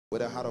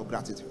with a heart of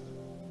gratitude.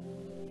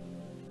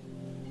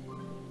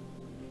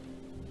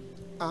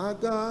 Our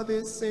God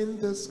is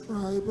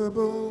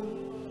indescribable.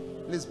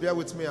 Please bear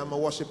with me, I'm a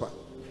worshiper.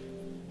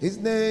 His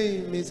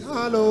name is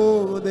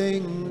hallowed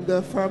in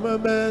the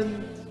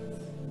firmament.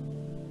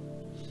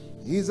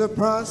 He's a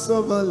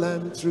Passover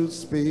lamb through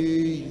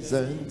space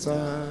and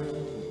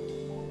time.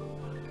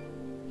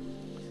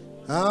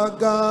 Our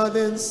God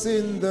is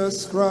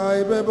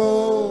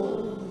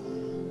indescribable.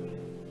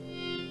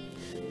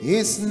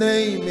 His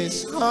name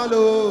is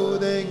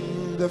hallowed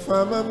in the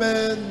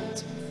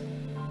firmament.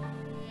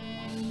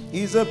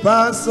 He's a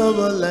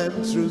Passover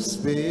lamb through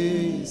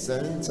space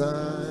and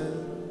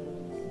time.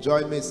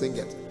 Join me, sing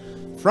it.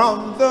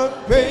 From the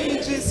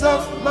pages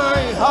of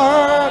my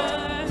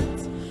heart,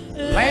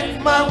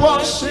 let my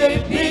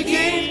worship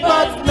begin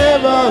but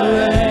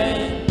never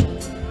end.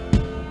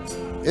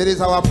 It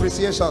is our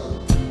appreciation.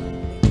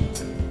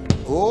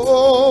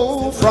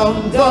 Oh,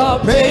 from the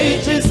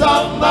pages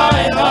of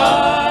my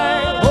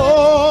heart,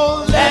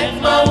 oh,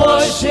 let my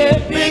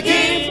worship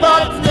begin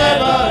but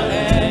never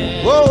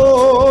end.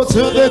 Oh,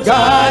 to the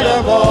God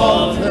of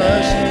all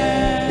flesh.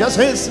 Yes,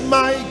 He's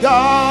my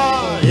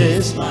God,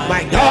 He's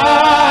my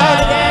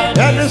God,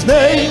 and His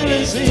name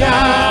is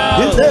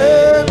Yahweh. His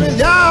name is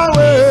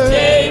Yahweh. His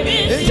name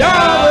is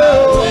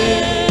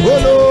Yahweh.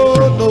 Oh,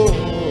 no,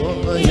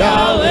 no,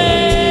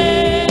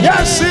 Yahweh.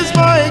 Yes, He's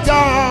my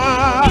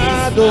God.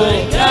 He's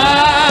my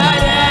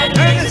God,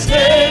 and His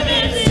name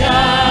is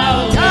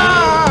Yahweh.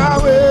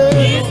 Yahweh.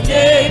 His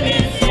name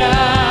is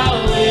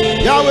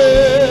Yahweh.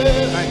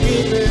 Yahweh. I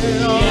give it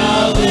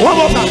Yahweh. One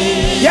more time.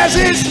 Yes,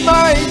 He's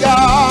my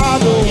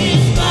God.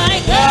 He's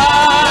my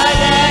God,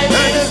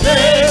 and His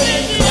name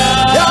is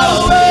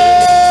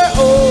Yahweh.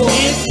 Oh,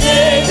 His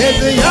name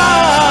is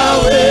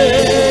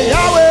Yahweh.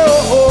 Yahweh.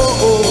 Oh, oh,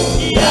 oh.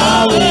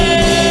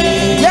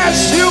 Yahweh.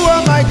 Yes, you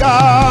are my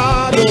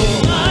God. Oh.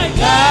 My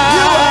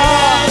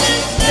God.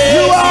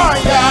 You are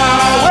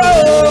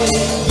Yahweh.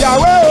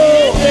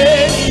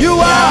 Yahweh. You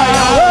are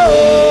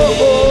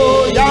Yahweh.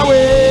 Oh,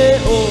 Yahweh.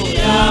 Oh,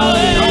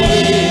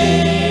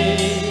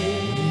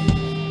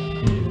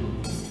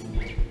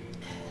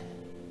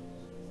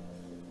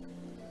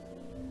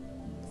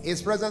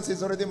 His presence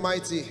is already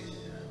mighty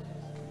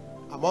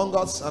among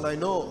us, and I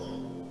know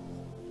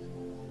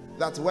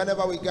that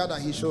whenever we gather,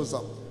 He shows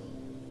up.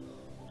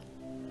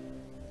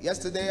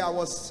 Yesterday I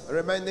was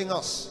reminding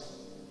us,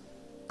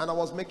 and I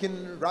was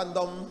making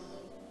random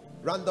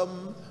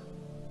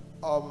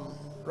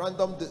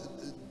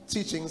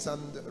teachings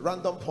and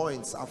random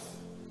points of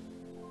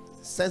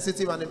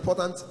sensitive and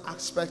important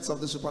aspects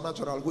of the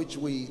supernatural which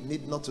we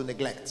need not to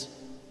neglect.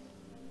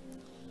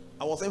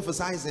 I was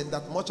emphasizing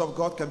that much of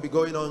God can be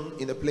going on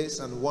in a place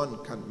and one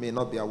may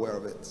not be aware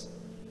of it.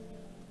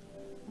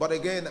 But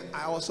again,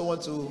 I also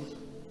want to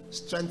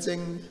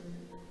strengthen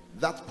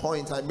that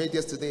point I made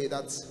yesterday,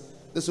 that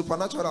the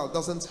supernatural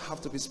doesn't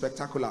have to be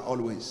spectacular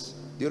always.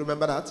 Do you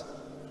remember that?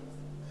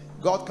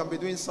 God can be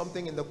doing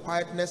something in the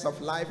quietness of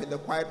life, in the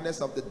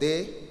quietness of the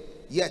day,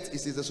 yet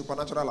it is the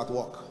supernatural at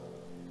work.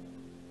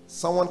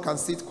 Someone can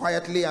sit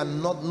quietly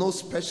and no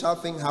special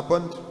thing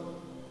happened,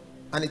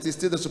 and it is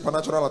still the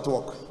supernatural at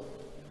work.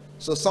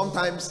 So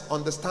sometimes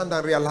understand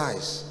and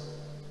realize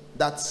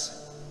that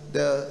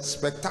the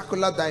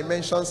spectacular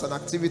dimensions and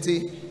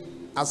activity,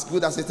 as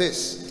good as it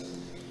is,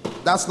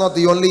 that's not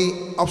the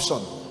only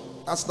option.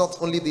 That's not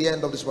only the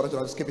end of the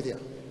supernatural. Let's keep it here.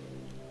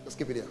 Let's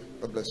keep it here.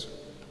 God bless you.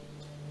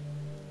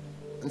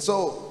 And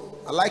so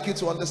I'd like you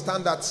to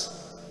understand that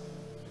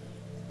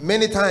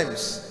many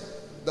times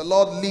the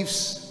Lord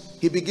leaves,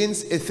 He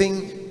begins a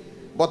thing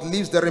but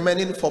leaves the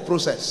remaining for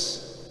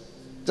process.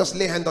 Just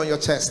lay hand on your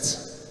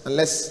chest and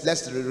let's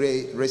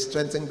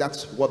strengthen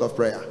that word of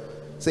prayer.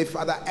 Say,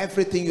 Father,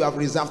 everything you have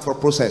reserved for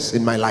process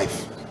in my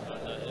life,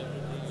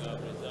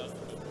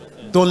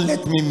 don't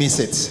let me miss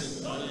it.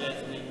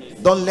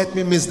 Don't let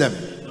me miss them.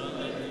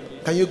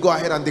 Can you go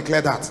ahead and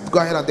declare that?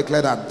 Go ahead and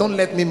declare that. Don't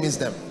let me miss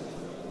them.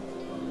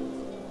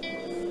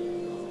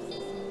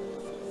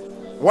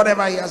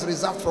 Whatever He has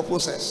reserved for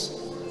process,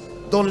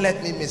 don't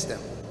let me miss them.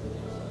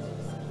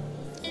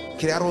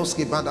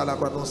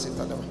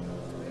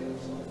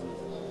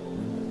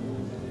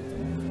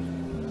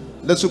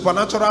 The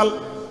supernatural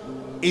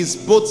is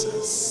both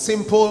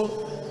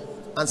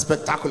simple and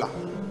spectacular,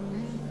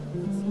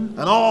 and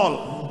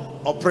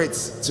all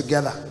operates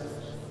together.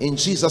 In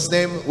Jesus'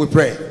 name we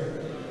pray.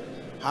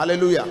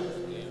 Hallelujah.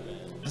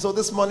 So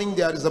this morning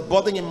there is a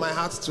burden in my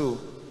heart to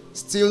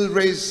still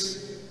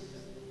raise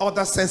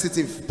other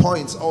sensitive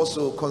points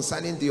also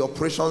concerning the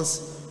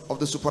operations of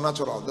the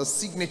supernatural, the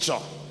signature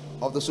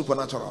of the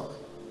supernatural.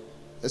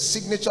 The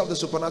signature of the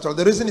supernatural.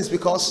 The reason is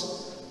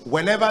because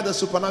whenever the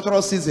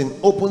supernatural season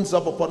opens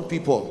up upon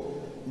people,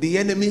 the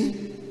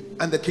enemy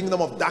and the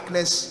kingdom of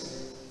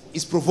darkness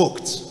is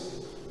provoked.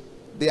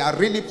 They are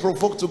really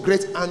provoked to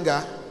great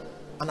anger,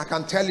 and I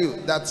can tell you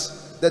that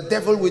the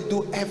devil will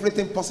do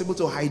everything possible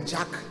to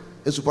hijack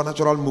a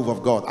supernatural move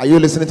of God. Are you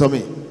listening to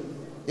me?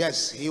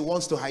 Yes, he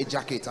wants to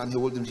hijack it, and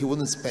he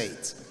wouldn't spare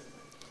it.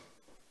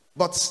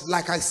 But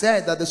like I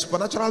said, that the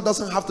supernatural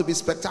doesn't have to be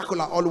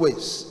spectacular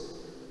always.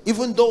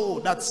 Even though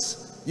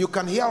that's, you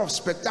can hear of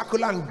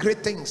spectacular and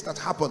great things that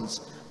happens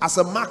as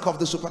a mark of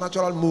the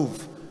supernatural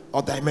move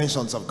or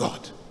dimensions of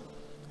God.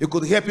 You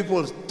could hear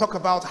people talk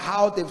about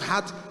how they've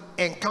had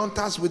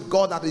encounters with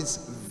God that is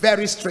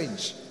very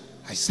strange.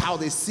 How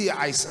they see,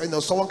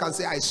 someone can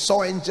say, I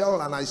saw angel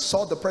and I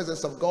saw the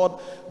presence of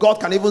God. God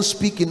can even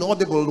speak in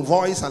audible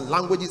voice and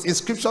languages.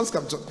 Inscriptions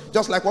come to,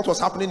 just like what was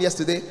happening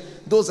yesterday.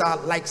 Those are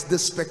like the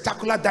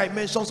spectacular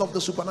dimensions of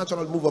the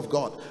supernatural move of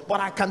God.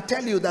 But I can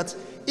tell you that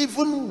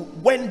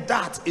even when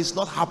that is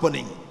not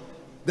happening,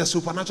 the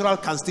supernatural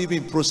can still be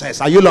in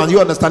process. Are you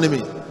understanding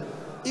me?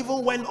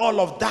 Even when all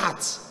of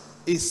that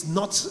is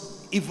not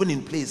even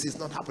in place, it's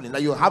not happening. Now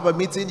you have a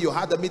meeting, you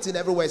had a meeting,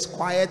 everywhere is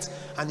quiet,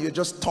 and you're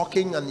just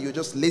talking and you're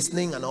just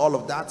listening and all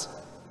of that.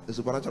 The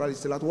supernatural is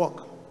still at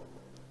work.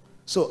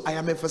 So I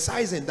am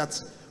emphasizing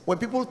that when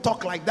people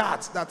talk like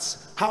that,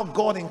 that's how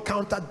God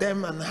encountered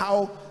them and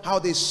how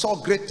they saw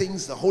great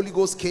things. The Holy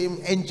Ghost came,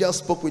 angels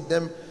spoke with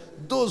them.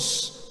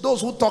 Those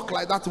who talk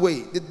like that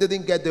way, they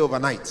didn't get there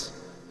overnight.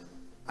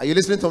 Are you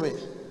listening to me?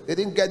 They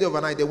didn't get there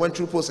overnight. They went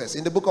through process.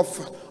 In the book of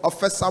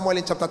 1 Samuel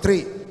in chapter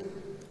 3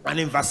 and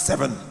in verse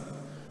 7,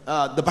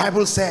 the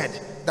Bible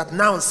said that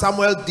now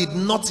Samuel did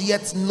not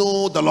yet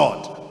know the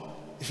Lord.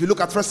 If you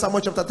look at 1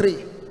 Samuel chapter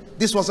 3,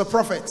 this was a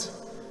prophet.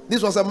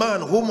 This was a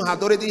man whom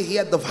had already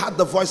had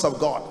the voice of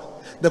God.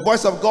 The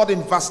voice of God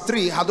in verse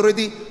 3 had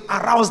already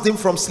aroused him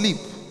from sleep.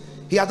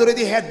 He had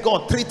already heard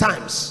God 3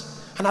 times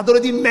and had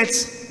already met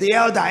the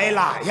elder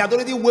Eli. He had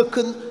already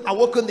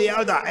awoken the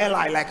elder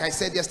Eli, like I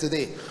said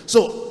yesterday.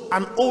 So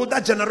an older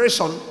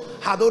generation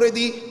had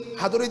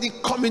already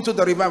come into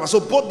the revival. So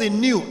both the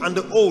new and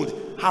the old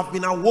have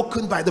been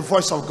awoken by the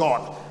voice of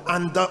God,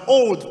 and the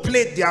old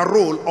played their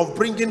role of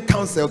bringing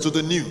counsel to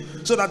the new,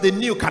 so that the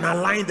new can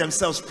align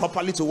themselves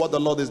properly to what the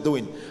Lord is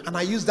doing. And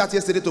I used that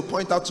yesterday to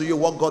point out to you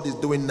what God is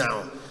doing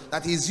now,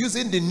 that he's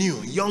using the new,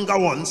 younger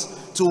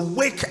ones to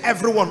wake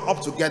everyone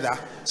up together.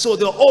 So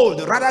the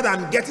old, rather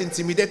than get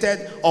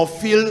intimidated or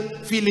feel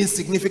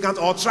insignificant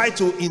or try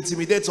to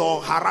intimidate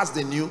or harass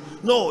the new,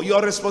 no,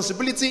 your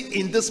responsibility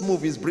in this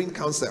move is bring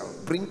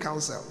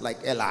counsel like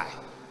Eli.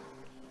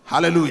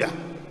 Hallelujah.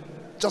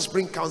 Just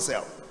bring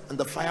counsel and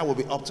the fire will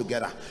be up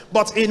together.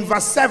 But in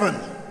verse 7,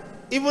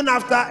 even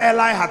after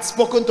Eli had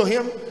spoken to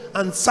him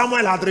and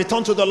Samuel had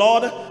returned to the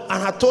Lord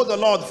and had told the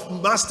Lord,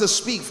 Master,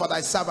 speak, for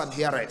thy servant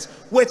heareth,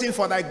 waiting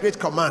for thy great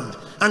command,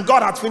 and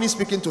God had finished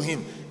speaking to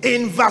him.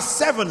 In verse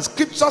 7,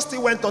 scripture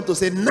still went on to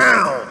say,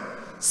 now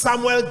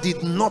Samuel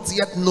did not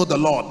yet know the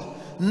Lord,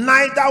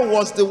 neither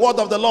was the word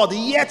of the Lord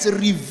yet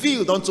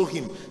revealed unto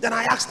him. Then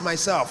I asked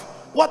myself,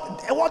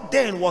 what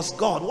then was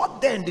God?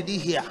 What then did he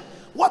hear?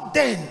 What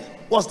then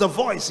was the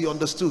voice he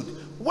understood?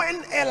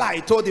 When Eli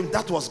told him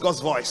that was God's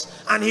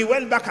voice, and he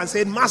went back and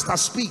said, Master,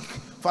 speak,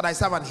 for thy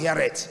servant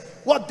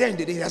heareth, what then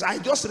did he hear? I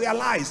just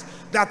realized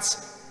that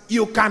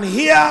you can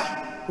hear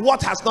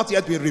what has not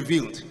yet been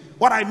revealed.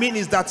 What I mean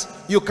is that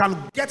you can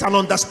get an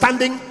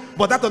understanding,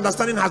 but that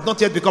understanding has not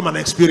yet become an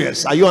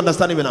experience. Are you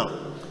understanding me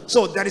now?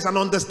 So there is an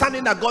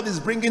understanding that God is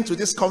bringing to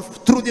this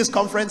through this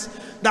conference,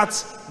 that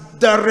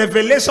the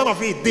revelation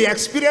of it, the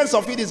experience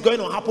of it, is going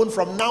to happen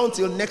from now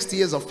till next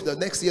year's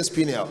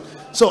PNL.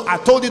 So I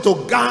told you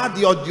to guard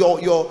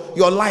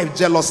your life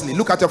jealously.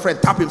 Look at your friend,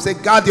 tap him, say,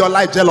 guard your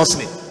life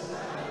jealously,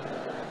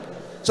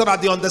 so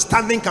that the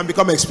understanding can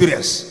become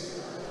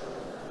experience,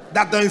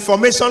 that the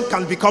information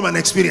can become an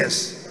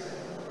experience.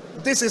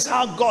 This is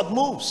how God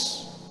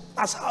moves.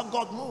 That's how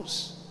God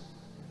moves.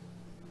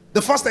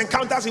 The first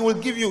encounters he will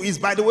give you is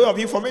by the way of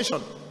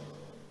information,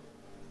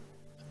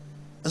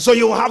 and so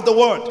you will have the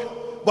word.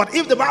 But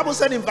if the Bible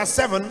said in verse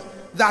 7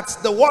 that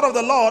the word of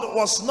the Lord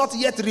was not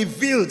yet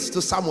revealed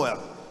to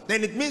Samuel,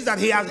 then it means that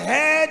he has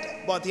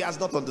heard but he has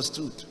not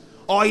understood,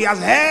 or he has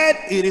heard,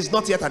 it is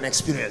not yet an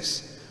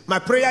experience. My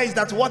prayer is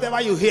that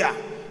whatever you hear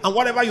and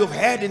whatever you've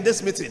heard in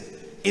this meeting,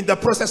 in the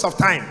process of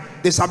time,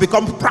 they shall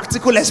become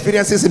practical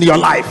experiences in your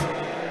life.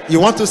 You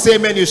want to say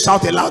amen, you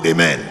shout a loud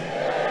amen.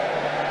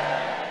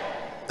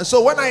 And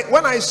so when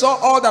I saw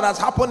all that has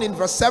happened in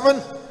verse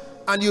 7,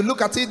 and you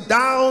look at it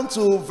down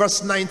to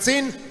verse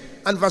 19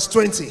 and verse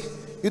 20,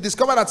 you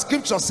discover that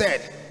scripture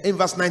said in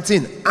verse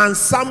 19, and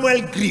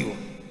Samuel grew,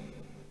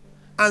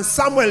 and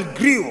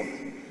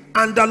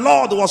the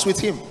Lord was with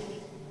him.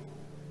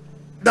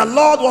 The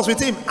Lord was with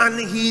him, and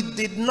he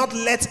did not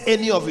let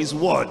any of his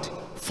word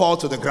fall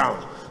to the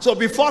ground. So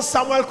before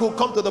Samuel could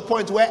come to the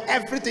point where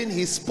everything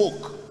he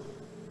spoke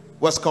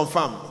was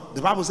confirmed,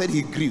 the Bible said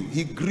he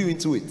grew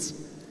into it.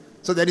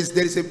 So there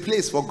is a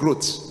place for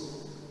growth.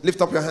 Lift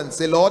up your hand,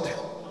 say, Lord,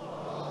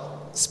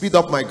 speed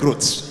up my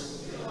growth.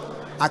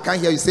 I can't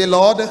hear you. Say,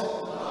 Lord,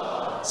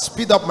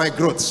 speed up my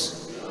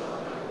growth.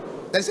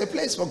 There's a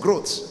place for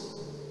growth.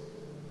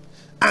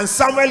 And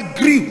Samuel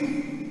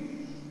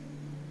grew.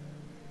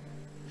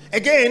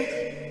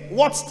 Again,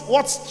 what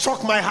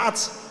struck my heart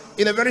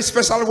in a very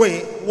special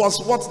way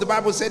was what the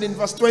Bible said in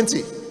verse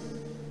 20.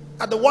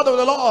 At the word of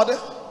the Lord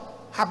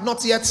had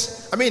not yet,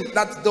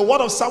 that the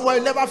word of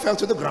Samuel never fell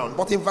to the ground.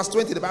 But in verse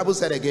 20, the Bible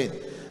said again,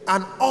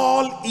 and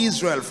all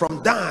Israel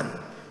from Dan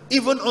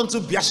even unto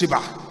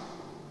Beersheba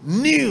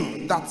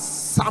knew that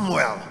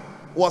Samuel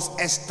was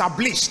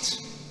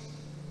established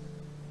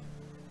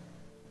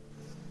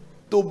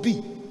to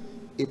be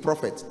a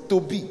prophet,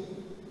 to be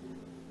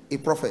a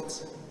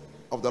prophet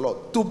of the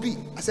Lord, to be.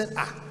 I said,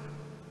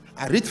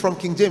 I read from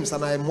King James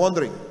and I am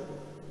wondering,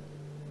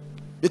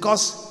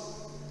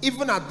 because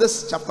even at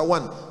this chapter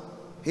 1,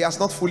 he has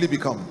not fully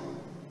become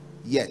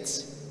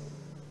yet.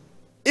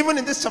 Even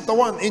in this chapter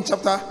 1,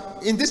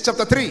 in this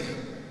chapter 3,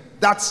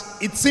 that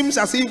it seems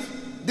as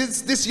if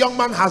this young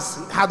man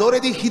had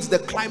already hit the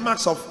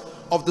climax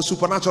of the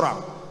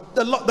supernatural.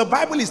 The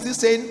Bible is still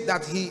saying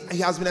that he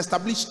has been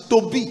established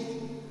to be.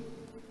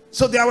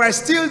 So there were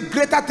still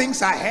greater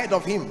things ahead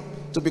of him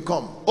to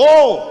become.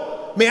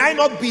 Oh, may I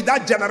not be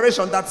that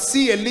generation that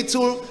see a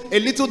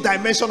little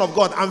dimension of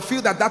God and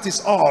feel that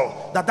that's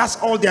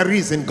all there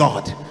is in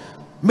God.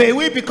 May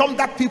we become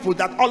that people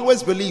that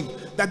always believe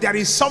that there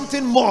is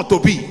something more to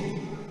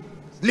be.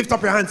 Lift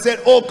up your hand and say,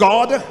 oh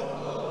God,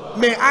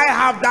 may I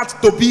have that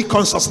to be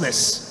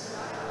consciousness.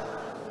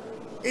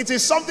 It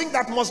is something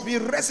that must be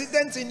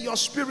resident in your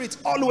spirit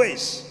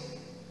always.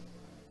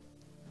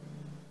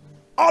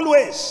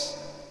 Always.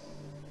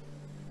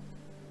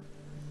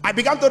 I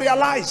began to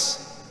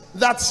realize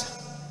that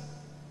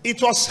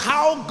it was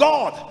how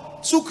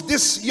God took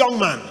this young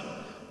man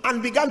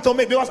and began to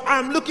make, because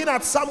I'm looking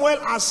at Samuel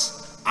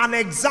as an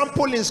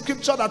example in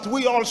scripture that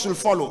we all should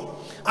follow.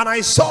 And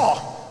I saw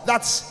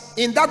that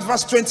in that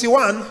verse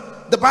 21,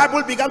 the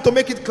Bible began to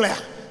make it clear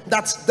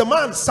that the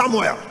man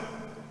Samuel,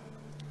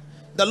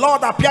 the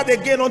Lord appeared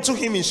again unto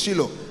him in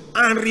Shiloh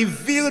and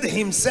revealed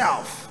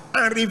himself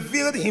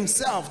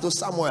to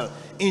Samuel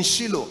in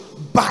Shiloh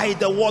by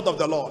the word of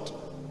the Lord.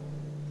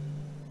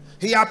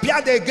 He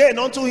appeared again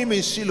unto him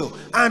in Shiloh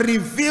and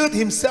revealed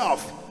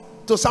himself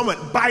to Samuel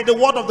by the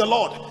word of the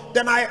Lord.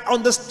 Then I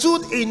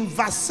understood in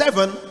verse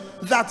 7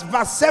 that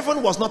verse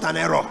 7 was not an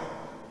error.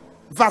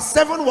 Verse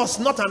 7 was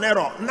not an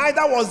error.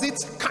 Neither was it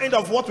kind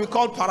of what we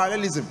call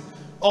parallelism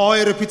or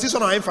a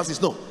repetition or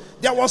emphasis. No.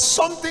 There was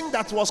something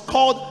that was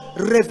called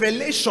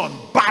revelation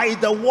by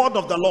the word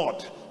of the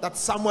Lord that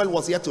Samuel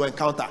was yet to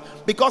encounter.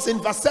 Because in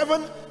verse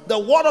 7, the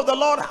word of the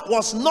Lord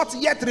was not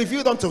yet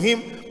revealed unto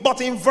him.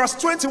 But in verse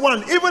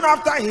 21, even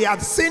after he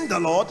had seen the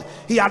Lord,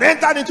 he had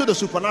entered into the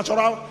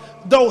supernatural.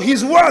 Though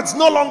his words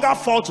no longer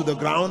fall to the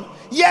ground,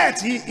 yet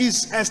he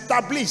is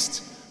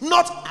established.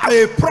 Not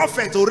a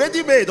prophet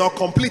already made or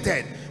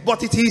completed,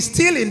 but it is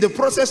still in the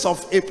process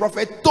of a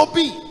prophet to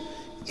be.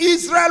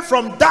 Israel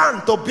from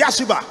Dan to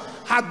Beersheba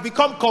had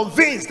become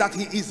convinced that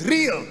he is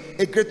real,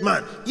 a great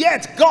man.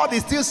 Yet God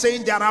is still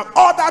saying there are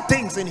other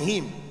things in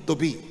him to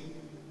be.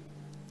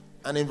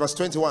 And in verse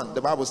 21, the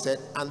Bible said,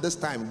 and this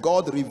time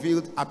God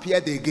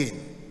appeared again.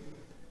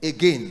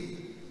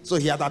 So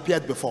he had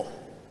appeared before.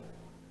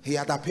 He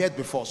had appeared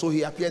before, so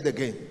he appeared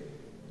again.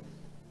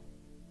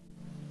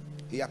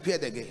 He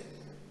appeared again.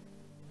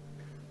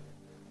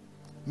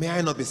 May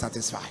I not be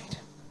satisfied.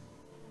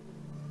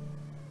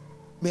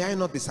 May I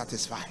not be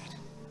satisfied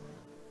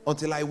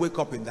until I wake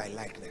up in thy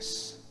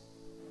likeness.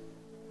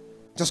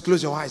 Just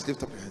close your eyes,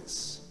 lift up your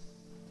hands.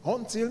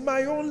 Until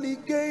my only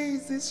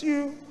gaze is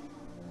you.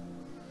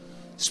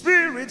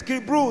 Spirit,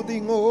 keep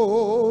brooding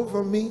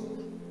over me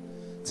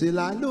till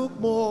I look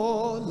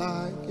more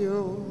like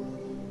you.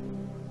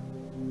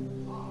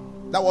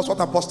 That was what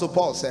Apostle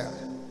Paul said.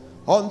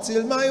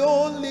 Until my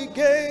only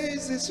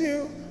gaze is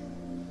you.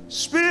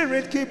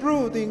 Spirit, keep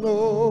brooding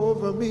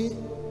over me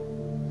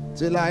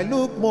till I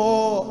look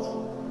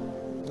more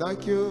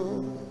like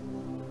you.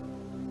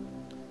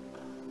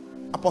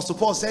 Apostle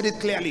Paul said it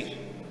clearly.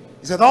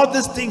 He said, all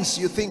these things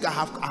you think I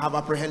have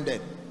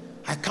apprehended,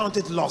 I count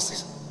it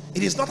loss.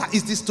 It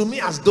is to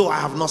me as though I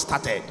have not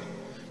started,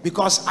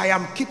 because I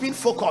am keeping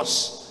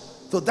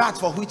focus to that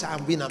for which I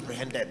am being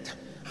apprehended.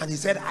 And he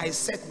said, I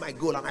set my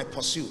goal and I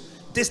pursue.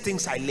 These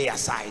things I lay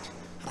aside,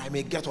 and I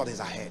may get what is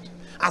ahead.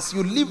 As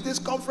you leave this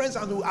conference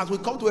and as we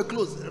come to a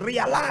close,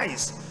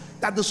 realize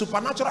that the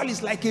supernatural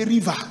is like a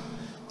river.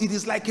 It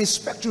is like a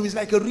spectrum. It's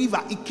like a river.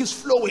 It keeps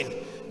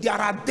flowing. There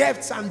are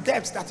depths and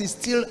depths that is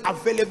still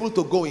available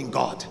to go in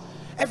God.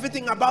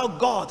 Everything about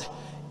God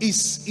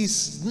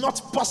is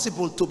not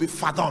possible to be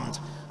fathomed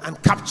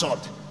and captured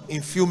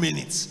in few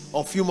minutes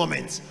or few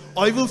moments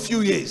or even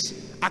few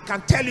years. I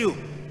can tell you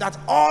that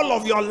all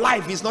of your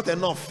life is not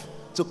enough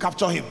to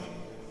capture him.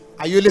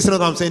 Are you listening to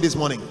what I'm saying this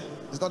morning?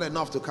 It's not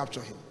enough to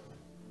capture him.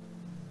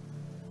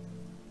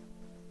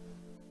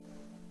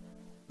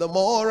 The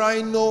more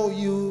I know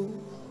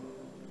you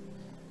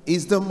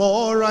is the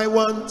more I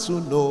want to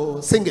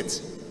know. Sing it.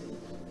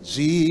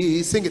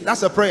 Sing it.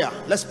 That's a prayer.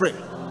 Let's pray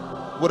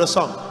with a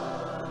song.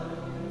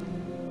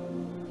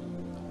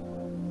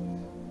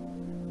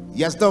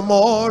 Yes, the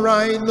more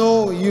I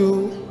know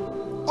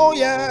you, oh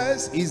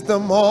yes, is the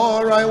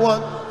more I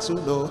want to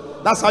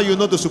know. That's how you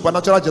know the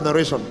supernatural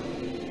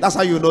generation. That's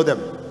how you know them.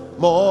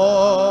 More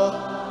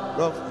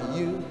of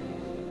you.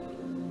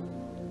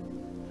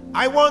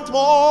 I want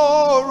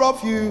more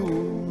of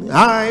you.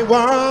 I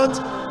want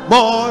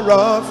more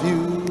of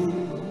you.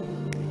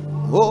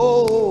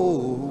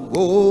 Oh,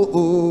 oh,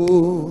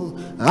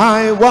 oh.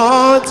 I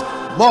want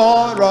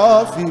more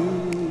of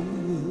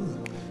you.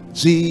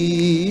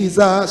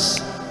 Jesus,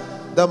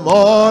 the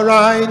more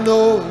I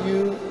know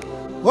you,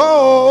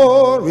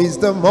 oh, is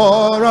the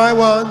more I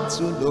want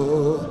to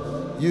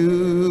know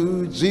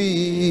you.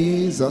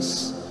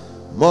 Jesus,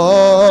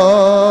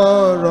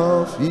 more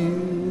of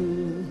you.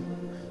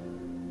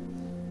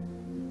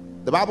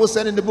 The Bible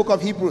said in the book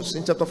of Hebrews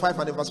in chapter 5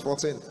 and in verse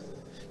 14,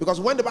 because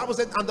when the Bible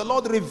said, and the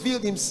Lord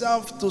revealed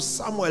himself to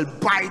Samuel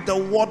by the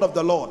word of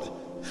the Lord,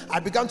 I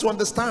began to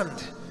understand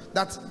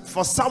that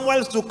for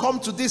Samuel to come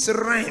to this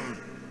realm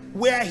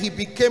where he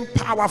became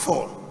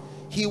powerful,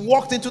 he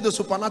walked into the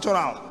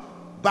supernatural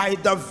by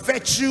the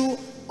virtue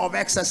of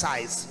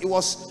exercise. It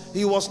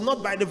was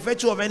not by the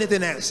virtue of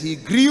anything else. He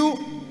grew,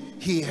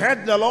 he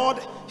heard the Lord,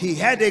 he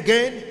heard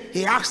again,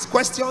 he asked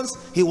questions,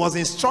 he was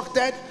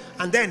instructed,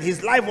 and then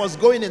his life was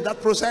going in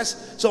that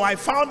process. So I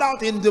found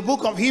out in the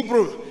book of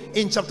Hebrew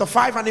in chapter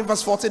 5 and in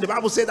verse 14, the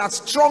Bible said that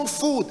strong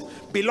food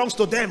belongs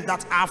to them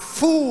that are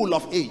full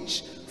of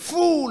age.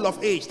 Full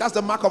of age, that's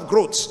the mark of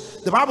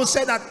growth. The Bible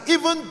said that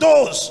even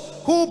those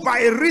who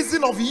by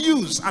reason of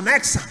use and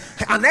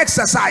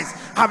exercise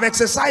have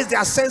exercised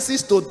their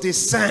senses to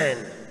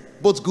discern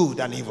both good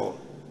and evil.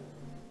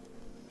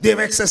 They've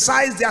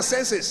exercised their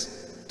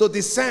senses to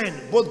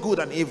discern both good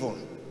and evil.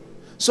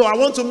 So I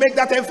want to make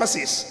that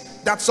emphasis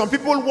that some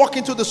people walk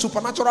into the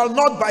supernatural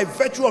not by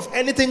virtue of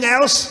anything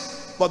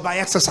else but by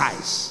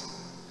exercise.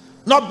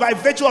 Not by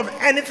virtue of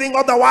anything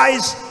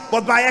otherwise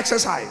but by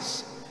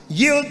exercise,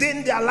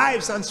 yielding their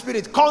lives and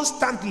spirit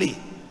constantly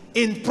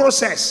in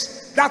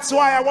process. That's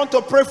why I want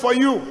to pray for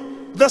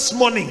you this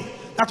morning,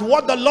 that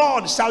what the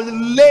Lord shall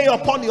lay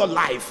upon your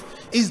life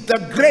is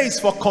the grace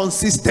for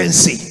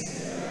consistency.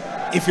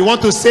 If you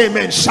want to say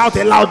amen, shout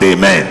a loud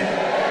amen.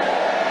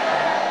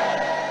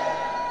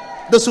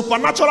 The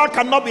supernatural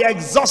cannot be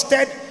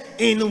exhausted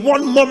in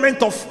one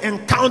moment of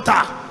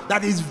encounter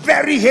that is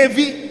very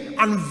heavy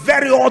and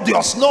very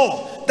odious.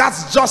 No,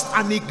 that's just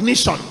an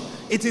ignition.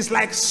 It is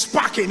like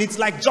sparking. It's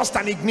like just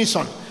an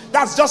ignition.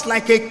 That's just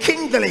like a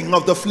kindling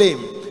of the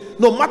flame.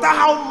 No matter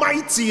how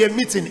mighty a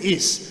meeting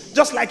is,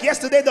 just like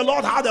yesterday the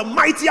Lord had a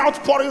mighty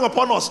outpouring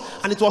upon us,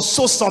 and it was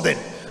so sudden,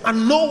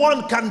 and no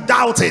one can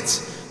doubt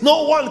it.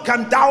 No one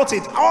can doubt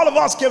it. All of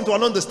us came to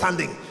an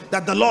understanding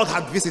that the Lord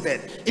had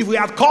visited. If we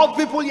had called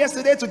people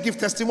yesterday to give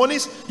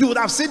testimonies, you would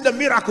have seen the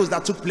miracles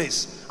that took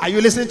place. Are you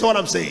listening to what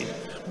I'm saying?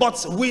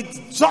 But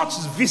with such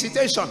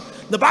visitation,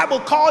 the Bible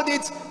called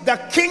it the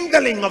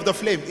kindling of the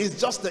flame. It's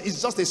just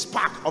a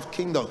spark of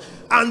kingdom.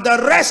 And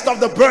the rest of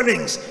the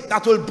burnings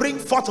that will bring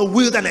forth a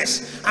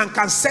wilderness and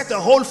can set a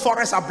whole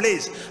forest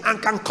ablaze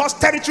and can cause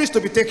territories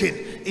to be taken.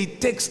 It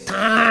takes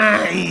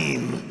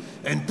time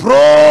and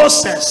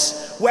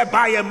process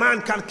whereby a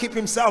man can keep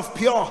himself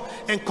pure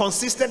and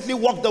consistently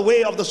walk the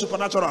way of the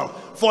supernatural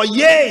for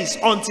years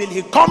until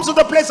he comes to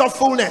the place of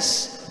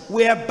fullness,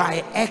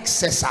 whereby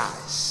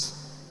exercise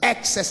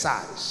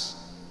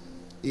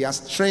he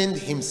has trained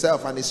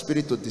himself and his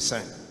spirit to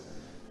discern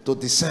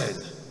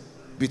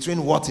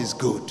between what is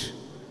good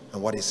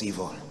and what is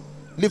evil.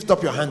 Lift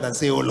up your hand and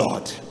say, oh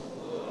Lord.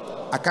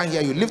 I can't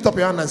hear you. Lift up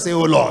your hand and say,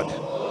 oh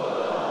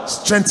Lord,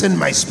 strengthen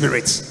my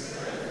spirit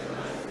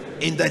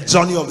in the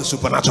journey of the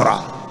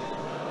supernatural.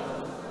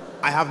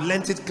 I have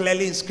learnt it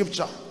clearly in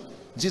scripture.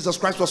 Jesus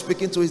Christ was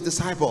speaking to his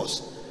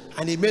disciples,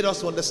 and he made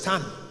us to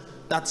understand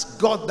that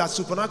that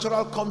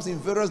supernatural comes in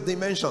various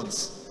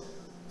dimensions.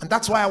 And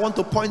that's why I want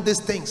to point these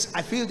things.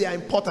 I feel they are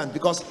important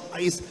because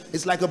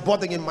it's like a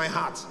burden in my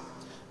heart.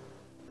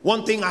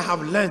 One thing I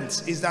have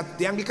learned is that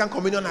the Anglican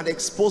Communion had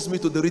exposed me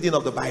to the reading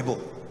of the Bible.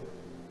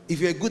 If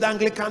you're a good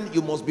Anglican,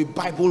 you must be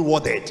Bible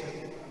worded,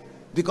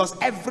 because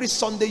every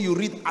Sunday you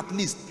read at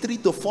least 3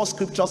 to 4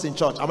 scriptures in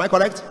church. Am I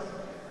correct?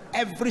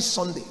 Every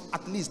Sunday,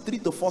 at least 3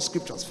 to 4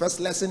 scriptures. First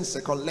lesson,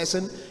 second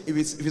lesson. If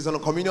it's on a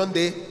communion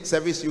day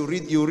service, you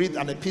read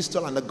an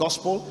epistle and the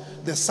gospel.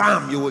 The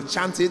psalm, you will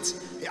chant it.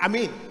 I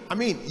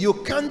mean, you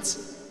can't,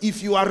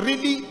 if you are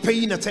really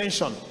paying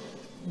attention,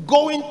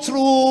 going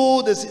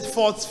through this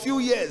for a few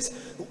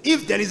years,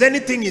 if there is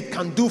anything it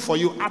can do for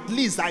you, at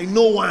least I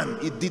know one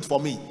it did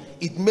for me.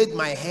 It made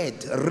my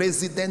head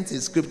resident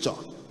in scripture.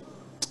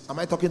 Am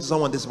I talking to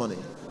someone this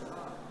morning?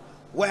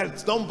 Well,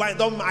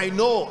 I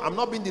know I'm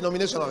not being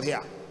denominational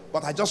here,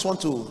 but I just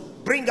want to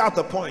bring out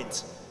the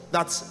point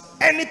that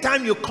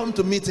anytime you come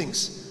to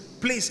meetings,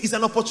 please, it's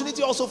an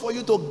opportunity also for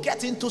you to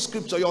get into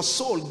scripture. Your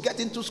soul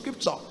get into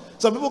scripture.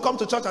 Some people come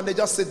to church and they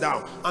just sit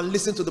down and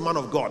listen to the man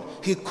of God.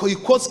 He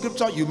quotes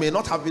scripture. You may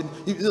not have been,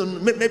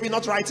 maybe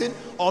not writing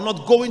or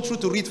not going through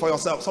to read for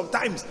yourself.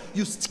 Sometimes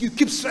you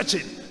keep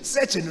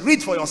searching,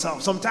 read for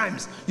yourself.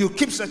 Sometimes you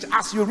keep searching.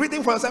 As you're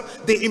reading for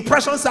yourself, the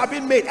impressions are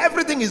being made.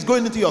 Everything is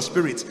going into your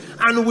spirit.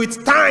 And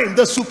with time,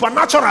 the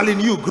supernatural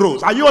in you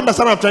grows. Are you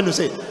understand what I'm trying to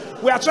say?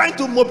 We are trying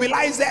to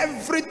mobilize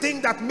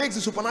everything that makes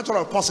the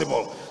supernatural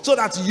possible, so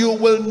that you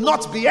will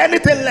not be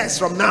anything less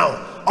from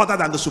now other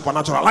than the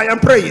supernatural. I am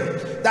praying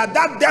that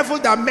that devil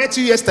that met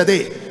you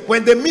yesterday,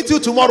 when they meet you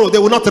tomorrow, they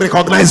will not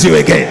recognize you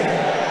again.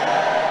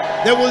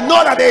 They will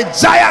know that a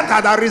giant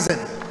had arisen.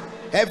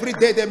 Every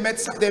day they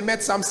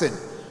met Samson,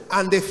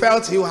 and they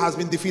felt he has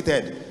been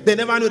defeated. They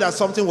never knew that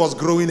something was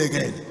growing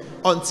again,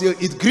 until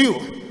it grew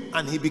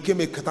and he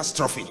became a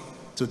catastrophe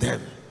to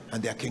them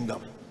and their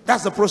kingdom.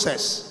 That's the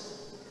process.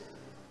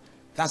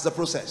 That's the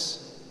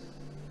process.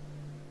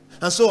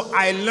 And so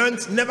I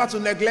learned never to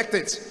neglect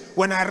it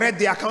when I read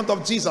the account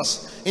of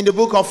Jesus in the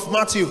book of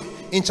Matthew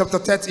in chapter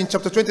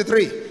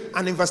 23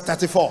 and in verse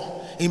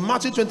 34. In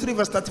Matthew 23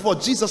 verse 34,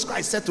 Jesus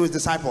Christ said to his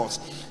disciples,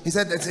 he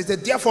said,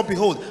 therefore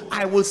behold,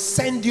 I will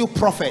send you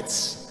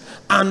prophets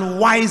and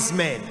wise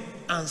men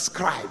and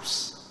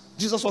scribes.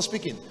 Jesus was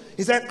speaking.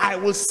 He said, I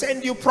will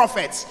send you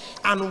prophets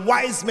and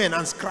wise men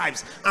and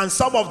scribes, and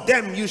some of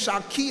them you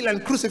shall kill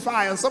and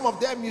crucify, and some of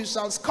them you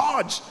shall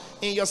scourge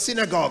in your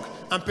synagogue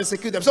and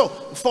persecute them. So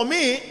for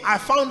me, I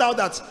found out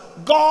that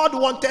God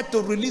wanted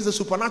to release the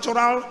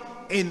supernatural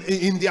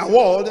in their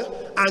world,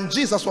 and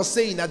Jesus was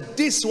saying that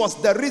this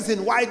was the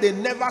reason why they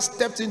never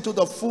stepped into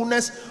the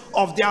fullness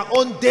of their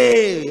own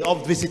day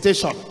of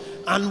visitation.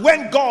 And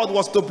when God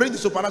was to bring the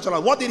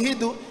supernatural, what did he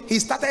do? He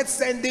started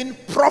sending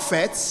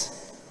prophets,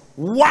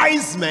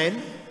 wise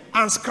men,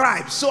 and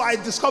scribes. So I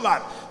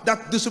discovered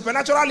that the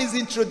supernatural is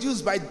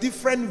introduced by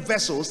different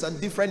vessels and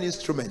different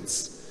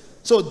instruments.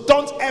 So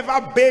don't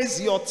ever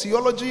base your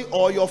theology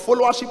or your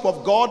followership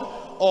of God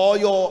or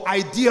your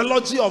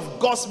ideology of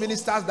God's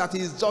ministers that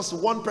is just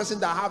one person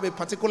that have a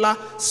particular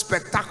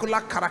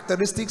spectacular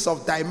characteristics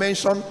of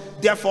dimension,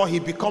 therefore he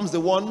becomes the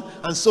one.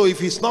 And so if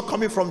he's not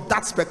coming from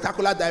that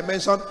spectacular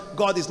dimension,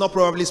 God is not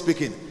probably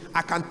speaking.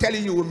 I can tell you,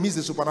 you will miss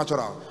the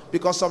supernatural,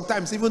 because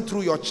sometimes even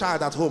through your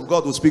child at home,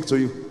 God will speak to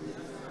you.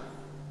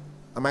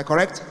 Am I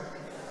correct?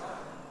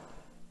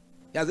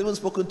 He has even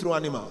spoken through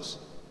animals.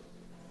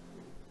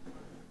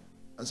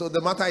 And so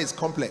the matter is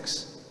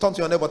complex. Turn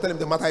to your neighbor, tell him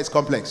the matter is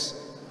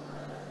complex.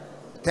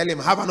 Tell him,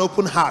 have an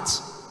open heart.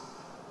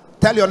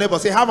 Tell your neighbor,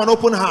 say, have an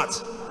open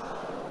heart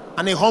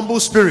and a humble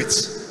spirit,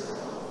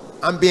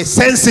 and be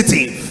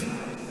sensitive.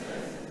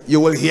 You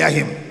will hear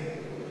him.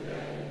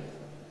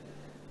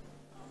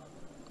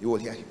 You will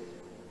hear him.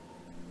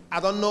 I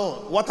don't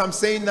know what I'm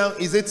saying now.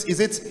 Is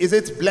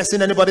it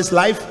blessing anybody's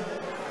life?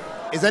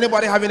 Is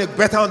anybody having a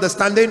better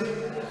understanding?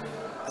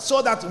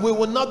 So that we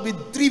will not be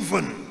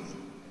driven.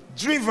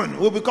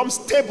 We'll become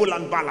stable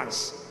and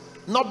balanced,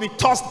 not be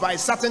tossed by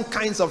certain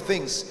kinds of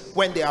things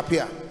when they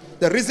appear.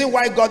 The reason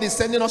why God is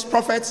sending us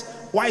prophets,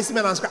 wise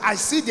men, and scribes, I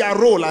see their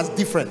role as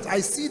different. I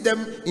see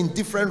them in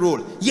different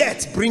role,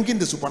 yet bringing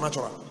the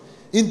supernatural.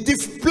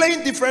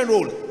 Playing different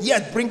role,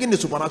 yet bringing the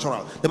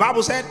supernatural. The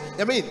Bible said,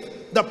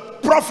 the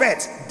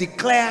prophets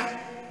declare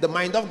the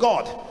mind of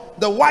God.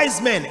 The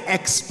wise men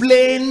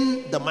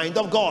explain the mind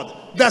of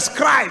God. The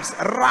scribes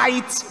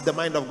write the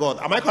mind of God.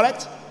 Am I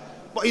correct?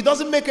 But it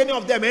doesn't make any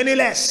of them any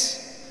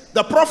less.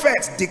 The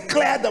prophets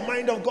declare the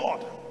mind of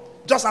God,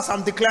 just as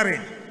I'm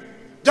declaring,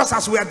 just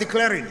as we are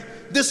declaring.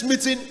 This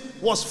meeting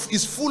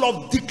is full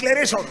of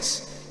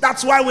declarations.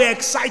 That's why we're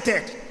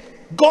excited.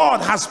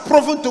 God has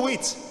proven to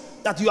it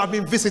that you have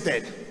been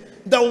visited.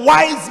 The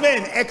wise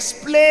man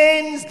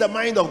explains the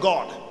mind of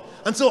God.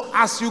 And so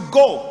as you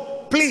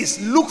go,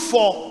 please look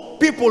for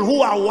people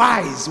who are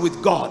wise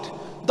with God.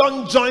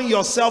 Don't join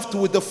yourself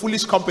with the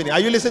foolish company. Are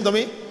you listening to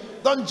me?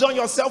 Don't join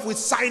yourself with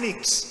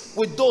cynics,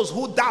 with those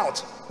who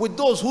doubt, with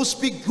those who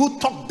speak, who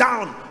talk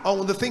down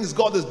on the things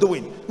God is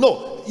doing.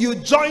 No, you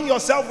join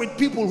yourself with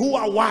people who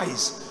are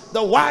wise.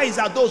 The wise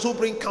are those who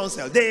bring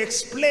counsel. They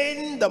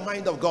explain the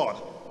mind of God.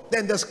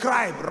 Then the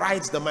scribe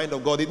writes the mind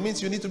of God. It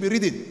means you need to be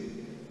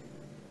reading.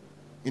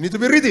 You need to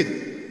be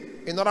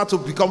reading. In order to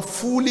become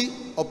fully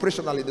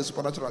operational in the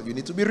supernatural, you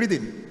need to be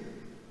reading.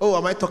 Oh,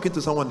 am I talking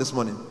to someone this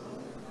morning?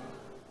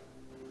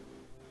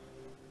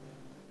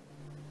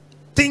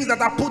 Things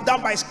that are put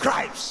down by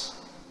scribes.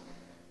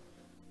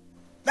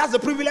 That's the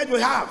privilege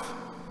we have,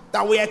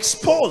 that we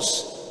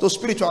expose to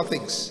spiritual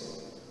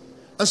things.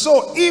 And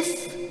so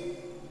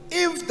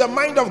if the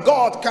mind of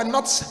God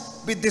cannot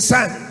be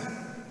discerned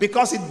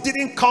because it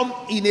didn't come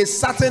in a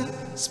certain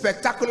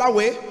spectacular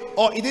way,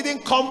 or it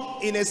didn't come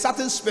in a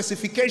certain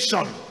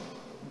specification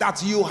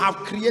that you have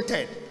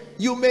created,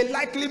 you may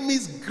likely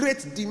miss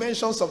great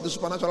dimensions of the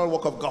supernatural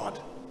work of God.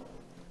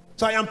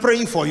 So I am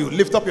praying for you.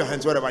 Lift up your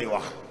hands wherever you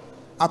are.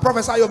 I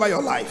prophesy over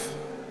your life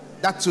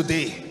that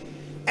today,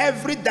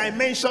 every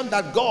dimension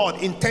that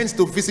God intends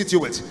to visit you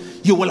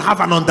with, you will have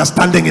an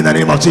understanding in the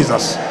name of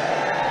Jesus.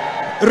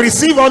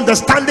 Receive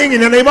understanding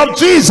in the name of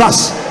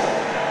Jesus.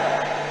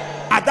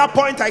 At that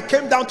point, I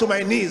came down to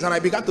my knees and I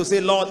began to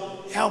say, Lord,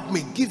 help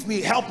me,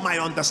 help my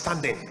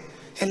understanding,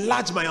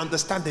 enlarge my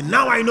understanding.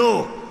 Now I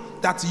know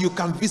that you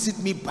can visit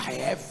me by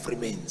every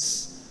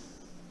means,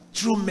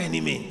 through many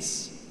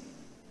means.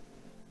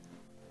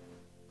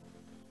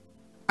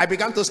 I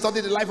began to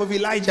study the life of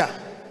Elijah,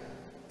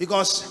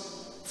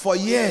 because for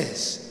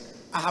years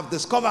I have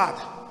discovered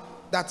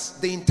that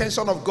the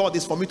intention of God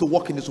is for me to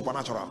walk in the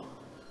supernatural.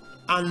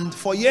 And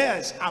for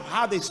years, I've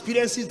had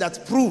experiences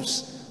that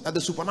proves that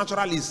the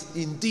supernatural is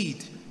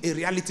indeed a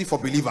reality for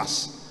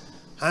believers.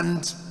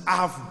 And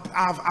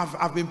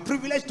I've been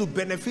privileged to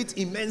benefit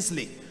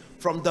immensely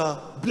from the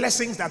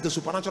blessings that the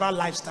supernatural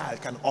lifestyle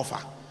can offer.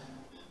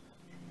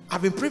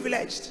 I've been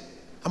privileged.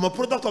 I'm a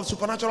product of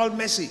supernatural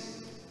mercy.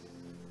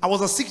 I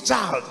was a sick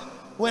child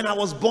when I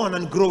was born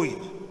and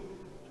growing.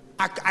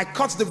 I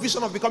caught the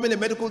vision of becoming a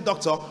medical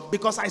doctor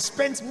because I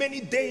spent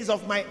many days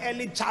of my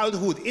early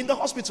childhood in the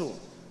hospital,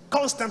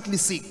 constantly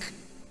sick,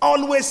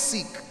 always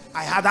sick.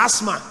 I had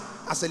asthma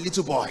as a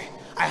little boy.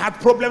 I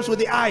had problems with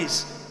the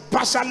eyes,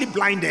 partially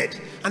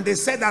blinded, and they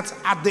said that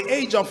at the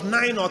age of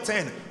 9 or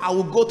 10 I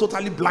would go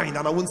totally blind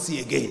and I wouldn't see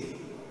again.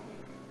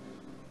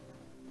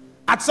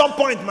 At some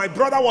point my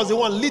brother was the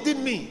one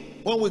leading me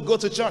when we go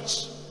to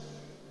church,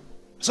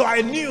 so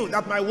I knew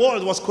that my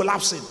world was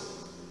collapsing.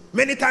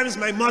 Many times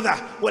my mother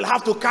will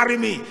have to carry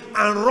me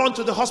and run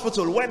to the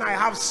hospital when I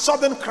have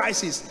sudden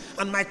crisis,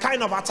 and my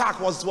kind of attack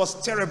was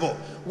terrible.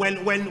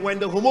 When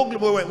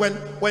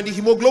the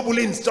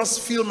hemoglobulins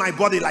just fill my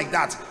body like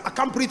that, I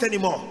can't breathe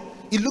anymore.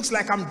 It looks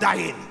like I'm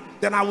dying.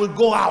 Then I will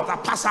go out, I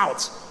pass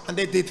out, and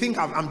they think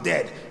I'm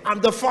dead. I'm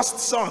the first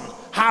son,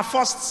 her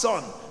first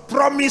son,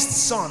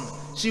 promised son.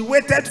 She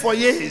waited for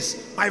years.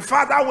 My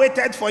father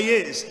waited for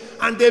years,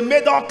 and they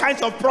made all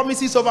kinds of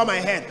promises over my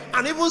head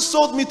and even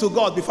sold me to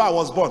God before I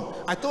was born.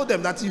 I told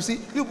them that, you see,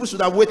 people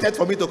should have waited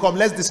for me to come.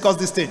 Let's discuss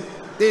this thing.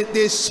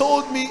 They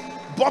sold me,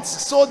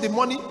 sold the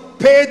money,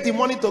 paid the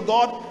money to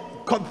God,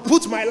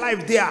 put my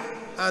life there,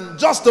 and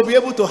just to be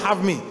able to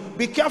have me.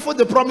 Be careful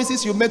the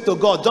promises you make to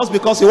God just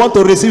because you want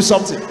to receive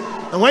something,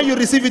 and when you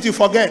receive it you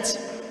forget.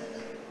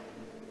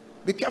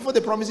 Be careful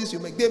the promises you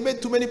make. They made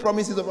too many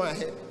promises over my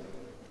head.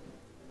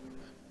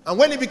 And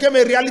when it became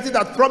a reality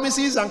that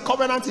promises and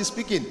covenant is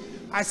speaking,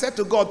 I said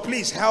to God,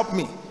 please help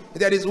me.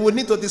 We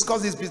need to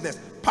discuss this business.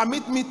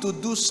 Permit me to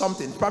do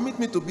something. Permit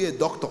me to be a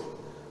doctor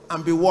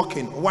and be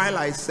working while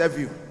I serve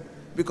you.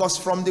 Because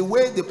from the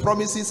way the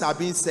promises are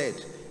being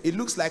said, it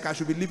looks like I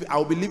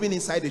will be living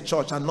inside the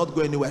church and not go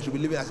anywhere. I should be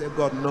living. I said,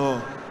 God,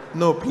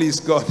 no, please,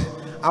 God.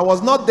 I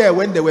was not there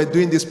when they were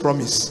doing this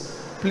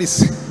promise.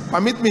 Please,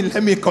 permit me,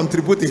 let me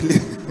contribute a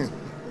little.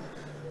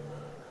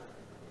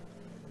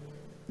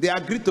 They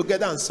agreed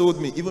together and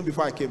sold me even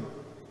before I came.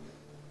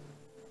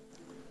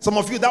 Some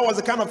of you, that was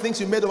the kind of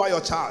things you made over your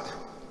child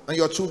and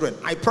your children.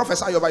 I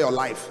prophesy over your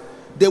life.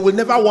 They will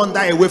never wander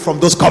away from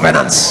those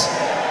covenants.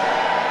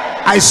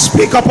 I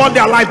speak upon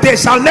their life. They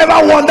shall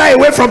never wander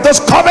away from those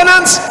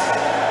covenants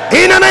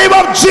in the name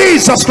of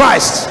Jesus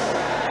Christ.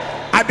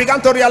 I began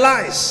to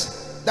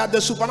realize that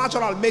the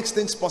supernatural makes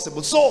things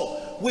possible.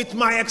 So, with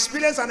my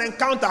experience and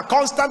encounter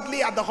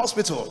constantly at the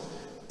hospital,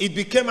 it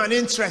became an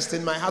interest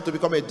in my heart to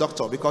become a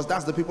doctor, because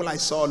that's the people I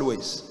saw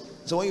always.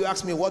 So when you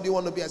ask me, what do you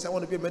want to be? I said, I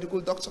want to be a medical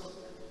doctor.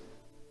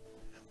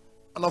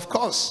 And of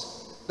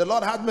course, the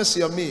Lord had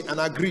mercy on me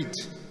and agreed,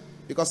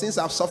 because since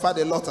I've suffered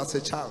a lot as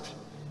a child,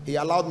 He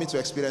allowed me to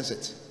experience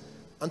it.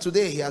 And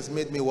today He has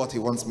made me what He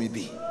wants me to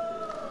be.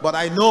 But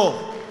I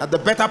know that the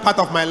better part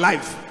of my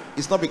life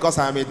is not because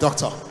I am a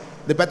doctor.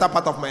 The better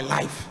part of my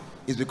life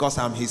is because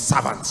I'm His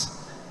servant.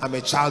 I'm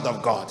a child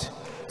of God.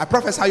 I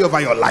prophesy over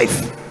your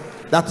life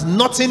that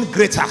nothing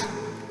greater,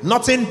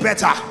 nothing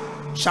better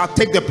shall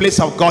take the place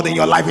of God in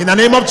your life, in the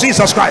name of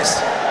Jesus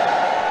Christ.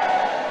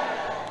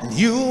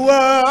 You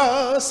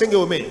are, sing it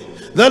with me,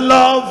 the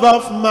love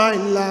of my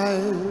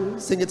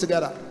life. Sing it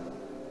together.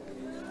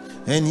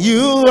 And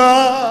you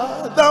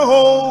are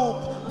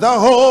the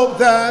hope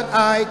that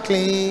I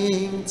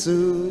cling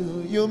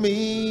to. You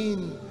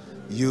mean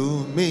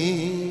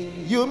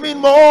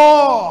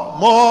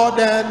more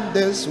than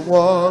this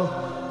world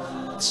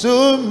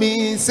to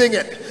me. Sing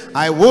it.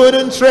 I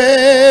wouldn't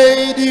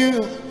trade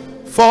you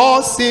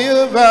for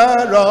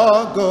silver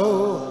or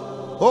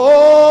gold.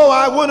 Oh,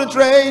 I wouldn't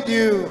trade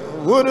you,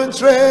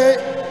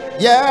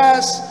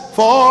 yes,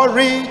 for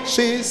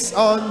riches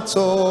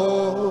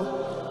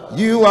untold.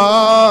 You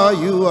are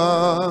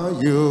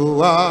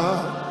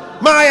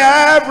my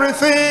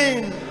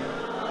everything.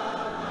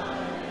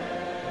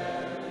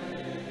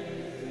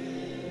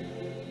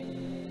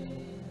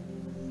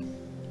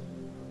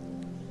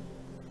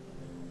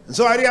 And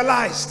so I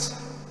realized,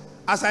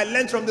 as I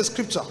learned from the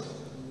scripture,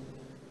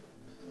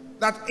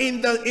 that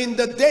in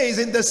the days,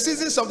 in the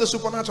seasons of the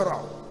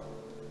supernatural,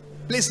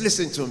 please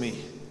listen to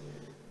me.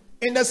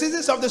 In the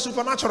seasons of the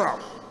supernatural,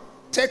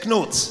 take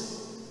note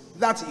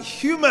that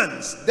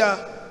humans,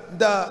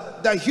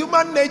 the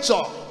human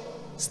nature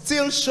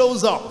still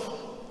shows up,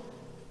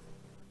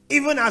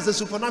 even as the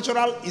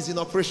supernatural is in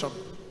operation.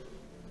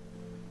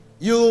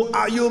 You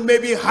may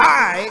be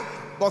high,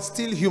 but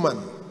still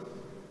human.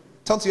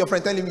 Turn to your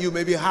friend, tell him you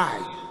may be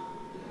high,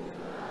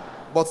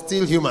 but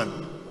still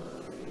human.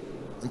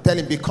 And tell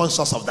him, be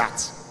conscious of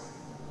that.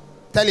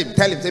 Tell him,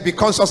 say, be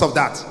conscious of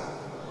that.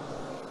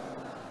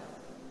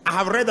 I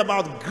have read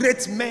about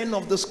great men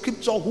of the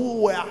scripture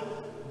who were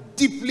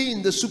deeply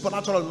in the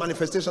supernatural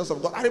manifestations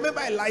of God. I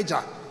remember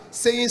Elijah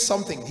saying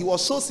something. He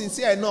was so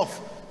sincere enough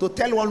to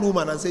tell one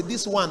woman and say,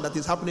 this one that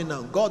is happening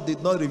now, God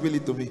did not reveal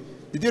it to me.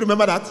 Did you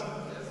remember that?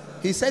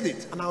 He said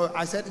it, and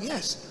I said,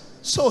 yes.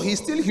 So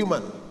he's still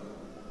human.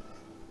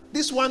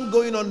 This one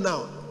going on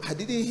now, I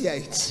didn't hear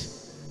it.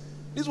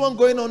 This one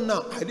going on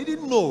now, I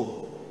didn't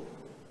know.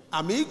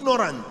 I'm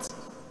ignorant.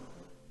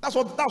 That's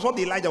what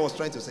Elijah was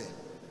trying to say.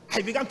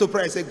 I began to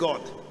pray and say,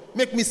 God,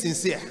 make me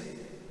sincere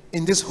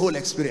in this whole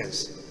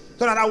experience,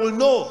 so that I will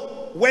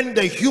know when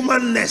the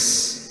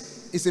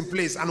humanness is in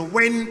place and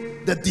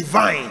when the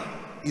divine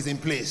is in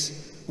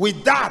place.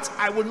 With that,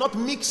 I will not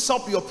mix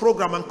up your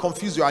program and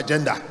confuse your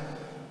agenda.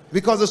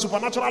 Because the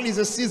supernatural is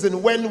a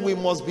season when we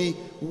must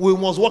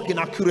walk in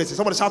accuracy.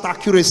 Somebody shout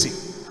accuracy.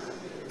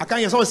 I can't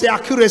hear someone say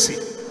accuracy.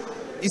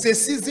 It's a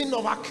season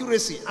of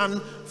accuracy,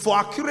 and for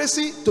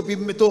accuracy to be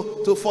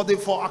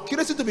for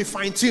accuracy to be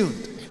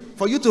fine-tuned,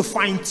 for you to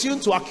fine-tune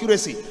to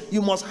accuracy,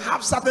 you must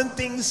have certain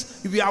things,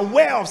 you be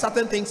aware of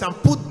certain things, and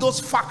put those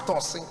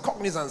factors in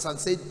cognizance and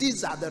say,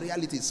 these are the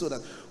realities, so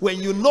that when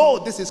you know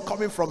this is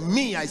coming from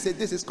me, I say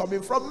this is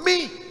coming from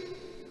me.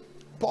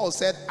 Paul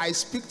said, I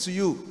speak to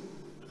you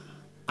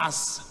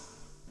as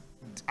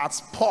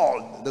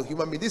Paul, the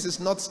human being. This is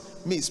not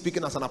me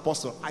speaking as an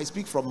apostle. I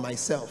speak from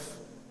myself,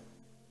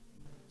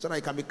 so that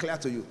it can be clear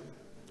to you.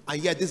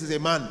 And yet this is a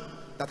man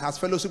that has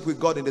fellowship with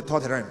God in the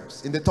third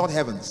realms, in the third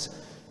heavens.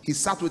 He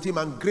sat with him,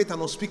 and great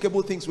and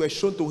unspeakable things were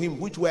shown to him,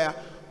 which were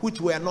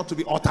not to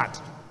be uttered.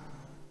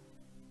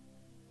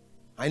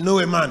 I know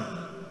a man,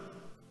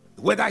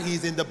 whether he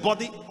is in the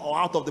body or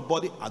out of the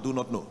body, I do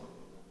not know.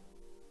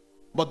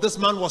 But this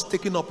man was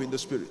taken up in the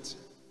spirit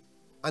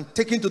and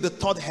taken to the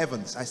third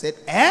heavens. I said,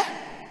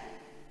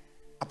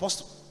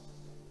 Apostle,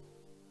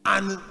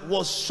 and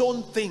was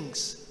shown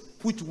things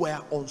which were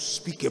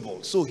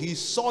unspeakable. So he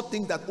saw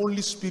things that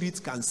only spirits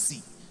can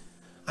see,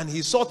 and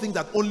he saw things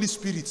that only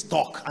spirits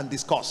talk and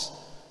discuss.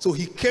 So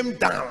he came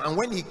down, and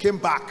when he came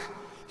back,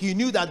 he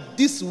knew that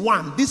this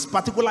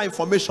particular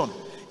information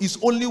is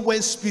only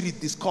when spirit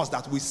discuss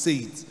that we say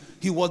it.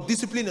 He was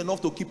disciplined enough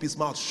to keep his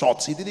mouth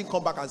shut. He didn't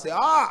come back and say,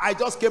 I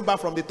just came back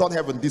from the third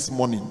heaven this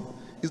morning.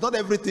 It's not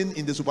everything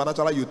in the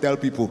supernatural you tell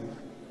people.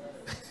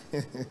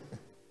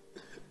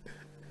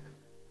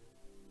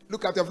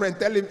 Look at your friend,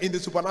 tell him in the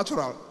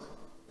supernatural.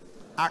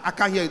 I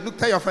can't hear you. Look,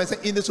 tell your friend, say,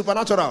 in the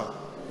supernatural,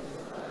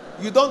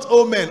 you don't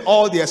owe men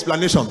all the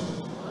explanation.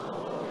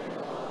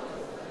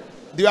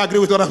 Do you agree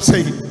with what I'm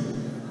saying?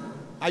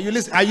 Are you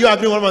listening? Are you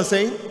agreeing with what I'm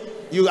saying?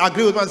 You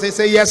agree with what I'm saying?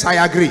 Say, yes,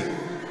 I agree.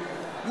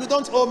 You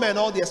don't owe men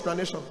all the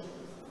explanation.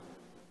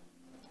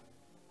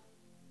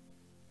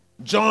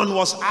 John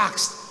was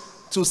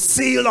asked to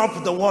seal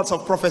up the words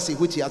of prophecy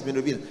which he has been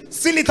revealed.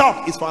 Seal it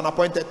up. It's for an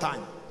appointed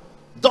time.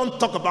 Don't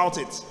talk about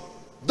it.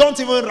 Don't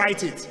even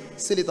write it.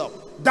 Seal it up.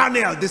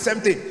 Daniel, the same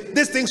thing.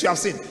 These things you have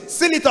seen,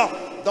 seal it up.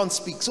 Don't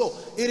speak. So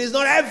it is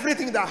not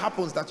everything that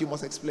happens that you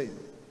must explain.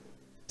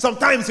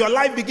 Sometimes your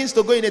life begins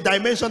to go in a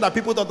dimension that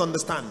people don't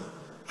understand.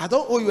 I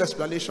don't owe you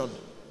explanation.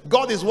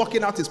 God is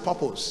working out his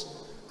purpose,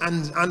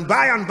 and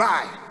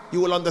by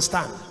you will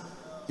understand.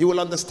 You will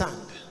understand.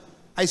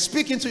 I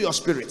speak into your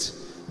spirit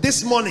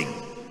this morning.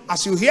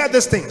 As you hear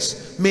these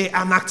things, may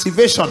an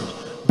activation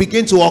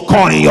begin to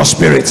occur in your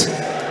spirit.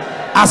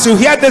 As you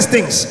hear these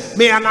things,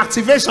 may an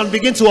activation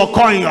begin to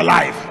occur in your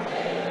life.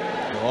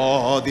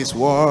 God is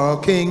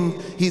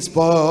working his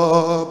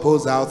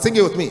purpose out. Sing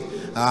it with me.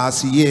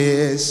 As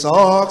year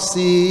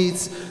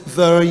succeeds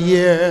the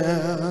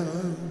year,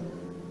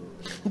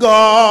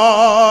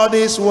 God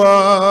is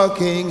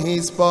working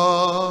his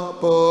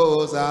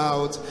purpose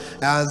out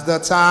as the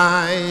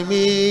time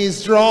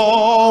is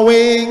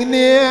drawing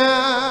near.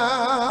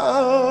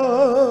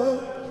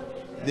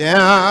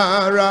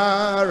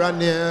 Nearer and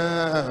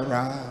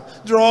nearer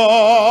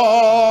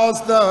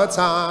draws the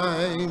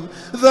time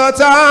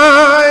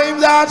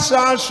that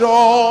shall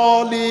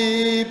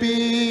surely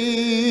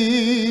be,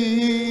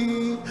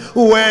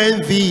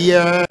 when the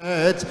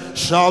earth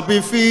shall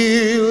be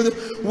filled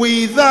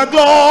with the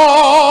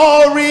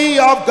glory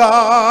of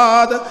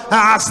God,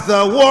 as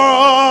the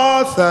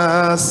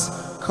waters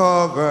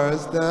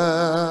covers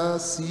the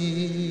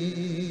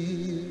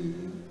sea.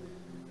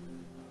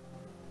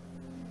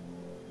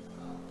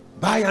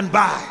 By and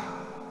by,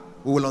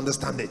 we will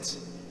understand it.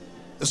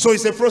 So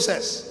it's a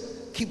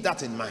process. Keep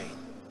that in mind.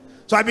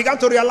 So I began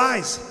to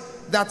realize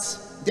that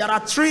there are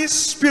three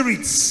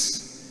spirits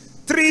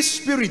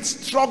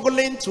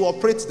struggling to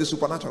operate the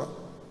supernatural,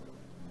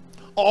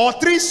 or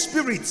three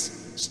spirits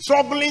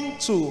struggling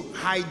to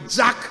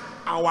hijack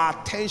our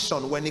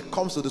attention when it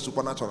comes to the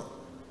supernatural.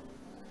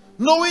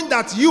 Knowing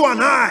that you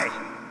and I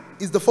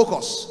is the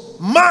focus.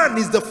 Man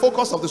is the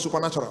focus of the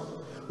supernatural.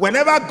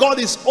 Whenever God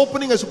is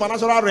opening a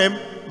supernatural realm,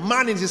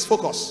 man is his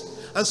focus.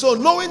 And so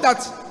knowing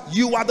that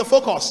you are the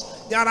focus,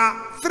 there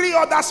are three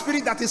other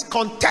spirits that is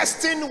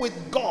contesting with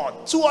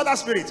God. Two other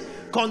spirits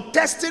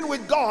contesting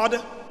with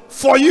God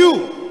for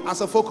you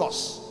as a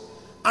focus.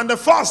 And the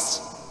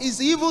first is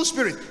the evil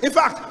spirit. In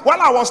fact,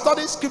 while I was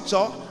studying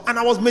scripture and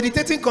I was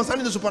meditating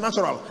concerning the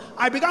supernatural,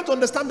 I began to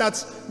understand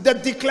that the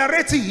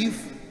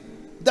declarative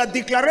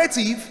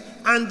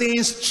and the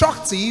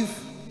instructive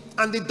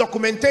and the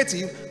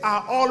documentative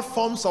are all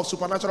forms of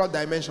supernatural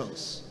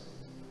dimensions.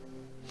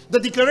 The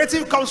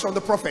declarative comes from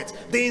the prophet.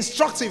 The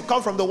instructive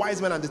comes from the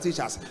wise men and the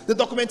teachers. The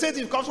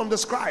documentative comes from the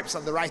scribes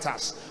and the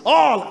writers.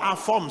 All are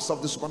forms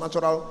of the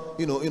supernatural,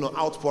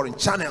 outpouring,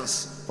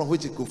 channels from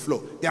which it could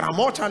flow. There are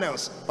more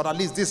channels, but at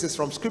least this is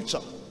from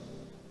scripture.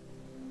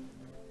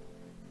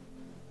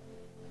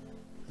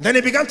 Then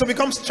it began to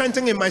become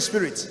strengthening in my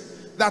spirit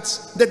that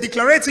the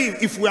declarative,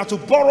 if we are to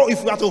borrow,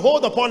 if we are to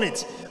hold upon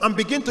it and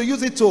begin to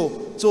use it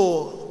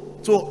to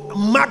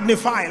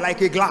magnify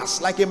like a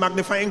glass, like a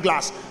magnifying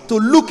glass, to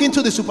look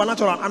into the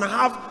supernatural and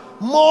have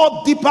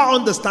more deeper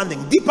understanding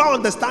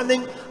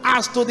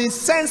as to the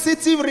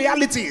sensitive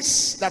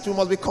realities that we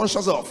must be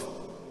conscious of.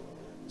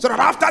 So that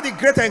after the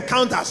great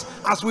encounters,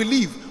 as we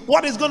leave,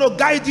 what is going to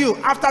guide you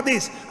after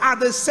this are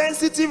the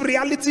sensitive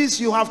realities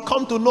you have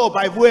come to know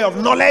by way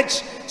of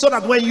knowledge, so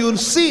that when you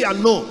see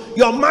and know,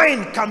 your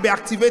mind can be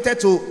activated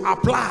to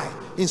apply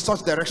in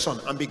such direction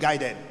and be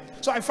guided.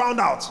 So I found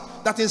out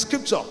that in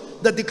scripture,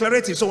 the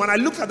declarative, so when I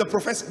looked at the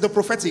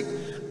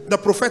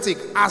prophetic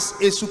as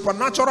a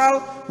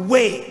supernatural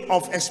way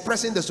of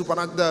expressing the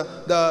supernatural,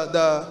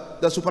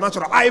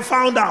 I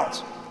found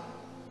out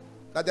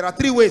that there are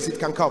three ways it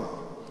can come,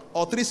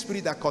 or three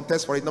spirits that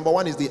contest for it. Number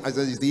one is the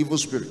evil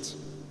spirit.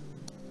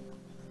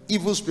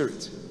 Evil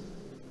spirit.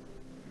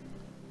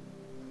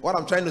 What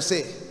I'm trying to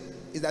say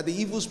is that the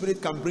evil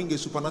spirit can bring a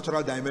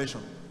supernatural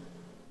dimension,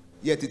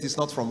 yet it is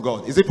not from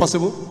God. Is it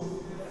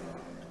possible?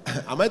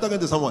 Am I talking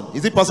to someone?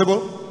 Is it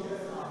possible?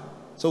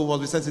 So we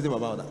must be sensitive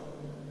about that.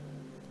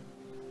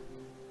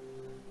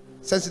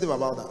 Sensitive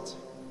about that.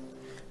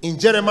 In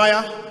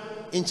Jeremiah,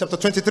 in chapter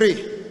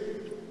 23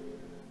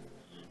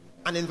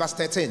 and in verse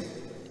 13,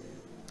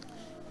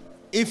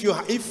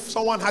 if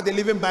someone had a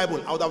living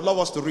Bible, I would have loved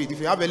us to read. If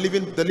you have the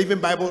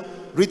living Bible,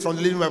 read from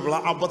the living Bible.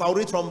 But I'll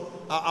read from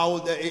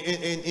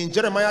in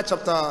Jeremiah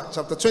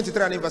chapter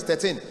 23 and in verse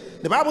 13.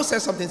 The Bible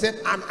says something. Said,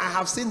 and I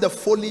have seen the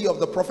folly of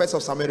the prophets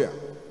of Samaria.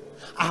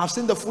 I have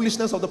seen the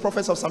foolishness of the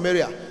prophets of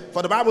Samaria.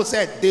 For the Bible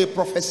said they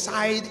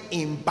prophesied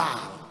in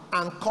Baal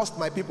and caused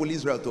my people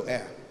Israel to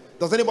err.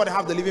 Does anybody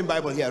have the living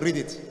Bible here? Read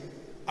it.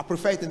 I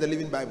prefer it in the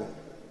living Bible.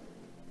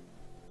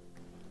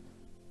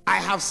 I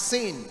have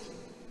seen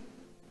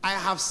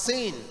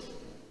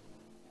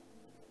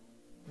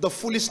the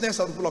foolishness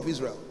of the people of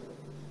Israel.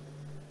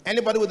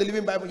 Anybody with the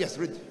living Bible? Yes,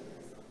 read.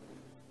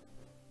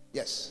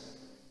 Yes.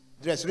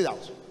 Yes, read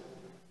out.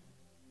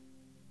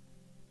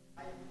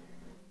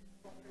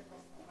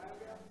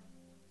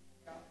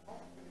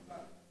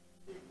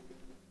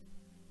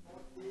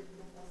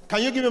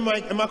 Can you give me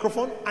a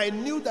microphone? I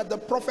knew that the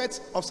prophets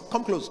of...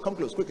 Come close,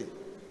 quickly.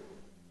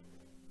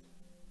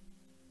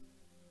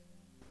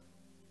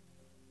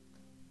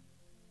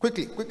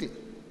 Quickly.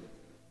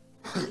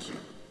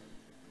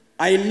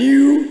 I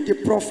knew the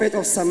prophet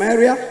of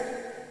Samaria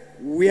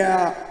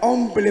were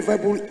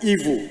unbelievable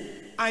evil.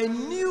 I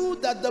knew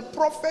that the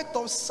prophet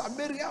of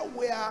Samaria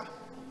were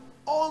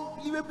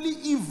unbelievably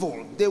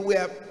evil. They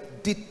were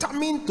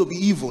determined to be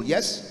evil,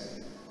 yes?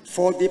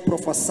 For they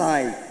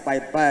prophesied by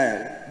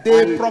Baal.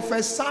 They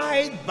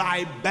prophesied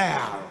by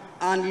Baal.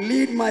 And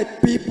lead my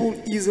people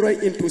Israel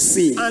into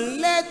sin. And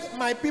led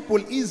my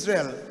people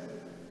Israel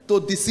to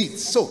deceit.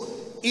 So,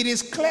 it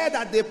is clear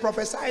that they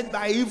prophesied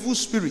by evil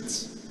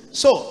spirits.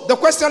 So, the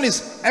question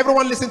is,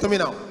 everyone listen to me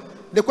now.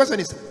 The question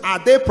is, are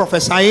they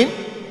prophesying?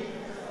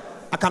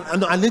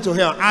 I need to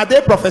hear. Are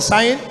they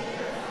prophesying?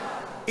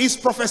 Is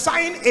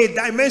prophesying a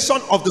dimension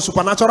of the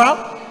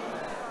supernatural?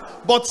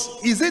 But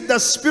is it the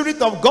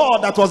Spirit of God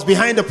that was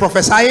behind the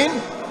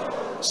prophesying?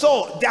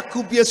 So there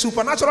could be a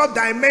supernatural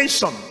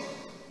dimension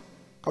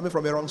coming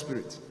from a wrong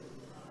spirit.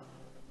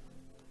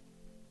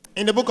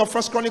 In the book of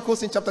 1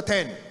 Chronicles in chapter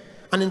 10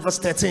 and in verse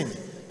 13,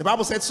 the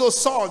Bible said, so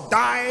Saul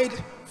died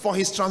for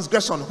his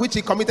transgression which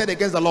he committed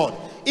against the Lord,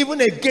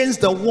 even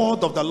against the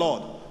word of the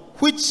Lord,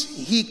 which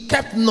he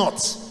kept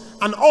not,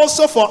 and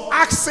also for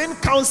asking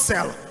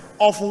counsel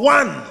of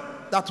one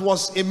that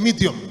was a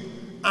medium,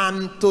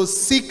 and to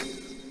seek,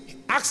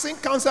 asking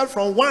counsel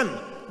from one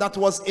that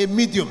was a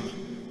medium,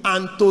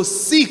 and to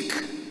seek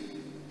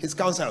his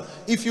counsel.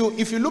 If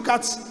you look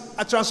at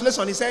a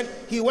translation, he said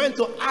he went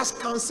to ask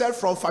counsel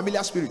from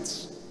familiar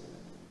spirits.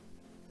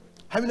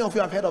 How many of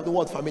you have heard of the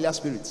word familiar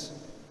spirits?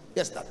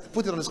 Yes, that,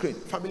 put it on the screen.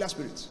 Familiar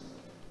spirits.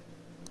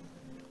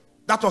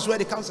 That was where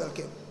the counsel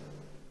came.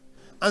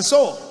 And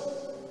so,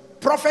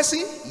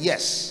 prophecy,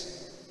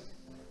 yes.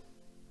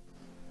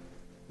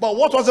 But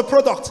what was the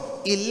product?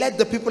 It led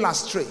the people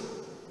astray.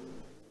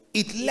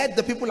 It led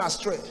the people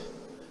astray.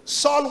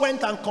 Saul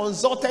went and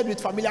consulted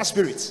with familiar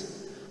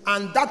spirits,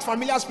 and that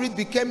familiar spirit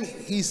became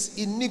his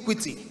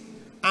iniquity,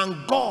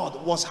 and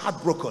God was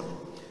heartbroken.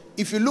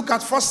 If you look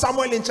at 1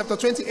 Samuel in chapter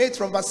 28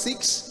 from verse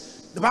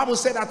 6, the Bible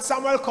said that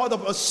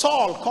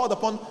Saul called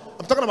upon,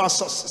 I'm talking about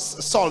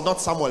Saul,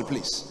 not Samuel,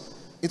 please.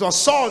 It was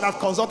Saul that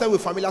consulted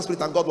with familiar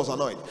spirit, and God was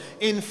annoyed.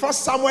 In 1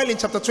 Samuel in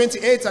chapter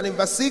 28 and in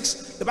verse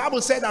 6, the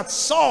Bible said that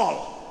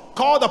Saul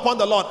called upon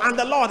the Lord, and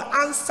the Lord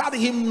answered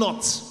him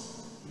not,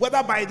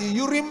 whether by the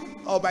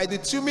Urim or by the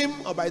Thummim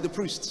or by the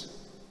priest.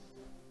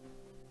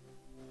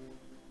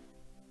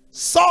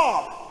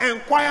 Saul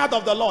inquired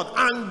of the Lord,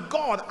 and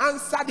God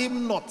answered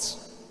him not.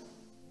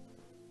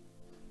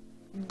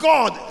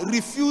 God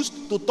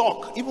refused to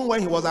talk even when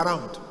he was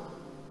around.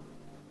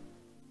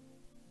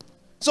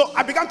 So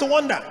I began to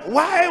wonder,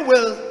 why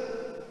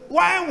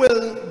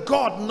will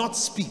God not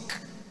speak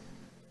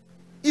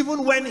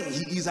even when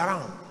he is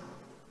around?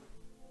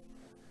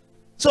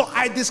 So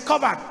I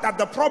discovered that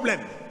the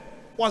problem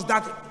was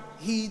that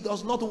he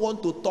does not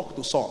want to talk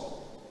to Saul.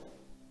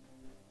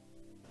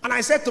 And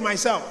I said to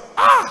myself,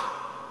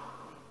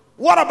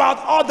 what about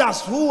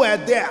others who were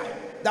there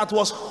that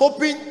was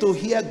hoping to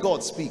hear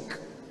God speak?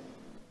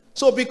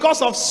 So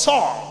because of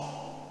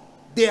Saul,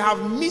 they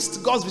have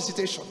missed God's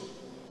visitation.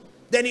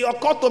 Then it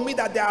occurred to me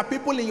that there are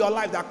people in your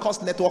life that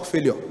cause network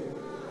failure.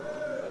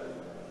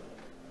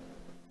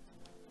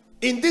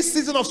 In this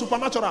season of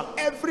supernatural,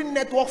 every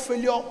network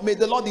failure, may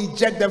the Lord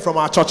eject them from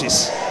our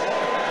churches.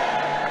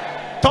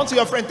 Turn to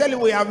your friend, tell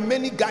him we have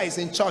many guys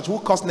in church who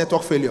cause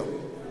network failure.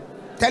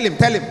 Tell him.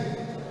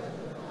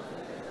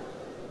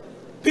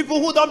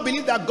 People who don't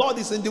believe that God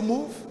is in the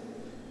move,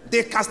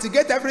 they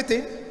castigate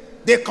everything,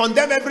 they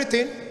condemn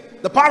everything.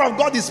 The power of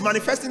God is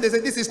manifesting. They say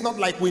this is not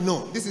like we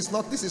know. This is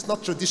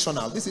not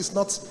traditional. This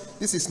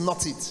is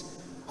not it.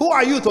 Who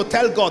are you to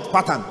tell God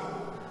pattern?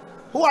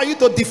 Who are you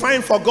to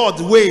define for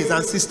God ways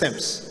and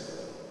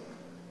systems?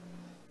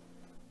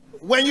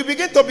 When you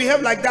begin to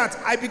behave like that,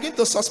 I begin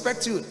to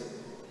suspect you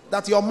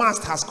that your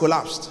mast has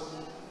collapsed.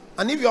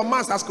 And if your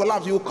mast has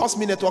collapsed, you will cause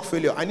me network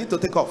failure. I need to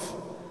take off.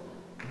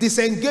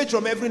 Disengage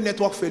from every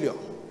network failure.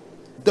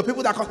 The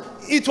people that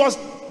it was,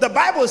 the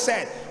Bible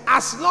said,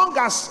 as long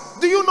as,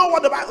 do you know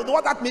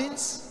what that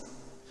means?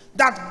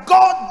 That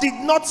God did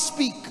not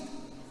speak,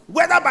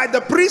 whether by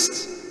the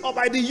priest or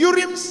by the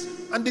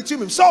Urims and the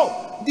Thummim.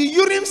 So the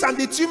Urims and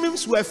the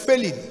Thummims were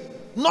failing,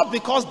 not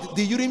because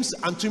the Urims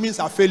and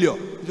Thummims are failure,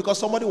 because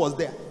somebody was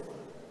there.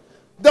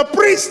 The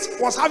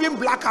priest was having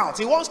blackout.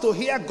 He wants to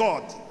hear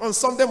God on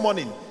Sunday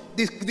morning.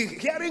 The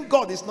hearing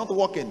God is not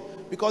working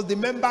because the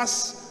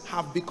members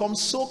have become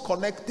so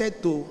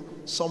connected to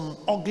some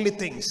ugly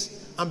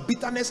things, and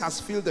bitterness has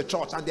filled the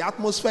church, and the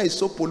atmosphere is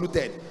so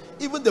polluted.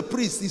 Even the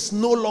priest is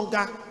no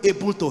longer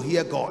able to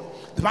hear God.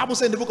 The Bible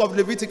says in the book of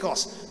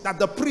Leviticus that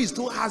the priest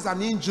who has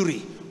an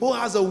injury, who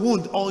has a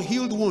wound,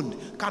 unhealed wound,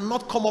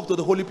 cannot come up to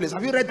the holy place.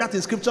 Have you read that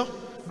in scripture?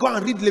 Go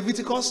and read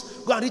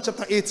Leviticus, go and read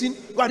chapter 18,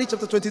 go and read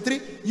chapter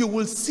 23. You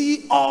will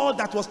see all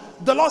that was.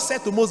 The Lord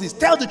said to Moses,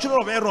 tell the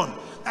children of Aaron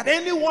that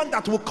anyone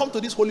that will come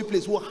to this holy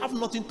place will have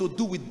nothing to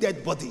do with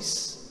dead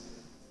bodies.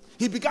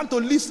 He began to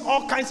list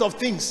all kinds of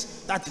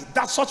things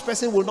that such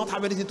person will not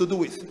have anything to do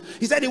with.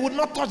 He said he would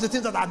not touch the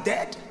things that are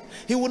dead.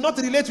 He will not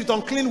relate with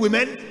unclean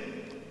women.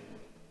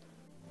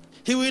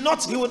 He will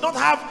not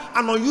have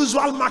an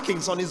unusual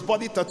markings on his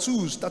body,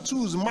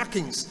 tattoos,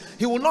 markings.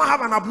 He will not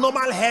have an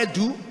abnormal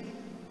hairdo.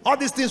 All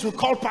these things we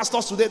call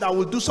pastors today that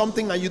will do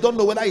something and you don't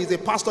know whether he's a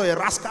pastor or a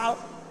rascal.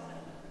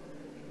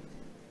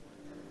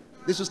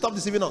 They should stop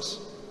deceiving us.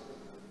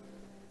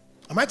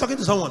 Am I talking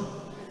to someone?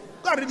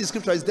 Go and read the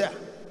scripture, it's there.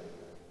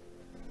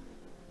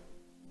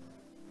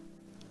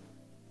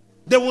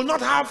 They will not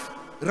have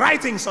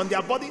writings on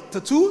their body,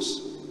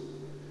 tattoos.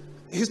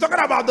 He's talking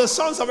about the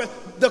sons of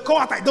the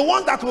Kohathite, the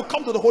one that will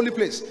come to the holy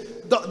place.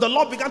 The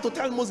Lord began to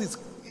tell Moses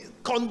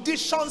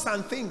conditions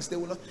and things they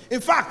will not.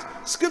 In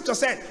fact, scripture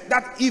said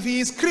that if he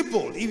is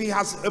crippled, if he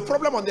has a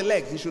problem on the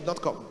leg, he should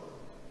not come.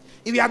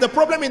 If he had a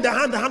problem in the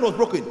hand was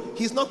broken,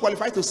 he's not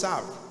qualified to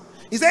serve.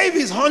 He said if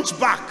he's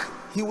hunchback,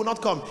 he will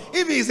not come.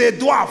 If he is a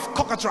dwarf,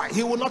 cockatrice,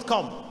 he will not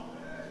come.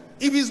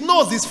 If his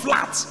nose is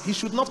flat, he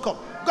should not come.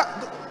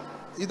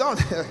 You don't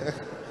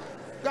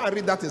go and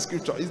read that in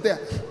scripture. It's there.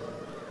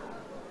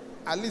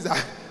 At least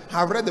I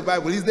have read the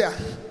Bible. It's there.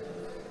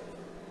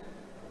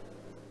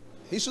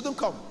 He shouldn't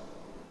come.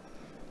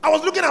 I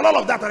was looking at all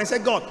of that and I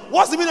said, God,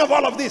 what's the meaning of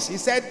all of this? He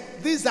said,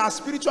 these are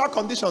spiritual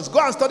conditions. Go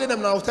and study them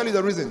and I'll tell you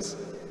the reasons.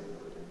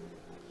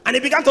 And he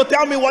began to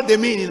tell me what they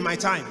mean in my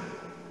time.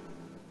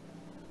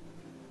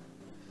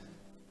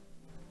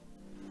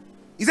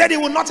 He said he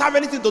will not have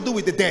anything to do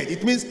with the dead.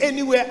 It means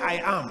anywhere I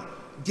am,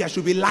 there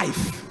should be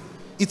life.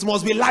 It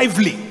must be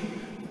lively.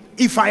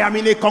 If I am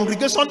in a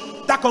congregation,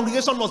 that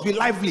congregation must be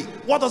lively.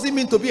 What does it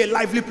mean to be a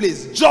lively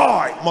place?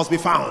 Joy must be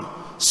found.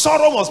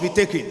 Sorrow must be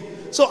taken.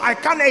 So I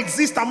can't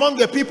exist among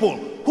the people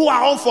who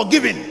are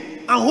unforgiving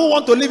and who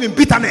want to live in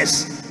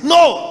bitterness.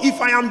 No,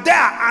 if I am there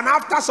and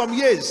after some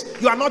years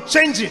you are not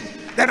changing,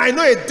 then I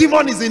know a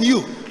demon is in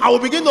you. I will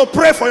begin to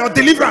pray for your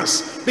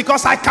deliverance,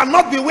 because I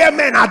cannot be where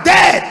men are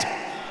dead.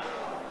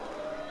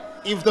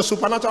 If the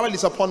supernatural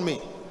is upon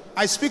me,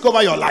 I speak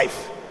over your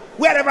life.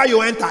 Wherever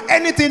you enter,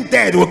 anything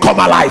dead will come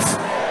alive.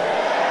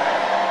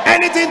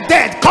 Anything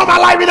dead, come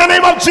alive in the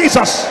name of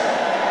Jesus.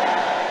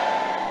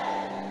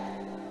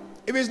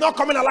 If it's not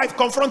coming alive,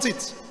 confront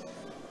it.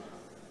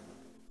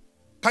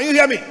 Can you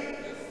hear me?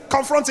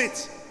 Confront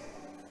it.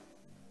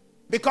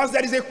 Because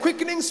there is a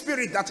quickening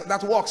spirit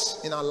that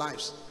works in our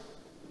lives.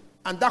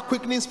 And that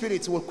quickening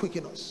spirit will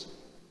quicken us.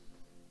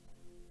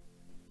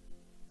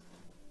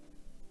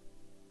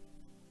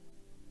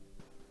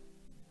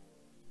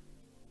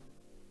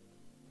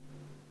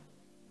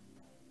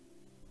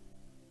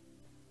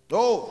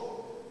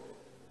 Oh.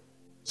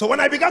 So when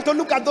I began to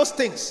look at those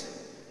things,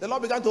 the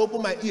Lord began to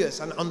open my ears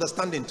and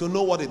understanding to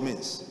know what it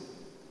means.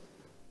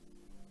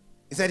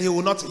 He said he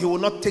will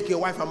not take a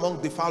wife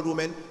among defiled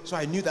women. So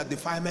I knew that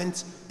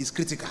defilement is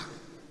critical.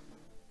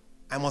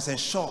 I must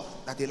ensure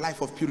that a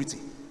life of purity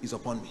is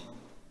upon me.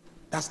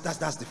 That's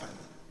defilement.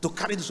 To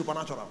carry the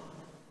supernatural.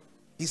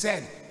 He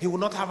said he will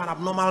not have an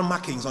abnormal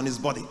markings on his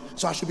body.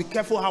 So I should be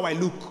careful how I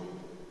look.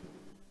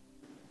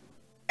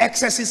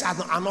 Excesses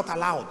are not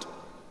allowed.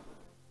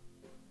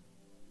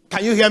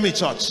 Can you hear me,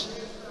 church?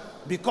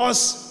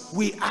 Because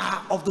we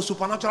are of the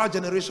supernatural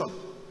generation.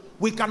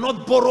 We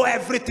cannot borrow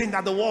everything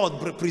that the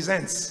world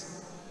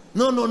presents.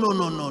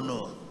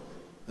 No.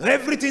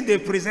 Everything they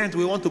present,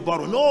 we want to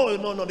borrow.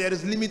 No. There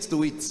is limits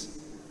to it.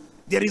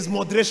 There is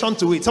moderation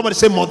to it. Somebody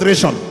say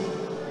moderation.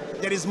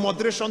 There is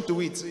moderation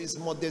to it.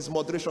 There's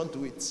moderation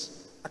to it.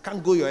 I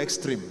can't go your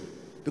extreme.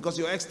 Because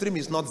your extreme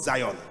is not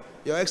Zion.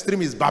 Your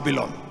extreme is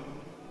Babylon.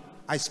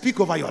 I speak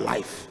over your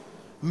life.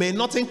 May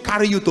nothing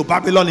carry you to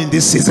Babylon in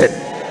this season.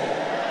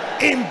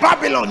 In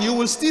Babylon, you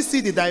will still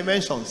see the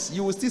dimensions.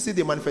 You will still see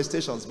the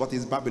manifestations, but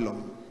it's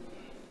Babylon.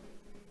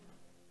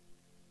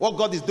 What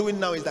God is doing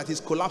now is that he's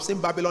collapsing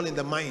Babylon in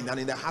the mind and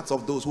in the hearts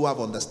of those who have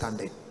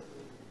understanding,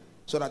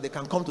 so that they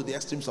can come to the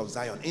extremes of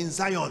Zion. In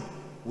Zion,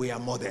 we are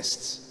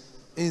modest.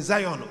 In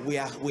Zion, we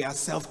are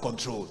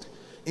self-controlled.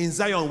 In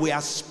Zion, we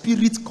are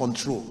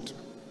spirit-controlled.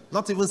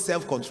 Not even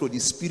self-controlled,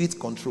 it's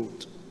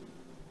spirit-controlled.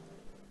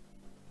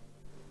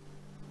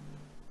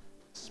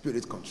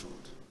 Spirit-controlled.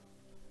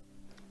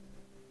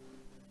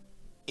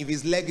 If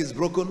his leg is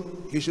broken,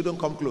 he shouldn't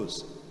come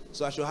close.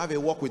 So I should have a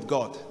walk with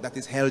God that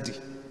is healthy.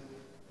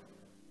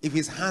 If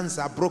his hands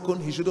are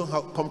broken, he shouldn't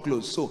come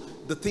close. So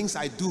the things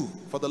I do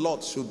for the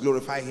Lord should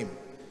glorify him.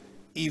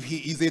 If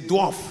he is a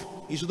dwarf,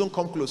 he shouldn't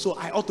come close. So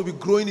I ought to be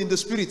growing in the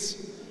spirit.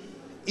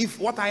 If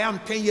what I am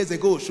 10 years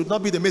ago should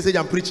not be the message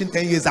I'm preaching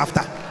 10 years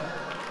after,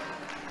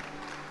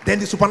 then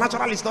the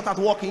supernatural is not at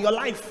work in your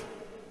life.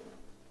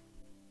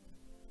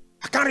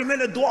 I can't remain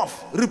a dwarf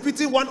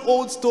repeating one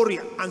old story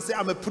and say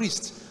I'm a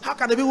priest. How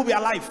can the people be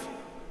alive?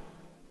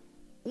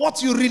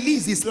 What you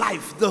release is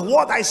life. The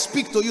word I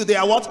speak to you, they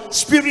are what?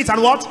 Spirit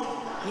and what?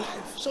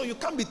 Life. So you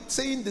can't be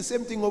saying the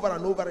same thing over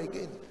and over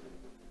again.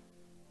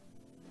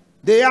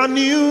 They are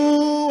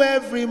new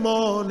every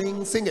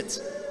morning. Sing it.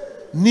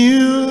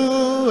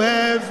 New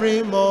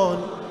every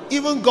morning.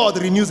 Even God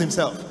renews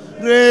himself.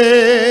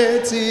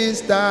 Great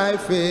is thy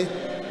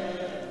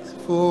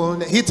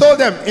faithfulness. He told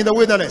them in the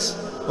wilderness,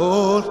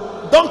 oh,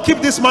 don't keep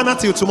this manna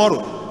till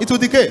tomorrow. It will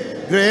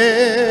decay.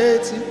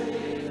 Great.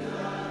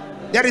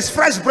 There is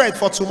fresh bread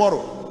for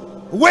tomorrow.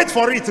 Wait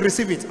for it,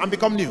 receive it, and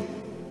become new.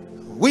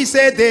 We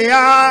say they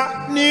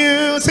are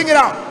new. Sing it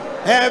out.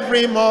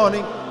 Every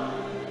morning,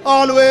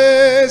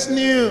 always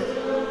new.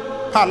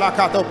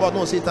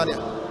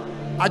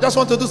 I just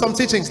want to do some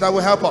teachings that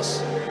will help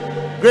us.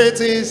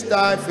 Great is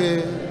thy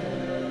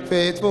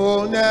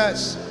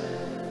faithfulness.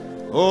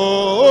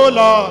 Oh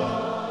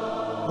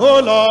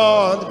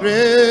Lord,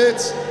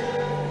 great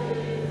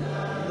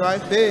thy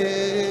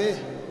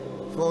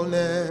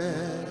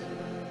faithfulness.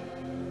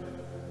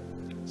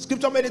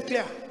 Scripture made it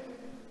clear.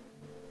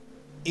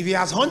 If he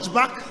has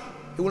hunchback,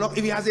 he will not.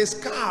 If he has a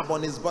scar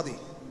on his body,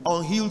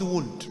 unhealed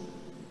wound,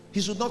 he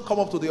should not come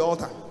up to the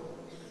altar.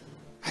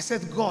 I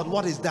said, God,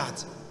 what is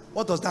that?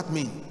 What does that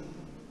mean?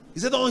 He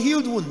said,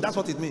 unhealed wound. That's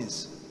what it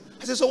means.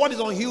 I said, so what is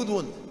unhealed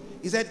wound?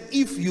 He said,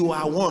 if you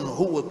are one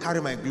who will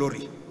carry my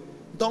glory,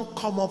 don't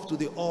come up to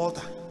the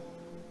altar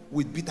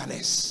with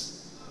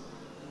bitterness.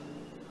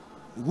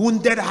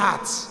 Wounded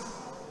heart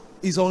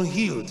is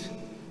unhealed,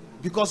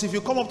 because if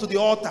you come up to the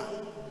altar,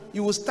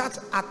 you will start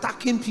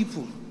attacking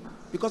people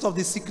because of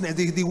the sickness,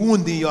 the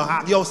wound in your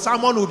heart. Your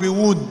sermon will be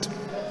wound.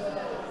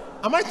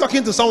 Am I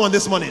talking to someone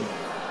this morning?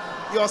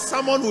 Your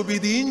sermon will be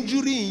the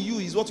injury in you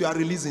is what you are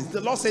releasing.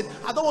 The Lord said,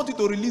 I don't want you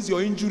to release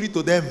your injury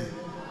to them.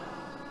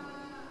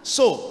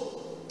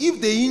 So, if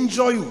they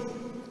injure you,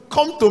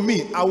 come to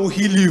me, I will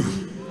heal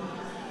you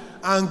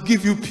and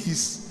give you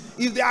peace.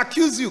 If they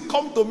accuse you,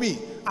 come to me,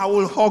 I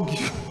will hug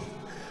you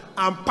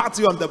and pat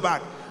you on the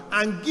back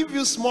and give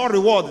you small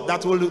reward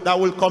that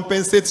will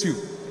compensate you.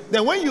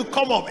 Then when you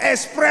come up,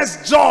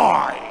 express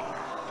joy,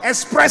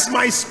 express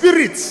my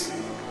spirit,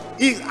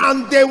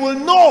 and they will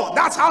know.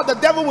 That's how the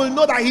devil will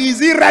know that he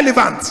is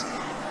irrelevant.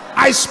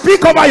 I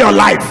speak over your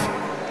life.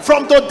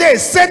 From today,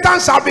 Satan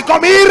shall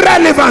become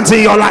irrelevant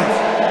in your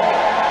life.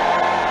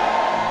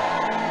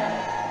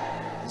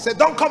 He said,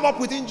 don't come up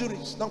with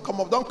injuries. Don't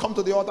come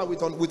to the altar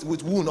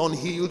with wound,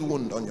 unhealed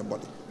wound on your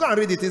body. Go and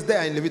read it. It's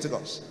there in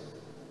Leviticus.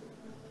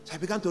 So I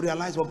began to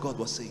realize what God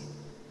was saying.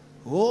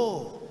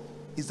 Oh,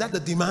 is that the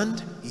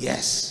demand?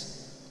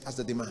 Yes, that's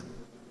the demand.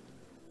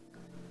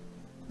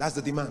 That's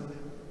the demand.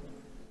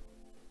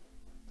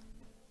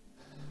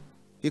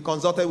 He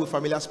consulted with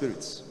familiar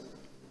spirits.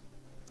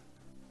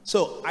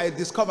 So I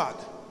discovered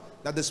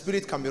that the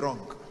spirit can be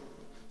wrong.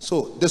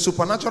 So the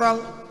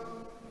supernatural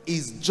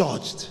is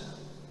judged.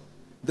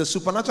 The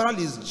supernatural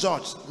is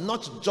judged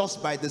not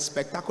just by the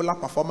spectacular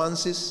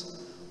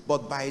performances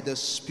but by the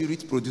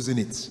Spirit producing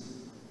it.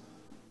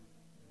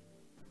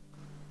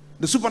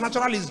 The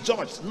supernatural is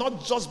judged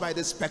not just by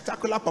the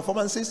spectacular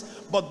performances,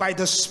 but by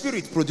the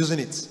Spirit producing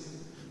it.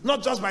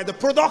 Not just by the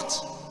product,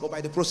 but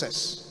by the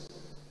process.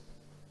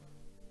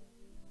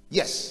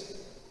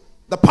 Yes,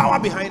 the power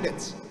behind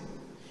it.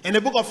 In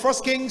the book of 1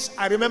 Kings,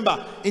 I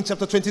remember in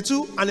chapter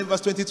 22 and in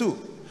verse 22.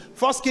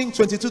 1 Kings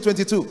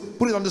 22:22.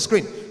 Put it on the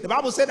screen. The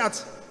Bible said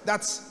that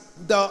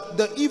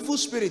the evil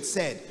spirit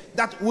said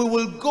that we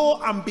will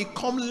go and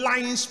become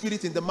lying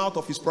spirit in the mouth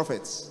of his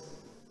prophets.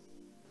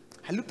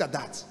 I looked at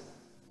that.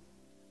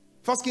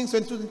 1 Kings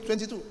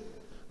 22:22.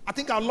 I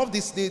think I love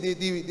this.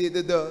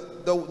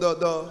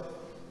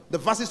 The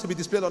verses to be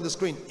displayed on the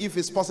screen, if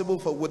it's possible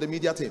with the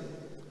media team.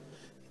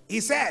 He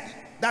said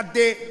that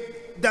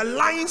the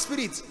lying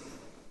spirit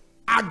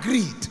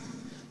agreed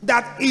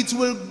that it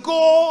will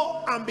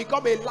go and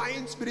become a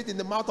lying spirit in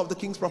the mouth of the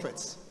king's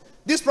prophets.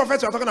 These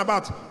prophets we're talking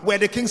about were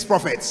the king's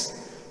prophets,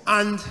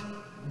 and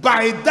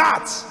by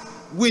that,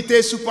 with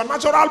a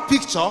supernatural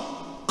picture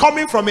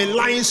coming from a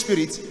lying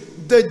spirit,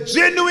 the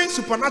genuine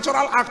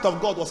supernatural act of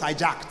God was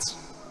hijacked.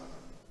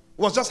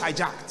 Was just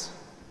hijacked.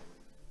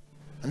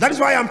 And that is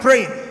why I'm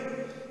praying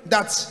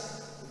that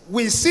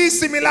we see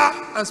similar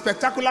and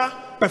spectacular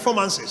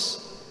performances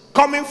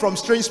coming from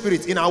strange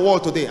spirits in our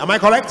world today. Am I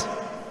correct?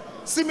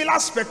 Similar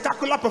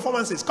spectacular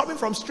performances coming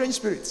from strange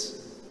spirits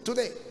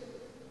today.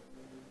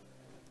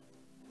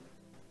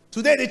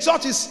 Today the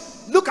church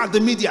is, look at the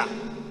media.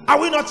 Are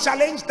we not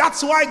challenged?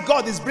 That's why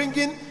God is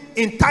bringing,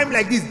 in time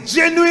like this,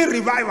 genuine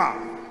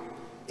revival.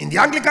 In the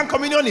Anglican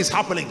Communion is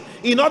happening.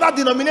 In other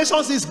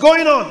denominations is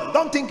going on.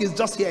 Don't think it's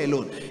just here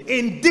alone.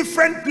 In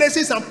different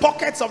places and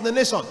pockets of the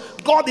nation,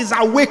 God is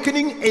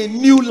awakening a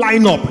new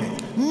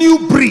lineup,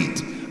 new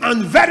breed.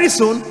 And very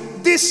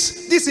soon,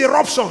 these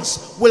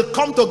eruptions will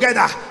come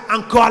together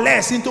and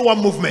coalesce into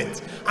one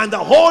movement. And the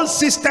whole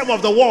system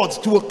of the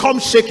world will come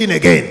shaking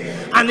again.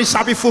 And it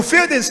shall be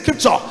fulfilled in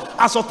scripture,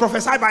 as was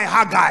prophesied by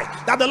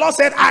Haggai, that the Lord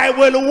said, I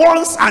will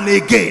once and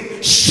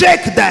again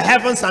shake the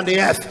heavens and the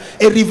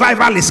earth. A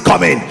revival is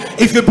coming.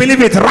 If you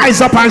believe it, rise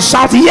up and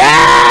shout,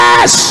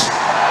 yes!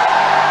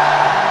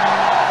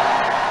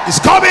 It's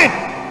coming.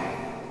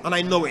 And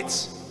I know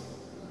it.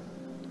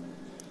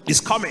 It's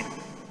coming.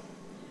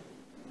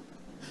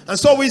 And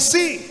so we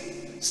see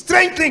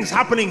strange things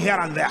happening here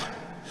and there.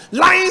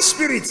 Lying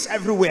spirits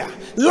everywhere.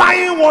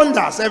 Lying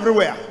wonders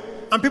everywhere.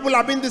 And people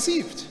are being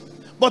deceived.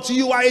 But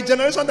you are a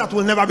generation that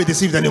will never be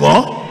deceived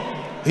anymore.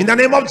 In the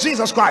name of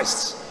Jesus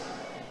Christ.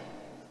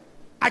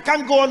 I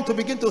can't go on to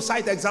begin to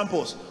cite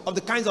examples of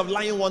the kinds of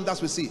lying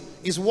wonders we see.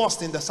 It's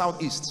worst in the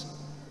southeast.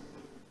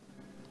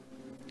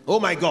 Oh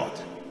my God.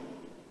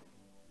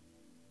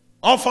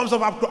 All forms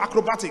of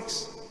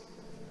acrobatics.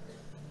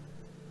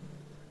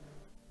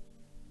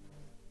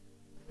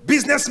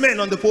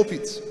 Businessmen on the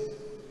pulpit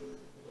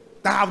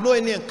that have no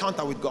any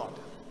encounter with God.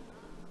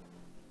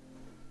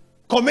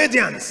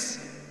 Comedians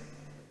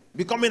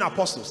becoming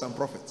apostles and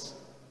prophets.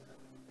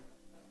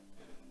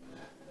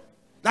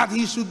 That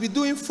he should be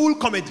doing full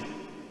comedy.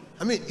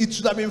 I mean, it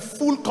should have been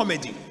full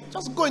comedy.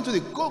 Just go into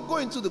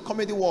the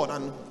comedy world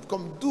and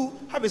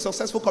have a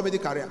successful comedy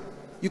career.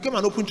 You came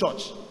and open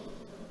church,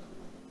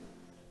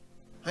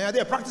 and you're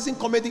there practicing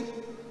comedy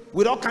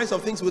with all kinds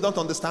of things we don't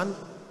understand,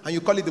 and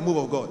you call it the move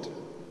of God.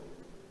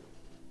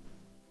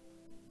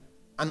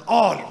 And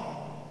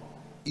all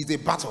is a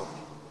battle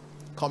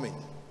coming.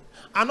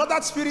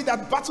 Another spirit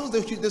that battles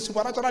the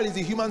supernatural is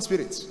the human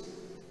spirit.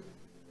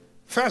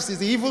 First is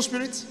the evil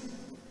spirit.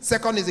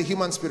 Second is the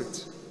human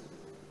spirit.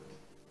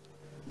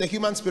 The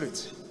human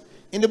spirit.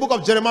 In the book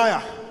of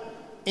Jeremiah,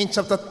 in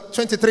chapter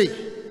 23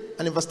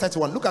 and in verse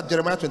 31. Look at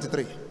Jeremiah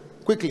 23.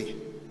 Quickly.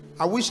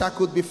 I wish I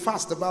could be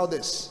fast about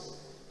this,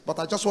 but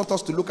I just want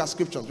us to look at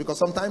scriptures, because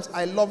sometimes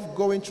I love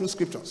going through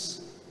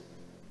scriptures.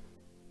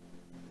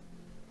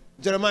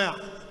 Jeremiah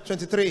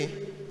 23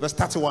 verse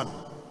 31.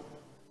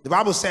 The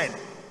Bible said,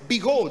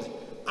 behold,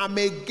 I'm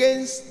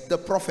against the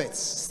prophets,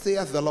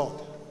 saith the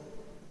Lord.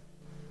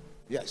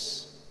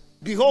 Yes.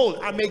 Behold,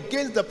 I'm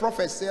against the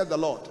prophets, saith the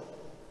Lord,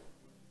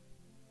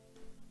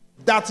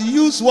 that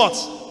use what?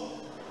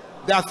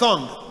 Their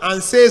tongue,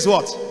 and says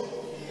what?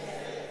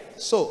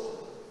 So,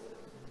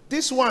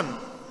 this one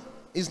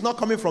is not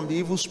coming from the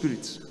evil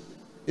spirit.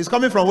 It's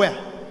coming from where?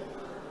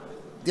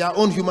 Their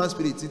own human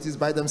spirit. It is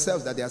by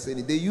themselves that they are saying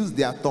it. They use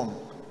their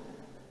tongue.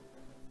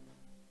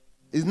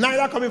 It's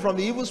neither coming from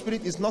the evil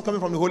spirit, it's not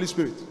coming from the Holy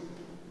Spirit.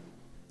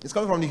 It's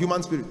coming from the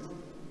human spirit.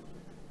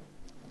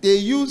 They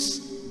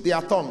use their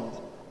tongue.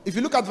 If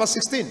you look at verse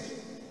 16,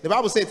 the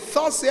Bible said,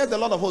 thus saith the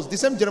Lord of hosts. The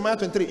same Jeremiah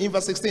 23 in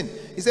verse 16.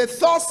 He said,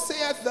 thus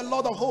saith the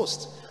Lord of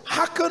hosts,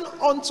 hearken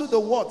unto the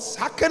words,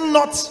 hearken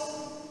not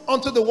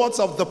unto the words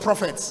of the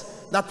prophets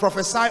that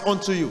prophesy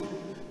unto you.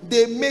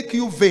 They make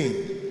you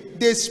vain.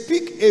 They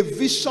speak a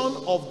vision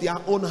of their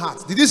own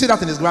hearts. Did you see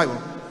that in his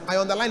Bible? I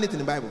underlined it in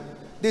the Bible.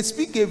 They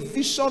speak a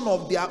vision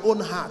of their own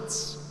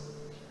hearts,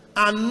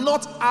 and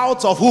not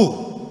out of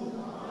who?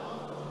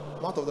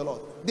 Not of the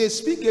Lord. They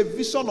speak a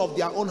vision of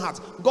their own hearts.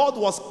 God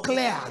was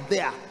clear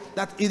there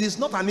that it is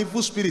not an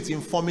evil spirit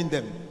informing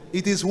them.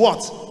 It is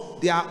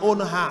what? Their own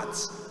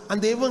hearts.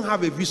 And they even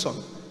have a vision.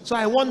 So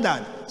I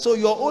wondered, so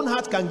your own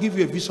heart can give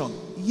you a vision?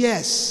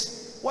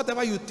 Yes.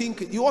 Whatever you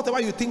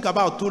think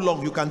about too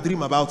long, you can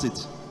dream about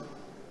it.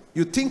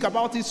 You think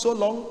about it so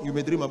long, you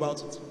may dream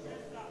about it.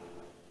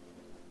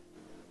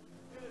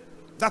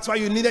 That's why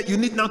you need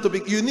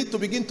to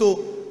begin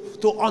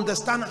to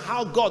understand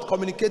how God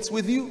communicates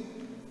with you.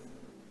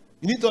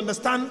 You need to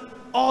understand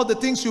all the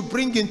things you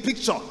bring in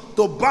picture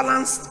to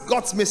balance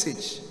God's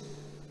message.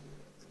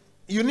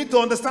 You need to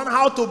understand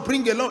how to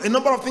bring a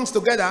number of things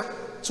together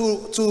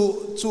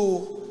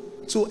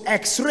to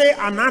x-ray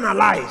and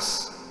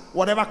analyze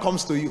whatever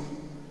comes to you.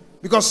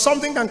 Because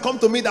something can come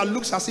to me that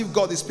looks as if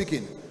God is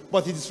speaking,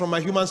 but it is from my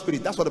human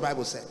spirit. That's what the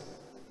Bible said.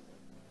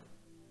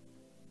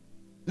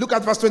 Look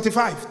at verse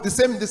 25.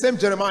 The same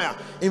Jeremiah.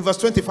 In verse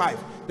 25,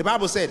 the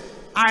Bible said,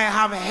 I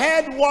have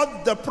heard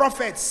what the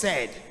prophet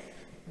said.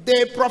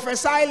 They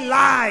prophesy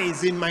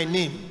lies in my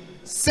name,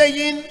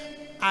 saying,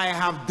 I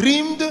have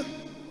dreamed,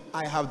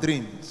 I have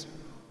dreamed.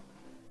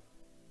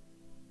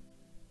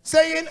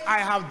 Saying, I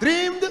have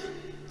dreamed,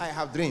 I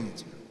have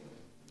dreamed.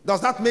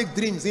 Does that make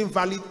dreams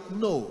invalid?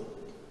 No.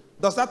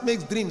 Does that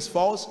make dreams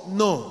false?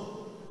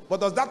 No. But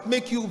does that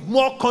make you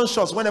more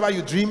conscious whenever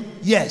you dream?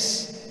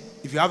 Yes.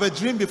 If you have a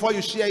dream, before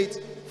you share it,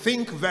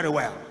 think very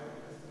well.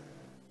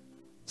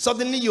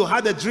 Suddenly you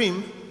had a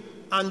dream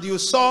and you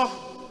saw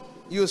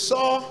you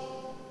saw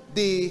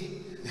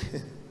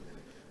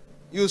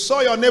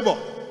your neighbor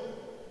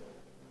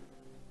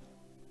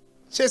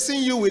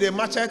chasing you with a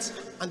machete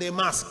and a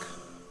mask.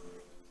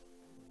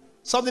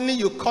 Suddenly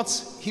you cut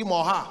him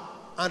or her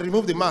and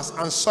removed the mask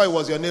and saw it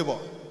was your neighbor.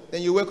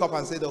 Then you wake up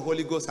and say the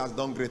Holy Ghost has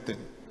done great thing.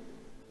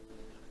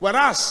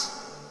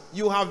 Whereas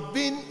you have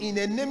been in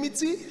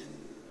enmity,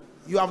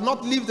 you have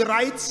not lived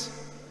right,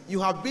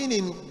 you have been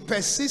in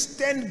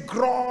persistent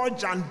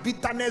grudge and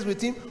bitterness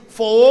with him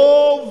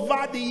for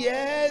over the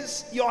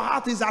years, your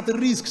heart is at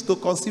risk to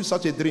conceive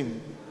such a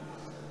dream.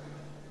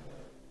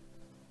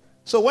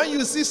 So when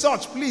you see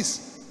such,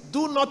 please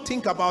do not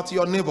think about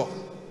your neighbor.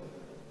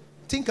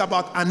 Think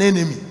about an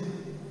enemy.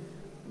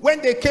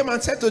 When they came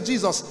and said to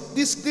Jesus,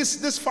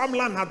 this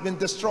farmland had been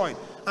destroyed,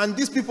 and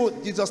these people,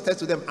 Jesus said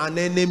to them, an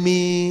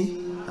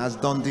enemy has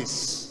done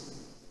this.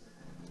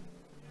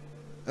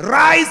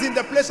 Rise in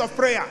the place of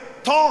prayer,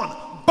 turn,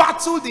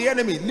 battle the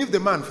enemy. Leave the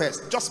man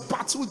first, just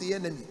battle the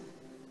enemy.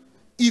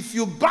 If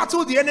you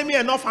battle the enemy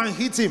enough and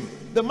hit him,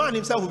 the man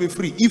himself will be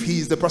free if he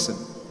is the person.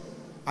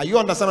 Are you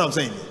understand what I'm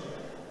saying?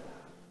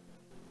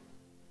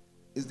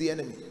 It's the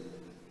enemy.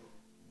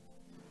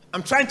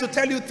 I'm trying to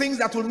tell you things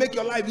that will make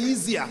your life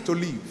easier to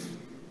live,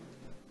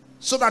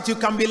 so that you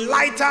can be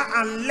lighter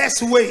and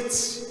less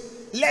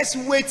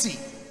weighty,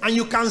 and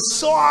you can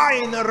soar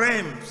in the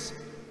realms.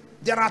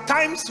 There are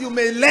times you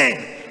may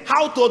learn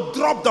how to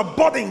drop the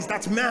burdens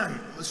that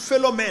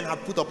fellow men have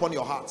put upon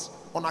your heart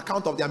on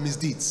account of their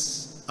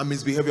misdeeds and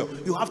misbehavior.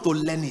 You have to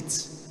learn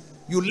it.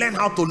 You learn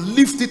how to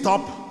lift it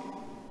up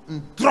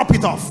and drop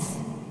it off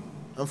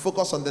and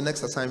focus on the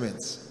next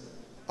assignment.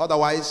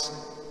 Otherwise,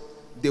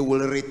 they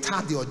will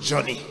retard your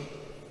journey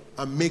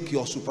and make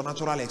your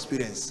supernatural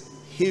experience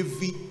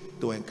heavy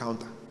to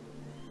encounter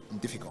and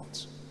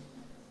difficult.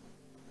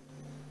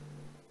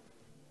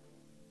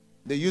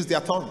 They use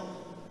their tongue.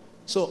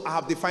 So I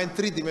have defined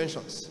 3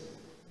 dimensions.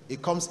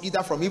 It comes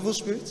either from evil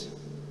spirit,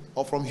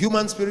 or from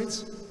human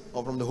spirit,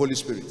 or from the Holy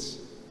Spirit.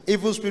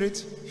 Evil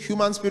spirit,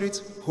 human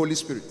spirit, Holy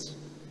Spirit.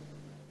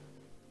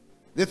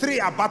 The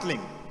 3 are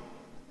battling.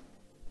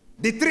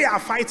 The 3 are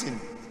fighting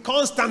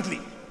constantly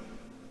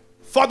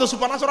for the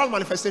supernatural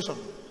manifestation.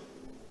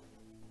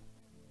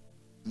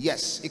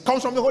 Yes, it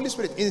comes from the Holy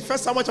Spirit. In 1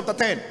 Samuel chapter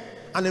 10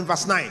 and in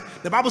verse 9,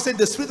 the Bible said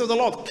the Spirit of the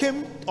Lord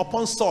came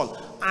upon Saul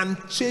and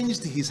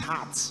changed his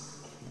heart,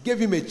 gave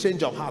him a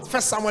change of heart.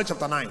 1 Samuel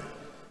chapter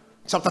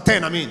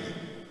 10,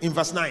 in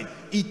verse 9,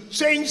 he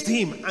changed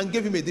him and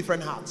gave him a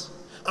different heart.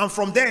 And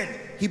from then,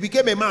 he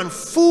became a man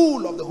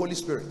full of the Holy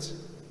Spirit.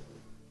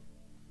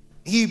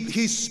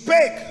 He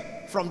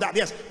spake from that,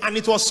 yes. And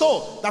it was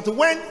so that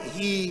when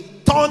he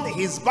turned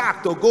his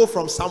back to go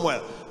from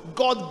Samuel,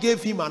 God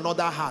gave him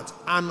another heart,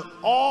 and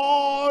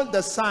all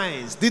the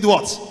signs did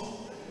what?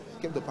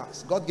 Came to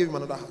pass. God gave him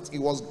another heart. It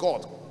was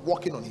God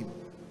working on him.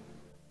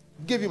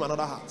 Gave him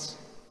another heart.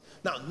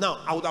 Now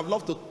I would have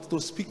loved to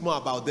speak more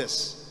about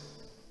this,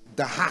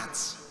 the heart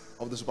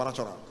of the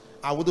supernatural.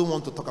 I wouldn't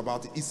want to talk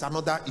about it. It's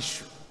another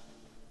issue.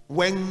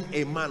 When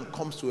a man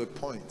comes to a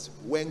point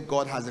when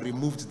God has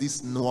removed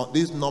this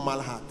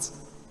normal heart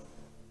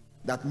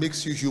that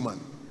makes you human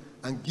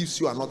and gives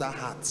you another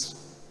heart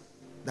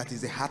that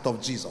is the heart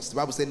of Jesus. The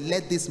Bible says,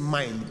 let this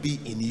mind be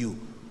in you,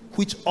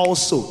 which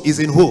also is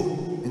in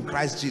who? In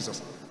Christ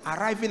Jesus.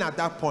 Arriving at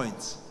that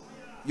point,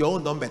 your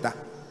own done better.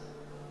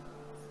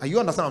 Are you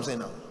understand what I'm saying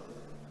now?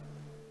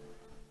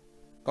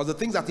 Because the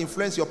things that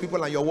influence your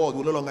people and your world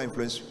will no longer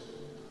influence you.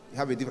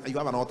 You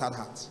have an altered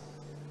heart.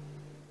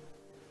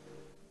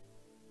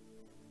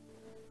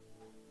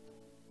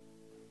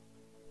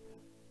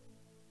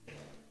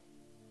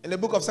 In the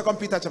book of 2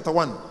 Peter chapter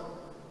 1,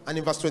 And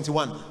in verse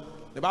 21,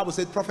 the Bible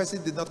said prophecy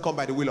did not come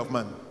by the will of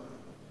man.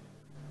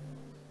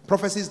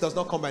 Prophecies does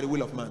not come by the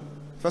will of man.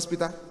 2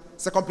 Peter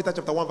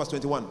chapter 1 verse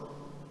 21.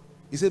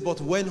 He said, but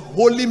when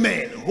holy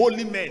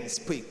men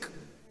spake,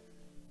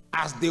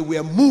 as they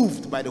were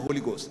moved by the Holy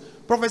Ghost.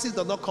 Prophecies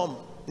does not come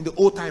in the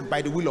old time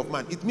by the will of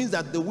man. It means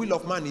that the will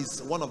of man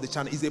is one of the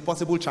channels, is a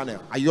possible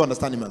channel. Are you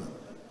understanding, man?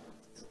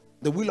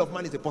 The will of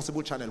man is a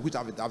possible channel, which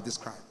I've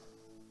described.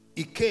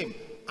 It came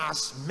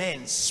as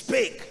men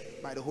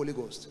spake by the Holy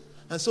Ghost.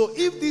 And so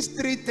if these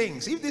three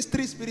things, if these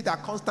three spirits are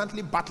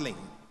constantly battling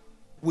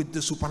with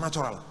the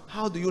supernatural,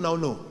 how do you now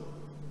know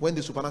when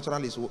the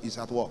supernatural is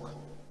at work?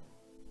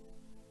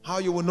 How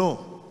you will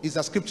know is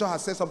that scripture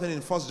has said something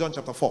in 1 John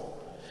chapter 4.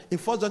 In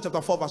 1 John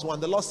chapter 4 verse 1,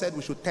 the Lord said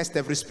we should test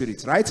every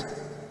spirit, right?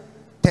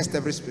 Test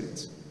every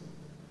spirit.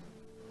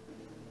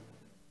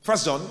 1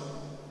 John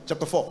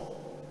chapter 4.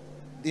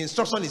 The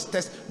instruction is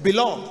test.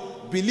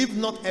 Beloved, believe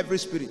not every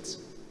spirit,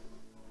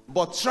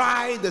 but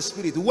try the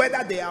spirit,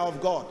 whether they are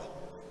of God.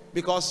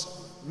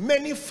 Because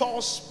many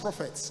false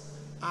prophets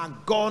are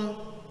gone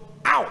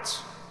out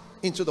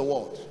into the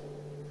world.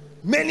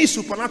 Many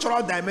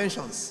supernatural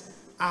dimensions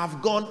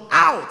have gone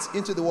out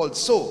into the world.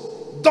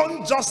 So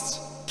don't just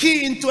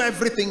key into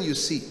everything you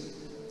see.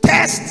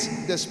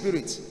 Test the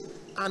spirit.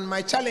 And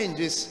my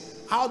challenge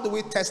is, how do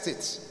we test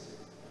it?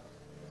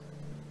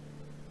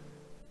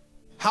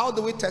 How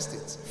do we test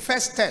it?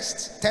 First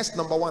test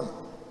number 1,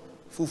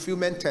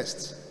 fulfillment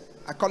test.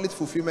 I call it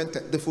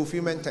the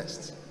fulfillment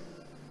test.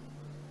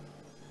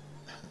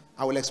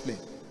 I will explain.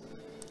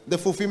 The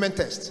fulfillment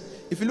test.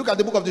 If you look at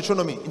the book of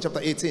Deuteronomy in chapter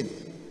 18,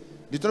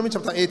 Deuteronomy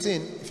chapter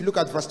 18, if you look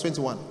at verse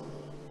 21.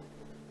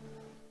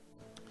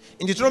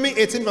 In Deuteronomy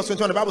 18 verse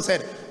 21, the Bible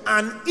said,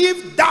 and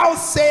if thou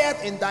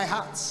sayest in thy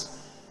heart.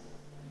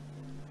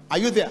 Are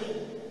you there?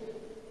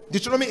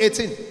 Deuteronomy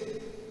 18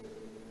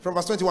 from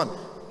verse 21.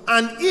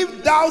 And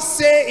if thou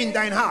say in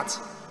thine heart,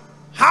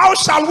 how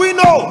shall we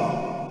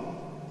know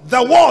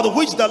the word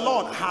which the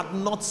Lord had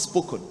not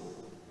spoken?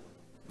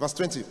 Verse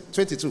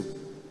 22.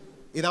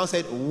 He now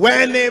said,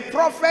 when a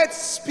prophet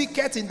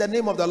speaketh in the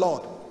name of the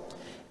Lord,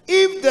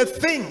 if the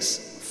things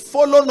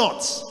follow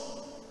not,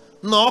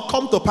 nor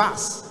come to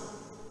pass,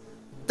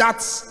 that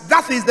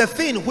is the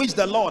thing which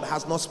the Lord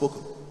has not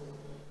spoken.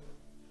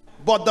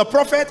 But the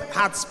prophet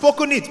had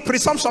spoken it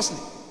presumptuously.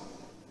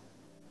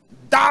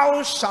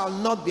 Thou shalt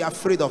not be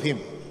afraid of him.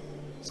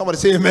 Somebody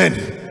say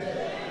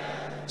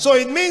amen. So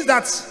it means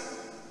that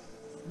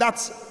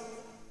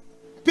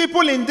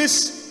people in the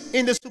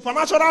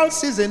supernatural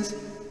seasons,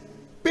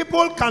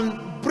 people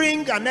can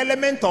bring an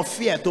element of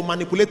fear to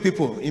manipulate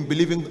people in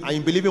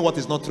believing what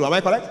is not true. Am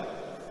I correct?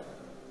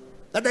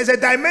 That there's a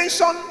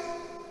dimension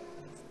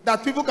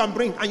that people can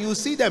bring, and you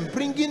see them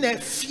bringing a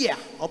fear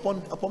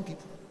upon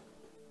people.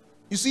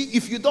 You see,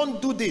 if you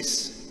don't do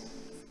this,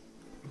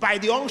 by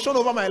the unction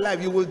over my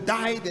life, you will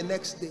die the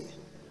next day.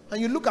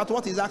 And you look at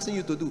what he's asking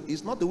you to do.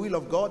 It's not the will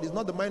of God. It's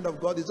not the mind of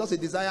God. It's just a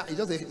desire.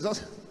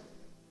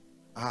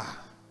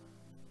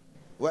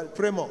 Well,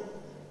 pray more.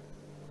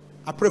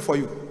 I pray for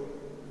you.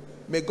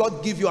 May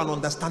God give you an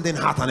understanding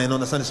heart and an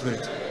understanding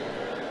spirit.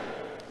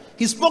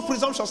 He spoke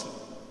presumptuously.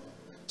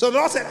 So the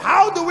Lord said,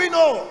 how do we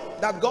know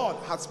that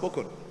God had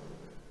spoken?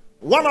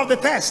 One of the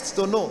tests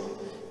to know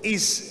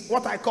is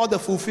what I call the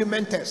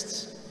fulfillment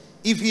test.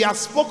 If he has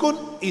spoken,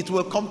 it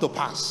will come to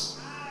pass.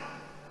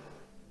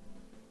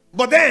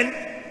 But then,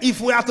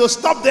 if we are to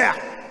stop there,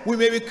 we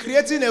may be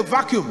creating a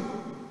vacuum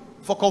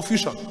for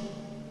confusion.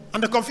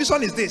 And the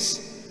confusion is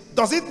this.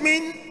 Does it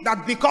mean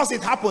that because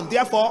it happened,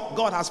 therefore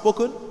God has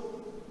spoken?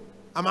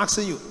 I'm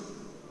asking you.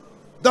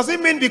 Does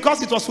it mean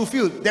because it was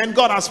fulfilled, then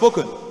God has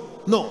spoken?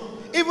 No.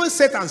 Even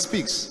Satan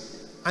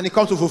speaks and it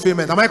comes to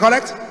fulfillment. Am I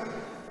correct?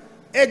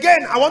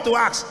 Again, I want to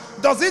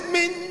ask, does it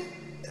mean,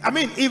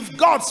 if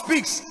God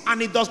speaks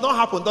and it does not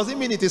happen, does it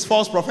mean it is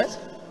false prophet?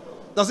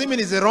 Does it mean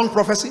it's a wrong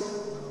prophecy?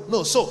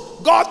 No. So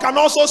God can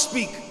also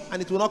speak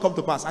and it will not come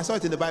to pass. I saw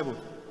it in the Bible.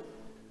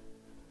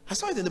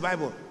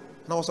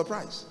 And I was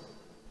surprised.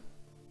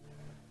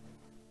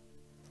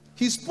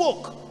 He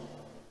spoke,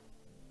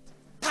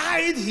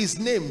 tied his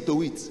name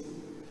to it,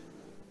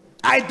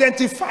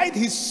 identified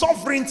his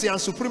sovereignty and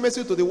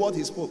supremacy to the word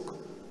he spoke.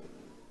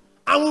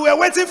 And we were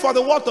waiting for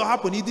the word to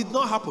happen. It did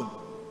not happen.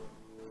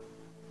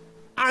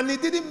 And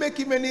it didn't make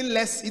him any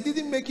less. It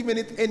didn't make him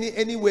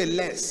any way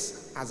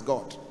less as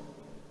God.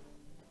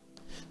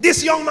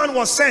 This young man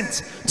was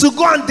sent to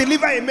go and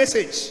deliver a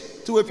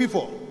message to a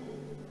people.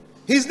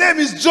 His name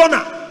is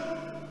Jonah.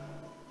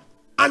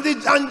 And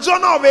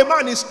Jonah of a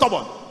man is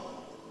stubborn.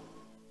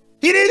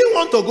 He didn't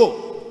want to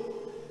go.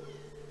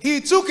 He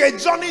took a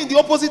journey in the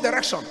opposite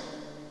direction.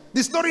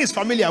 The story is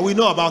familiar. We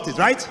know about it,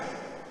 right?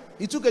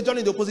 He took a journey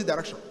in the opposite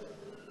direction.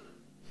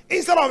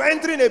 Instead of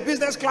entering a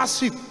business class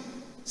ship,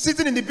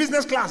 sitting in the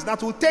business class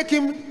that would take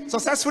him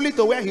successfully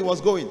to where he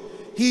was going,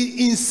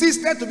 he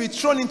insisted to be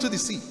thrown into the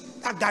sea.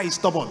 That guy is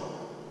stubborn.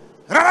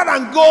 Rather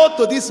than go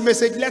to this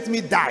message, let me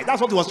die. That's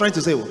what he was trying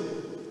to say.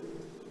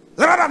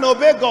 Rather than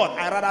obey God,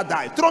 I rather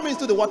die. Throw me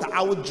into the water,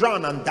 I will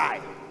drown and die.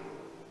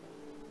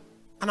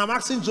 And I'm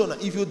asking Jonah,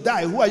 if you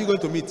die, who are you going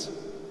to meet?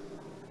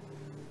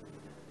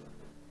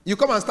 You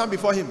come and stand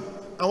before him,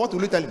 and what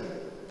will you tell him?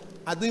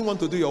 I didn't want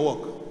to do your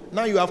work.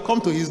 Now you have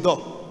come to his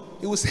door.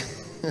 He will say,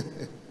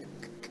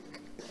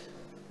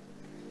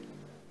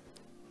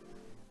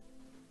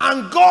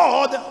 and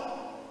God,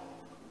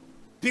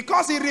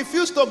 because he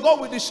refused to go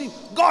with the ship,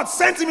 God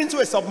sent him into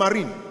a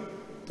submarine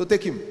to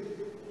take him.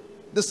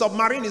 The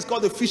submarine is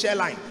called the Fish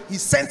Airline. He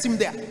sent him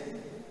there,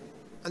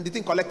 and the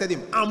thing collected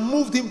him and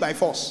moved him by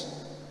force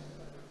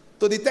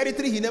to the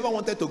territory he never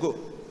wanted to go.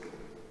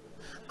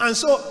 And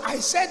so I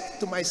said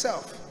to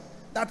myself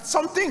that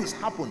some things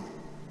happen.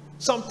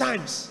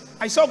 Sometimes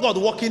I saw God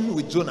walking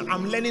with Jonah.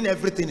 I'm learning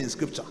everything in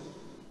scripture.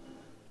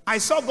 I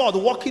saw God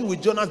walking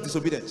with Jonah's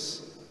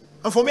disobedience.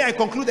 And for me, I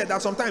concluded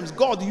that sometimes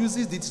God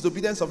uses the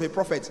disobedience of a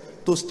prophet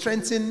to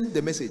strengthen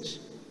the message.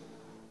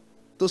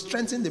 To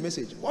strengthen the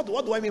message. What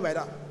do I mean by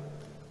that?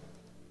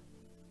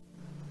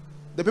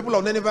 The people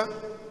of Nineveh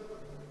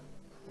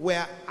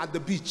were at the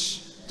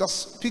beach.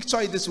 Just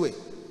picture it this way,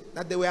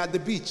 that they were at the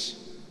beach,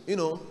 you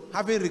know,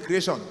 having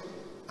recreation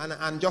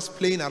and just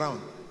playing around.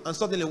 And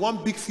suddenly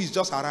one big fish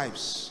just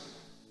arrives,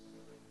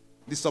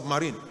 the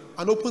submarine,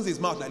 and opens his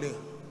mouth like that.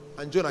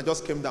 And Jonah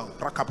just came down,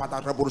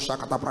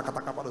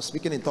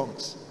 speaking in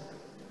tongues,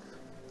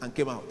 and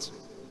came out.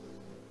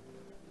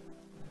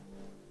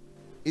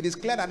 It is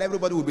clear that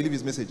everybody will believe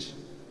his message.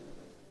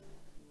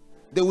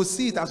 They will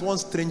see it as one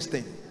strange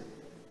thing.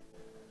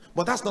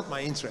 But that's not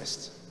my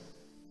interest.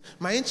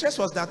 My interest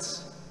was that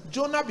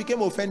Jonah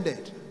became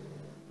offended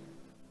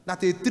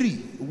that a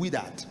tree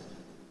withered,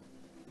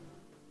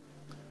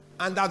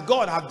 and that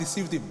God had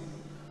deceived him,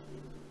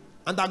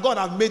 and that God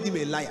had made him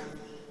a liar,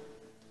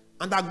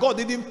 and that God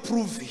didn't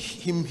prove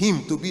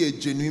him to be a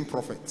genuine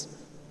prophet.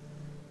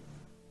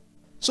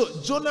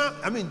 So Jonah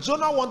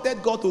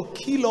wanted God to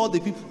kill all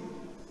the people.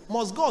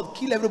 Must God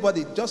kill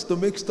everybody just to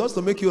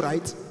make you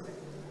right?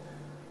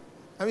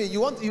 I mean,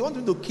 you want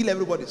him to kill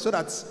everybody so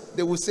that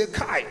they will say,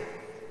 Kai,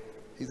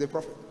 he's a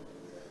prophet.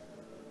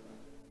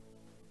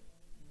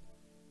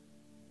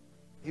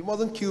 He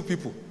mustn't kill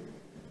people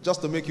just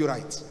to make you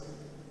right.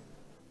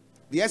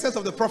 The essence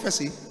of the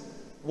prophecy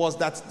was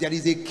that there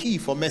is a key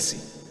for mercy.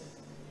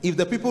 If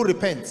the people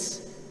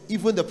repent,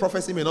 even the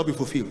prophecy may not be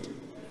fulfilled.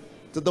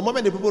 So the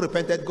moment the people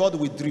repented, God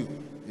withdrew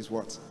his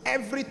words.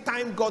 Every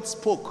time God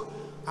spoke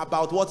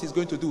about what he's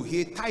going to do,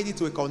 he tied it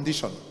to a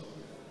condition.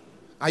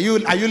 Are you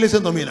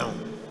listening to me now?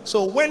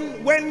 So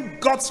when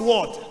God's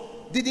word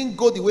didn't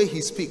go the way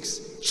he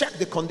speaks, check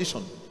the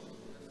condition.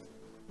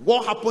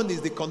 What happened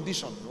is the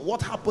condition.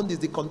 What happened is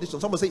the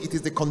condition. Someone say it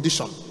is the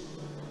condition.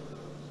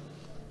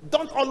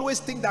 Don't always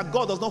think that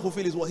God does not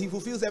fulfill his word. He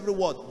fulfills every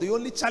word. The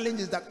only challenge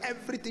is that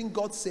everything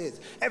God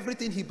says,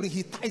 everything he brings,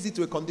 he ties it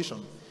to a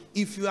condition.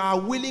 If you are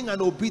willing and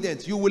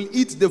obedient, you will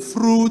eat the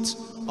fruit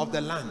of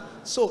the land.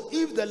 So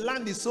if the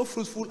land is so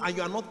fruitful and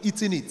you are not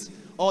eating it,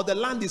 or the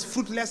land is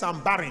fruitless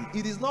and barren,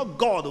 it is not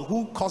God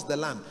who caused the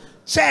land.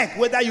 Check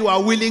whether you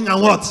are willing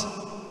and what?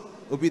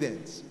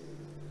 Obedient.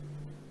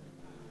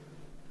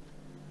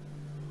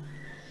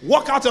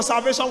 Work out your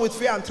salvation with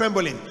fear and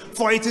trembling,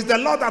 for it is the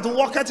Lord that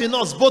worketh in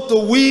us both to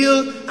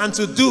will and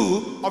to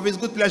do of his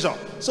good pleasure.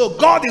 So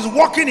God is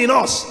working in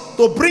us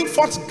to bring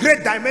forth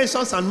great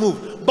dimensions and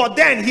move. But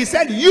then he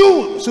said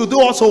you should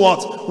do also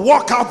what?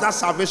 Work out that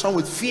salvation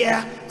with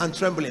fear and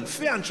trembling.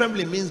 Fear and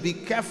trembling means be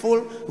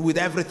careful with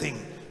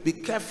everything. Be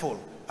careful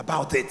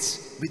about it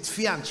with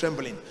fear and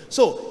trembling.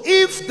 So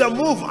if the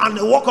move and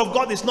the work of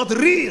God is not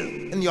real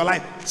in your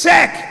life,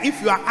 check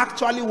if you are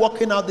actually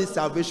working out this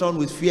salvation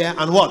with fear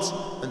and what?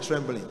 And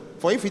trembling.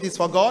 For if it is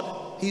for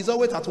God, he is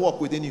always at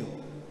work within you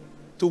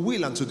to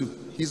will and to do.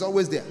 He's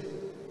always there.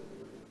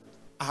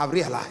 I have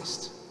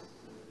realized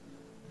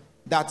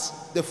that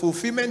the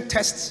fulfillment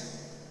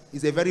test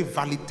is a very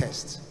valid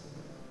test.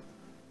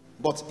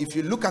 But if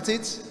you look at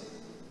it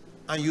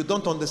and you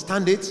don't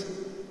understand it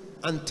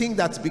and think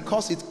that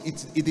because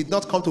it did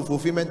not come to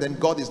fulfillment, then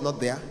God is not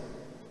there,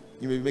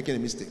 you may be making a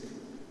mistake.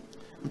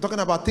 I'm talking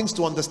about things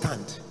to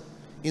understand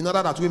in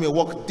order that we may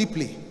walk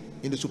deeply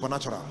in the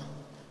supernatural.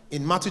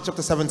 In Matthew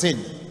chapter 17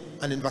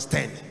 and in verse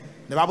 10,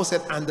 the Bible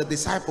said, and the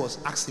disciples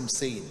asked him,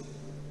 saying,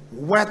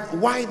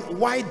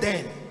 why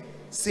then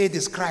say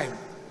the scribe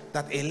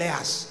that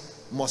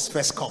Elias must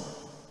first come?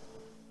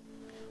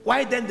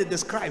 Why then did the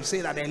scribe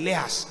say that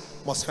Elias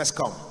must first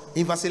come?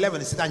 In verse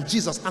 11 it said, and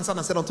Jesus answered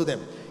and said unto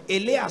them,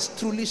 Elias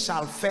truly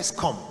shall first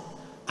come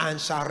and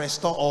shall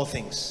restore all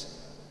things.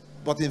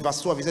 But in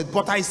verse 12 he said,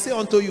 but I say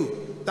unto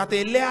you that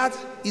Elias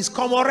is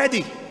come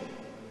already,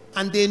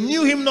 and they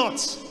knew him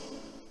not,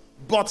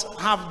 but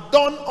have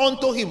done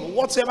unto him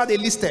whatsoever they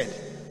listed.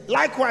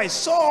 Likewise,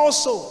 so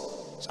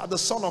also shall the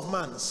Son of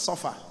Man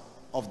suffer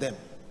of them.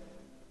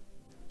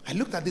 I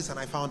looked at this and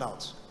I found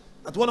out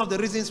that one of the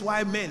reasons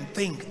why men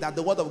think that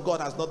the word of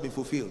God has not been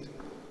fulfilled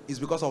is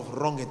because of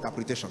wrong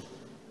interpretation,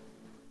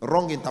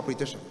 wrong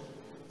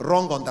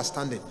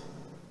understanding.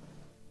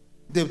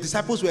 The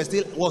disciples were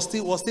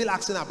still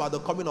asking about the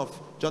coming of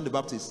John the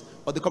Baptist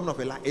or the coming of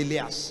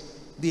Elias.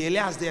 The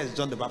Elias there is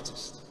John the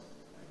Baptist.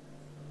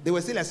 They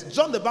were still asking.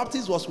 John the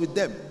Baptist was with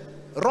them,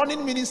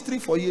 running ministry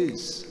for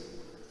years.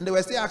 And they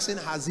were still asking,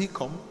 has he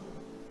come?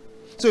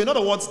 So in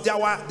other words,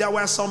 there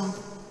were some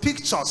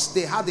pictures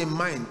they had in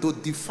mind to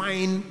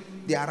define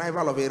the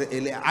arrival of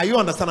Elijah. Are you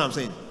understand what I'm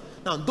saying?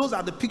 Now, those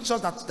are the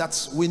pictures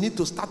that we need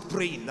to start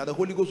praying that the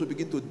Holy Ghost will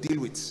begin to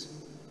deal with.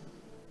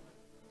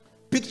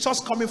 Pictures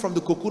coming from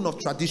the cocoon of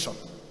tradition.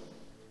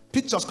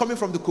 Pictures coming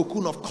from the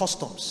cocoon of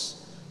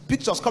customs.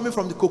 Pictures coming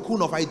from the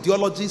cocoon of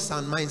ideologies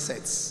and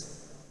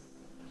mindsets.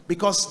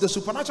 Because the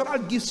supernatural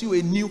gives you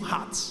a new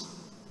heart.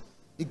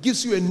 It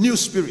gives you a new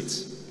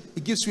spirit.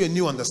 It gives you a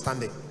new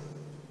understanding.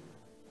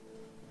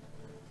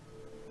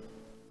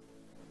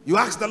 You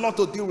ask the Lord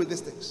to deal with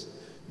these things.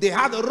 They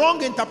had a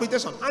wrong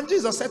interpretation. And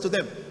Jesus said to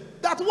them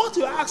that what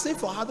you are asking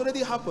for had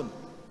already happened.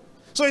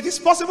 So it is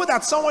possible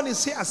that someone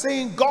is here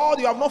saying, God,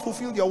 you have not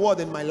fulfilled your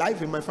word in my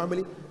life, in my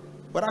family.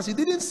 But as you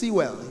didn't see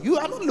well, you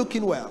are not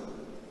looking well.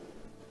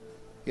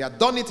 He had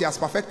done it, he has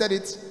perfected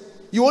it.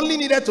 You only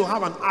needed to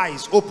have an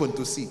eyes open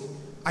to see.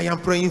 I am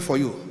praying for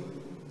you.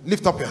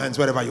 Lift up your hands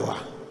wherever you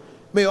are.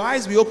 May your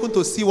eyes be open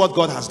to see what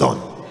God has done.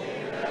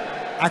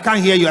 I can't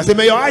hear you. I say,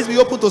 may your eyes be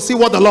open to see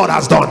what the Lord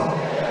has done.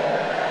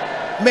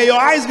 May your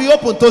eyes be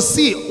open to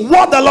see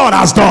what the Lord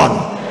has done.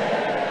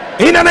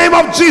 In the name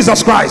of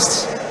Jesus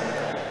Christ.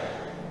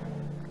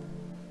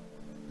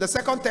 The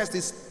second test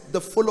is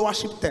the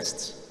followership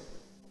test.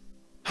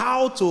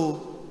 How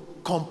to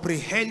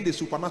comprehend the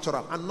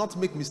supernatural and not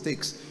make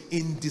mistakes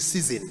in the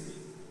season.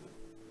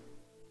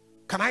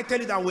 Can I tell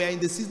you that we are in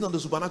the season of the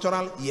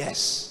supernatural?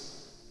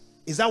 Yes.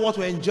 Is that what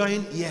we're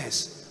enjoying?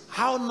 Yes.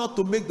 How not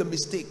to make the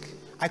mistake?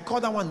 I call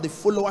that one the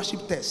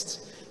followership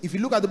test. If you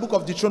look at the book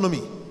of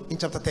Deuteronomy in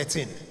chapter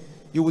 13,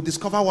 you will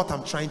discover what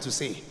I'm trying to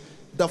say.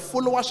 The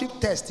followership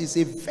test is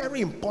a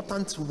very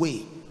important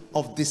way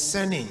of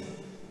discerning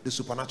the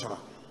supernatural.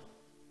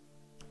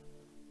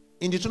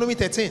 In Deuteronomy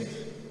 13,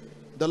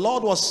 the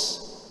Lord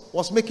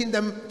was making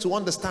them to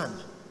understand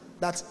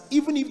that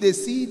even if they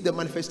see the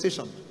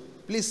manifestation,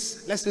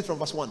 please, let's read from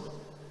verse 1.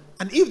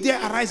 And if there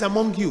arise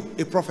among you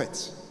a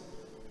prophet,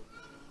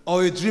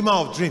 or a dreamer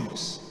of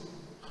dreams,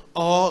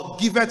 or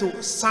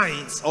giver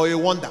signs, or a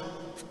wonder,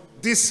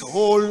 this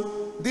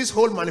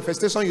whole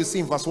manifestation you see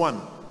in verse 1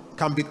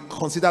 can be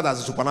considered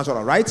as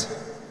supernatural, right?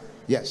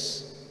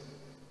 Yes.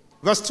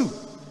 Verse 2,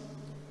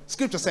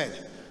 scripture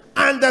said,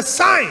 and the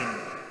sign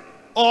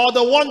or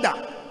the wonder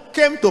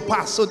came to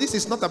pass. So this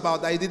is not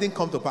about that it didn't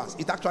come to pass.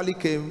 It actually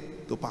came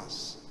to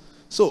pass.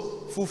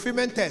 So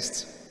fulfillment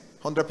test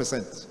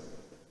 100%.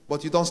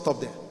 But you don't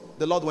stop there.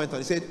 The Lord went on.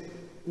 He said,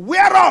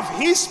 whereof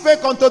he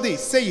spake unto thee,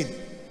 saying,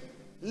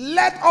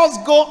 let us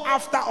go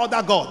after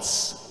other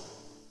gods.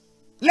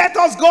 Let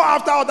us go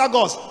after other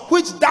gods,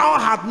 which thou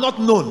hast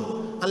not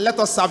known, and let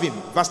us serve him.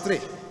 Verse 3.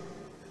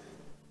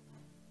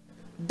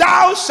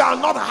 Thou shalt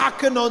not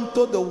hearken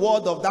unto the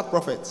word of that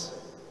prophet,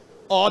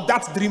 or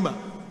that dreamer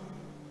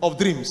of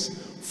dreams.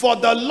 For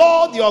the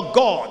Lord your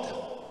God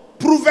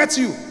proveth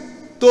you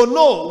to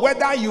know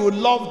whether you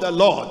love the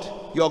Lord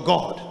your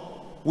God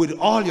with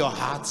all your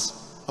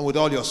hearts and with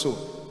all your soul.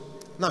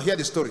 Now hear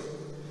the story.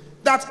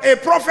 That a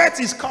prophet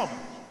is come.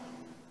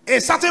 A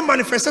certain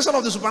manifestation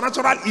of the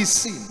supernatural is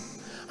seen.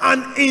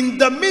 And in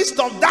the midst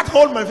of that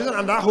whole manifestation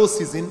and that whole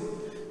season,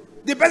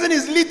 the person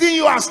is leading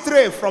you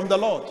astray from the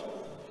Lord.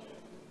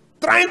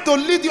 Trying to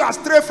lead you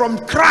astray from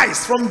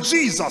Christ, from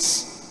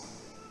Jesus.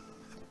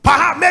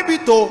 Perhaps maybe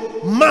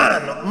to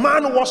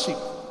man worship,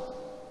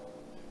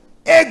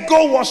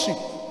 ego worship,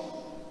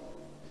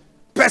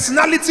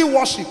 personality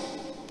worship,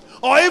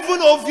 or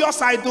even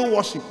obvious idol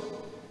worship.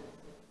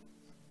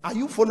 Are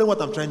you following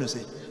what I'm trying to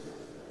say?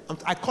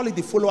 I call it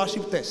the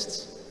followership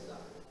test.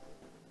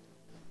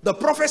 The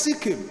prophecy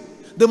came,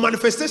 the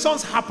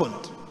manifestations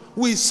happened.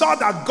 We saw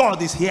that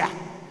God is here.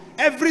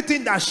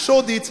 Everything that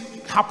showed it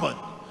happened.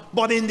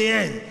 But in the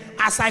end,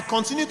 as I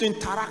continue to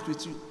interact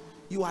with you,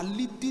 you are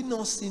leading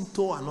us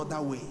into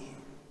another way.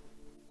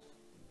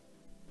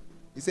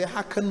 He said,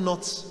 hearken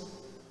not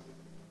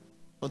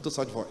unto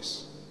such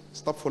voice.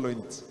 Stop following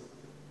it.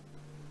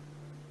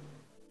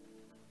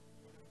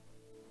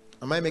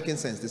 Am I making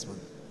sense this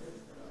morning?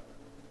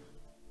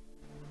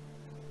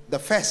 The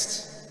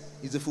first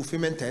is the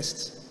fulfillment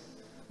test.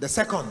 The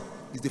second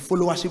is the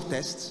followership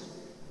test.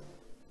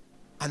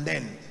 And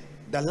then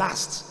the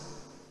last,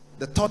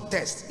 the third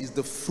test is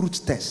the fruit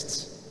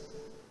test.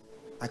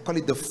 I call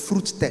it the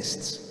fruit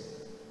test.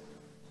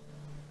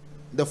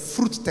 The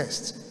fruit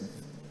test.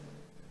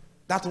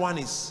 That one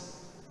is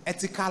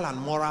ethical and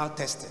moral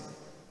testing.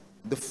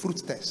 The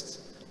fruit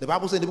test. The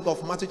Bible says in the book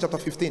of Matthew chapter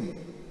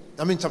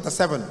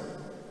 7,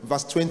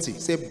 verse 20.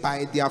 Say,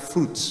 by their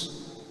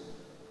fruits.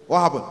 What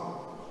happened?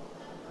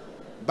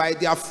 By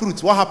their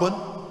fruits. What happened?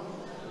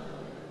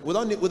 We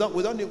don't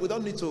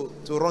need to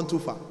run too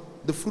far.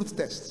 The fruit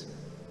test.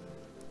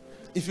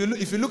 If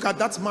you look at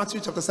that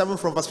Matthew chapter 7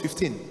 from verse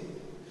 15,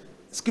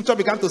 scripture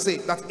began to say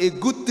that a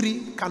good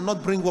tree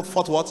cannot bring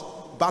forth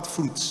what? Bad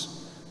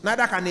fruits.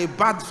 Neither can a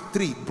bad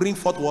tree bring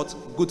forth what?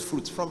 Good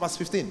fruits. From verse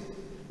 15.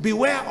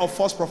 Beware of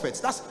false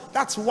prophets.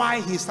 That's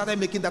why he started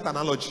making that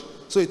analogy.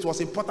 So it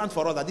was important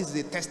for us that this is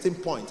a testing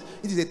point.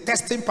 It is a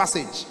testing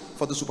passage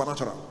for the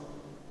supernatural.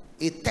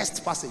 A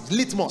test passage.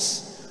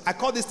 Litmus. I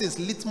call these things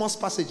litmus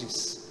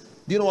passages.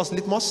 Do you know what's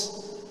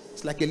litmus?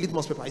 It's like a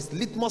litmus paper. It's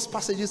litmus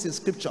passages in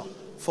scripture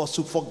for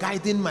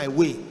guiding my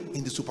way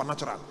in the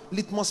supernatural.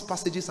 Litmus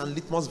passages and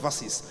litmus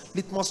verses.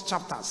 Litmus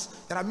chapters.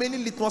 There are many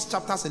litmus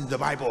chapters in the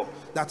Bible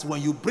that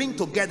when you bring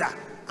together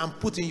and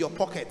put in your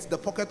pocket, the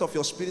pocket of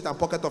your spirit and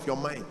pocket of your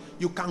mind,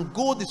 you can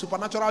go the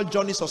supernatural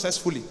journey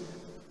successfully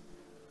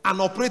and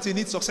operate in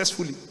it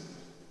successfully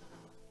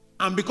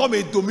and become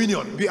a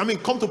dominion.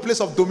 Come to a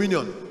place of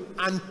dominion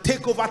and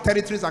take over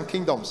territories and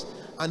kingdoms,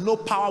 and no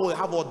power will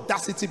have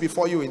audacity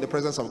before you in the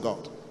presence of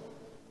God.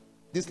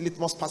 These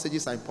litmus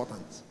passages are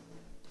important.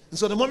 And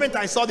so the moment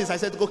I saw this, I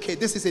said, okay,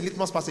 this is a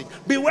litmus passage.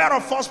 Beware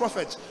of false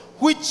prophets,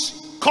 which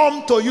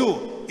come to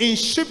you in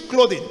sheep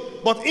clothing,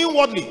 but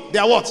inwardly they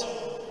are what?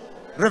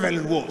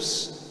 Reveling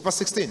wolves. Verse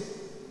 16.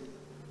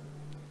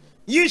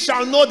 Ye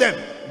shall know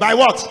them by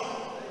what?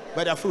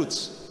 By their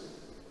fruits.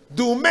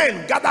 Do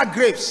men gather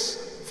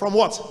grapes from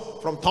what?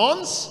 From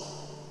thorns?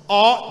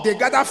 Or they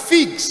gather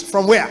figs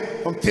from where?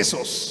 From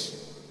thistles.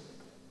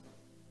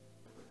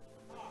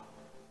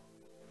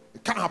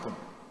 It can't happen.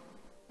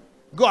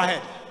 Go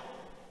ahead.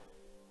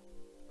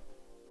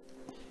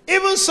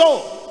 Even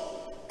so,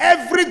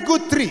 every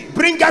good tree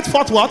bringeth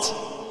forth what?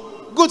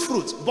 Good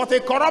fruit. But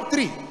a corrupt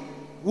tree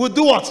will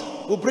do what?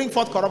 Will bring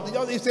forth corrupt.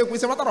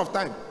 It's a matter of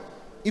time.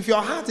 If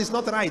your heart is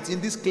not right in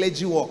this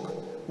clergy walk,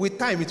 with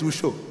time it will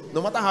show.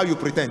 No matter how you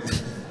pretend.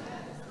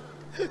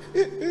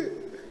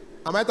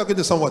 Am I talking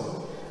to someone?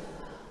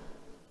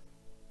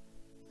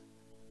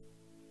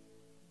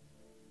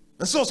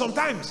 And so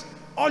sometimes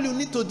all you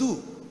need to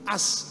do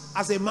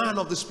as a man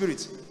of the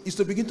spirit is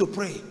to begin to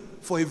pray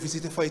for a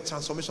visitor, for a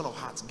transformation of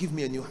heart. Give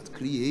me a new heart.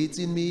 Create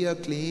in me a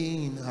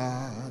clean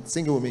heart.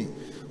 Sing it with me.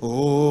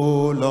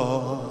 Oh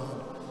Lord,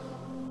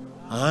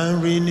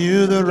 and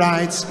renew the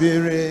right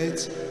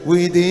spirit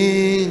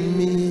within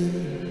me.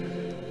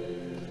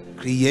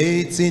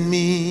 Create in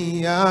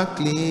me a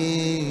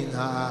clean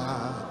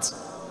heart.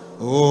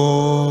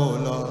 Oh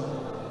Lord,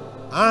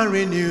 and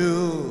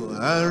renew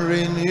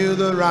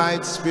the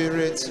right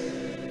spirit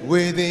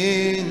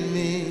within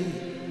me.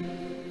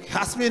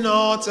 Cast me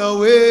not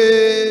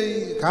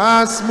away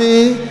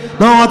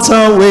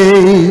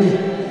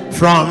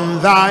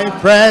from thy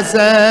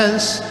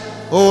presence,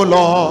 O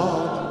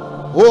Lord.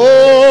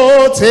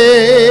 Oh,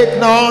 take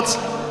not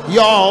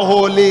your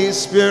Holy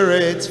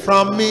Spirit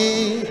from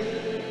me.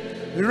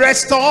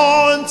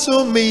 Restore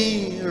unto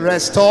me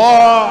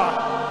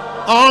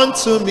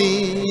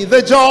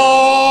the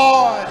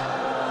joy,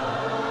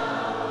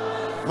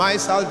 my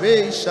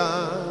salvation.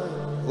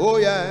 Oh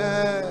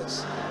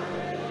yes.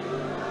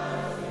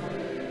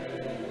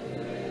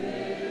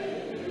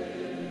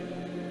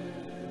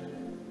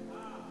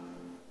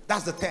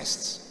 That's the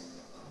test.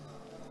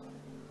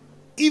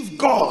 If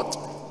God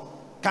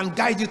can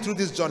guide you through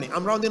this journey,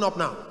 I'm rounding up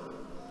now.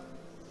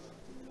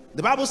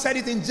 The Bible said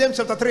it in James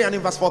chapter 3 and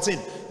in verse 14,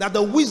 that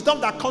the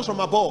wisdom that comes from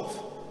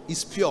above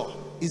is pure,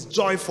 is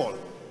joyful.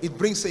 It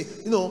brings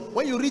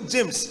when you read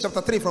James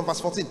chapter 3 from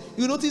verse 14,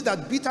 you notice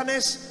that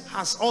bitterness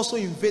has also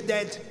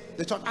invaded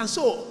the church. And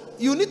so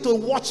you need to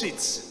watch it.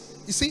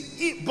 You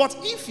see, but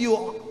if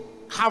you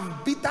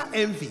have bitter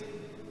envy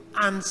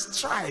and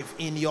strife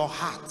in your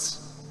heart,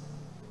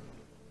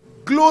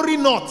 glory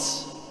not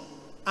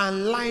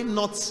and lie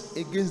not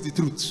against the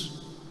truth.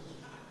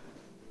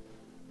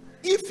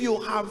 If you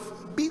have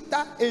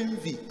bitter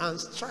envy and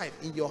strife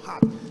in your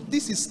heart,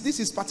 this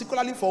is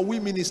particularly for we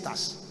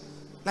ministers.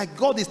 Like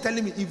God is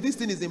telling me, if this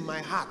thing is in my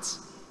heart,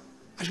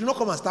 I should not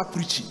come and start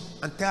preaching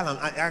and tell them.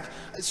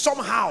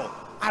 Somehow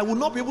I will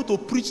not be able to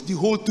preach the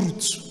whole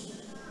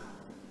truth.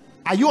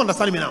 Are you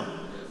understanding me now?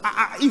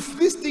 If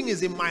this thing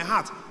is in my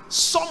heart,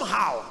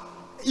 somehow,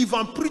 if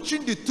I'm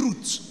preaching the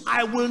truth,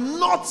 I will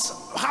not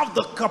have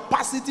the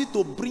capacity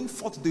to bring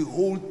forth the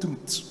whole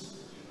truth.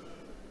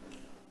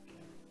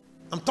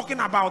 I'm talking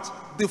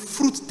about the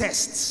fruit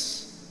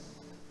tests.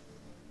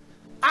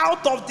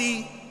 Out of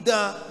the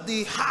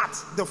heart,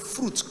 the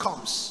fruit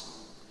comes.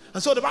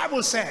 And so the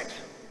Bible said,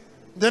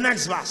 the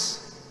next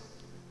verse,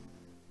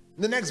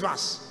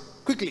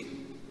 quickly.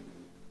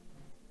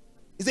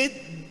 It said,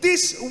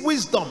 this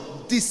wisdom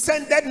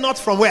descended not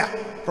from where?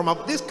 From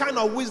this kind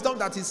of wisdom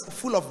that is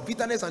full of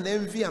bitterness and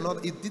envy and all,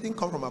 it didn't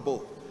come from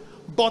above.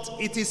 But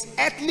it is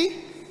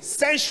earthly,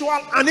 sensual,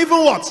 and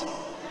even what?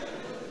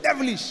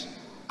 Devilish.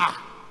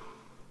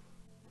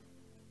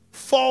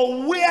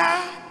 For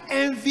where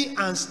envy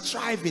and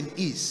striving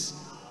is,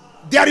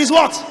 there is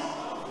what?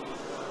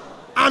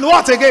 And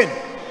what again?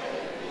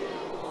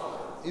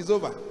 It's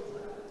over.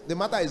 The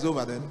matter is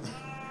over then.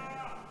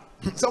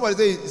 Somebody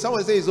say it's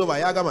over.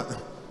 Yagama.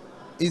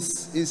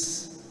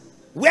 It's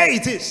where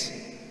it is.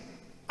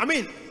 I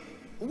mean,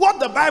 what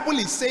the Bible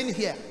is saying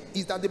here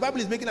is that the Bible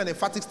is making an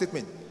emphatic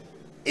statement.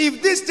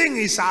 If this thing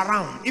is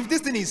around, if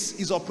this thing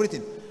is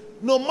operating,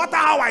 no matter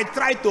how I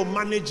try to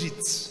manage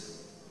it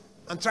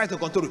and try to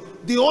control it,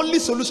 the only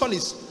solution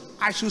is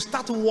I should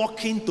start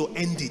working to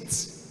end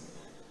it.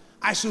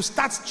 I should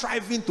start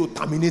striving to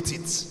terminate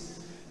it.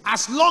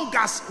 As long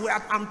as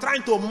I'm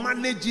trying to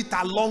manage it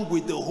along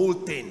with the whole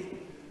thing,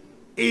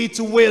 it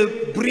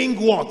will bring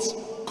what?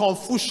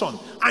 Confusion.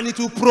 And it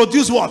will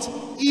produce what?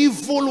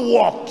 Evil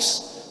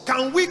works.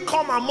 Can we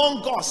come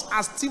among us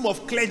as team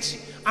of clergy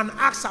and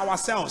ask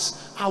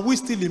ourselves, are we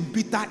still in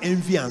bitter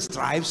envy and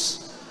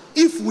strifes?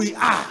 If we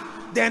are,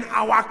 then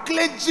our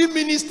clergy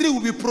ministry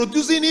will be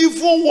producing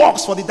evil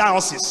works for the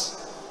diocese.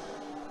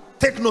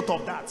 Take note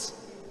of that.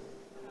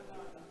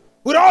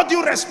 With all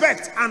due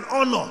respect and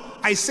honor,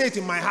 I say it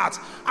in my heart,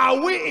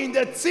 are we in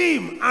the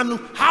team and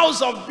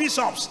house of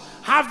bishops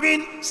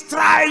having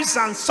strifes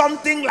and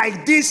something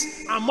like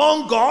this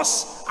among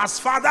us as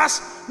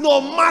fathers?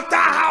 No matter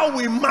how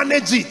we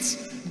manage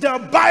it, the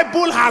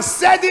Bible has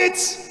said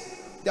it,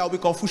 there will be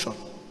confusion.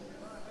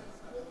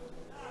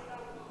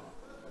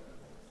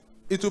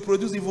 It will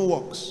produce evil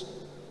works.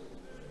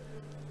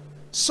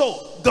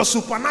 So the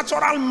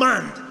supernatural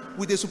man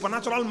with a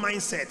supernatural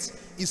mindset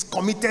is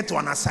committed to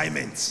an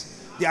assignment.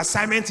 The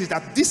assignment is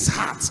that this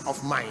heart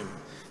of mine,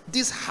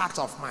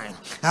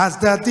 as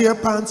the deer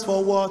pants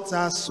for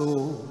water,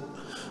 so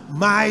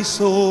my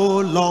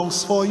soul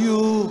longs for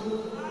you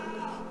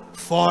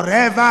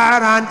forever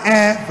and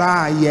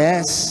ever.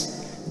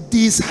 Yes,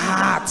 this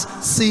heart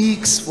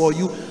seeks for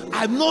you.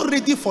 I'm not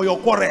ready for your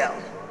quarrel.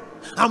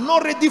 I'm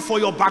not ready for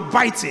your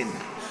backbiting.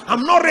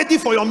 I'm not ready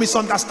for your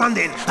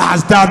misunderstanding.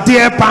 As the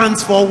deer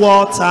pants for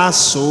water,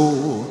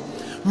 so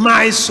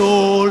my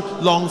soul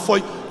longs for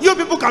you. You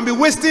people can be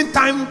wasting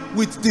time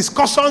with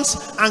discussions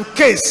and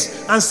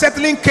case and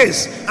settling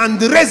case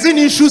and raising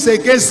issues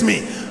against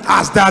me.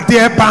 As the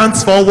deer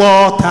pants for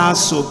water,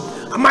 so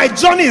my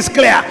journey is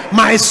clear.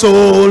 My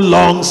soul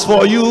longs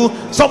for you.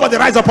 Somebody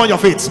rise upon your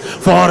feet.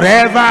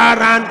 Forever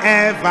and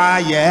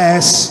ever,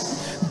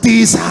 yes,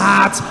 this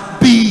heart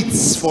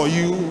beats for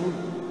you.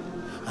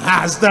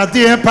 As the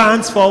deer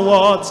pants for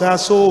water,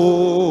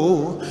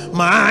 so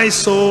my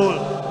soul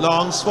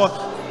longs for.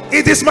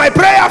 It is my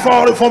prayer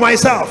for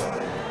myself.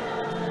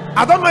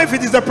 I don't know if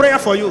it is the prayer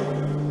for you.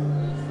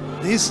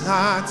 This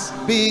heart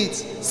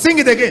beats. Sing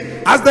it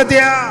again. As the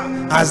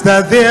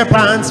deer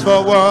pants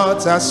for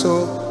water,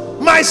 so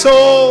my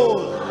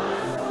soul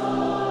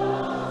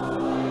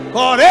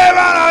forever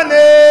and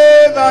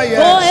ever, yes.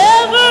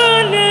 Forever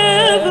and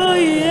ever,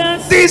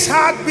 yes. This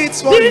heart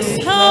beats for you. This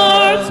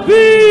heart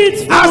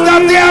beats for As the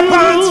you. deer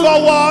pants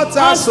for water,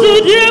 As so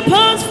the deer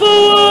pants for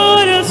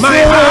water,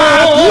 my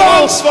heart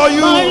longs for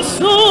you. My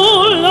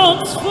soul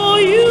longs for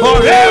you.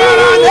 Forever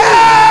and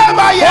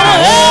ever,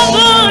 yes.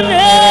 Forever and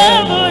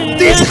ever, yes.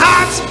 This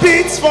heart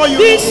beats for you.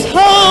 This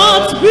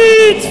heart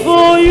beats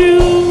for you.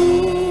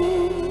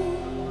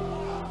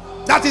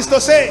 That is to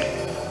say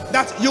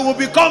that you will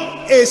become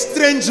a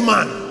strange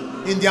man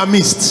in their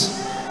midst.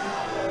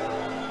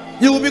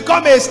 You will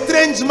become a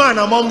strange man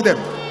among them.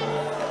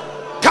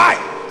 Kai,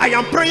 I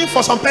am praying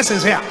for some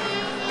persons here.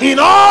 In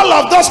all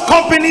of those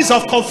companies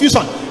of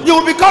confusion, you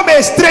will become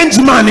a strange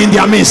man in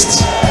their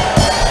midst.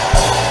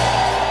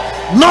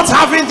 Not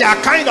having their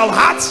kind of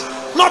heart,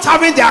 not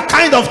having their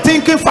kind of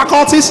thinking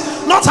faculties,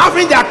 not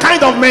having their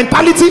kind of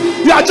mentality.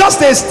 You are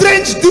just a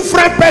strange,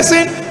 different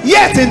person,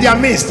 yet in their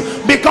midst.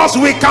 Because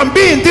we can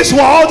be in this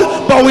world,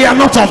 but we are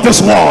not of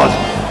this world.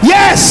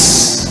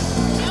 Yes,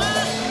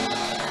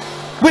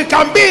 we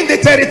can be in the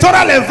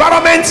territorial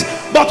environment,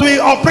 but we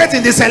operate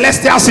in the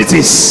celestial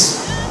cities.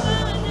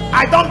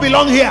 I don't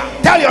belong here.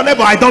 Tell your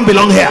neighbor, I don't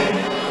belong here.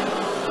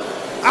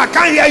 I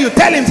can't hear you.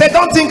 Tell him, say,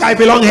 don't think I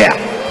belong here.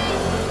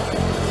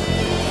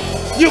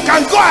 You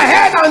can go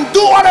ahead and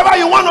do whatever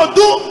you want to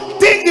do.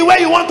 Think the way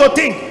you want to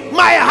think.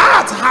 My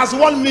heart has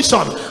one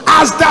mission.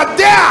 As the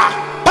deer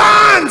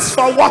pants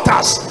for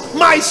waters,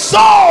 my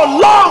soul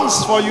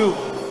longs for you.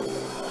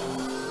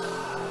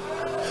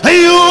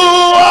 You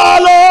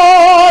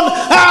alone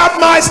have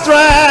my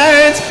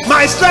strength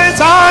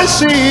and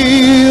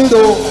shield.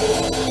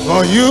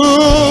 For you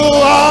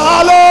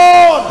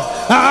alone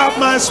have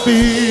my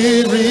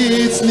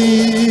spirit's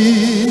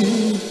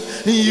need.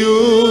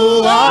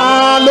 You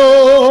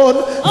alone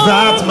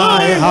that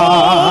my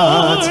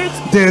heart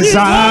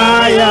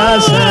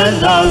desires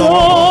and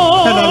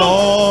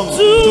alone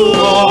to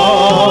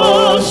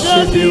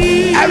worship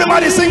you.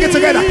 Everybody sing it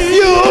together.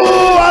 You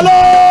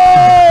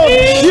alone,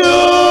 you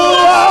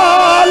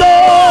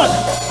alone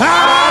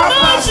have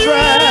my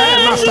strength.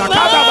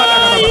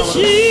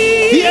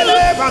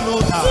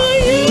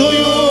 Do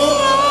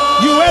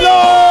you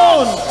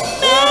alone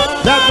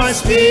that my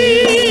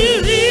spirit.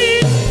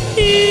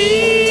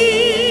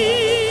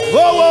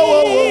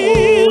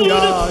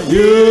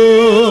 You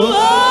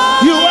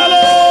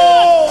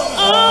alone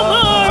have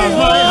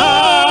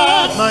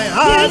my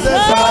heart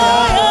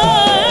desire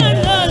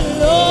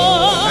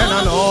and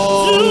alone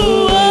to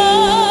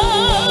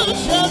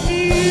worship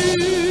you.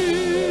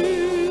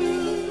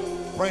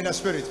 Pray in the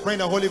Spirit, pray in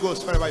the Holy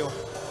Ghost wherever you are.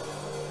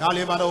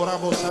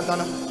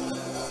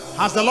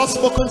 Has the Lord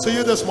spoken to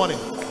you this morning?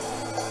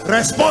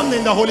 Respond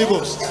in the Holy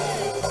Ghost.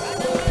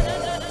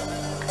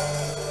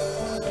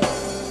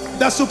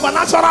 The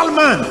supernatural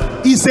man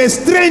is a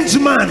strange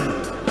man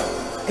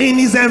in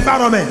his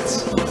environment.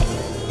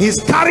 He's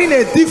carrying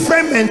a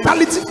different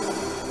mentality,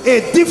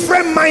 a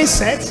different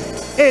mindset,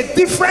 a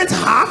different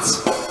heart,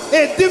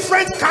 a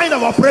different kind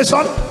of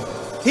operation.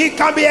 He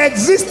can be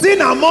existing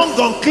among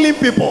unclean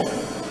people.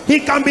 He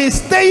can be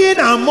staying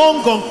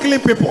among unclean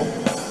people.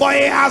 But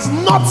he has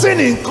nothing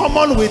in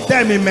common with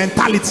them in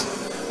mentality.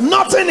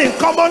 Nothing in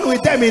common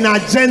with them in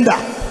agenda.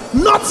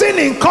 Nothing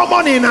in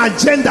common in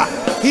agenda.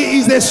 He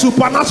is a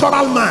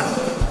supernatural man.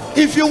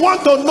 If you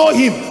want to know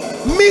him,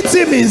 meet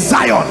him in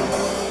Zion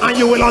and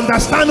you will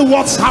understand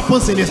what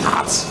happens in his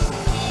heart.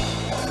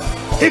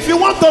 If you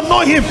want to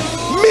know him,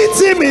 meet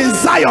him in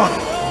Zion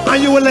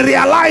and you will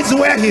realize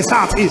where his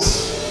heart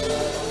is.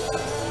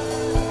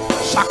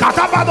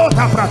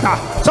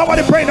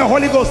 Somebody pray in the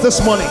Holy Ghost this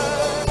morning.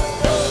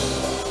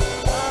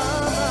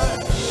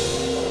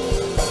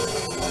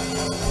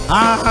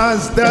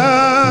 As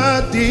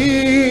the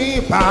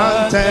deep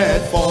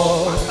panted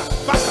for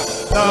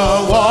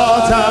the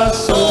water,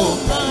 so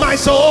my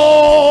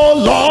soul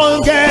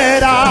longed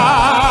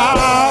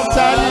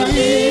after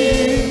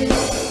thee.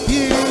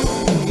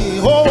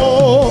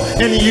 Oh,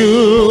 and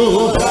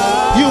you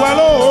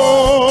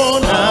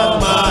alone have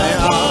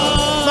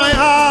my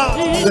heart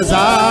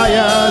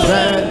desires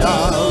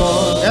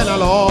and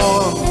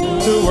alone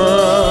to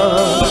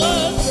worship.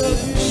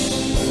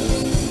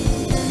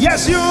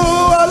 Yes, you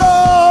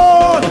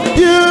alone,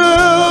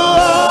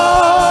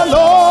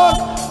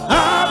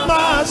 have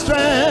my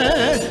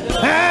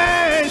strength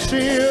and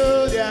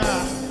shield,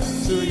 yeah,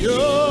 to you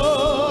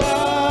alone.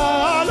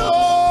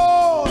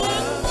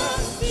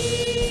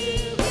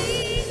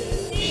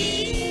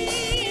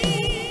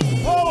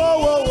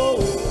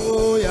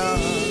 Oh, yeah,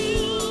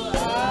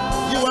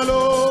 you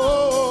alone.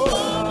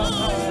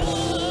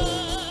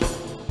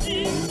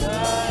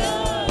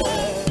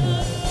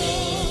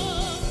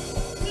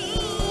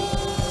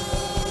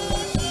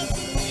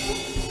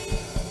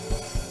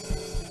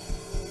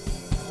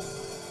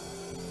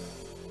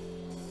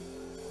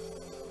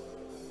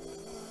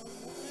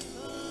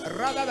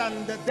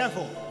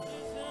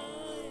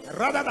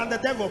 Rather than the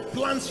devil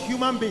plants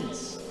human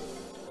beings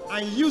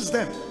and use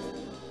them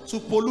to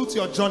pollute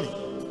your journey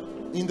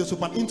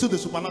into the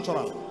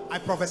supernatural, I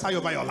prophesy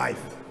over your life,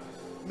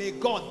 may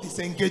God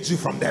disengage you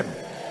from them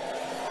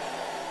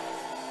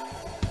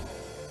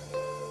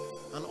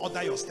and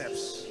order your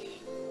steps.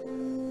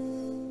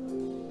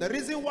 The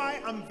reason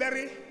why I'm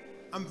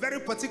very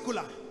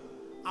particular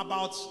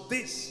about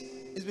this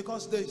is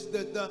because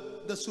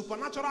the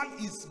supernatural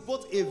is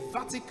both a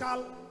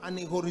vertical and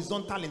a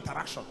horizontal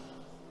interaction.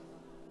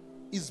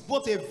 It's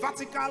both a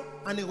vertical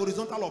and a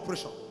horizontal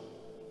operation.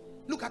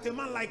 Look at a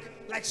man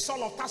like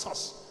Saul of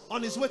Tarsus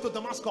on his way to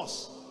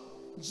Damascus.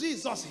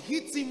 Jesus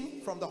hit him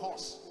from the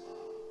horse.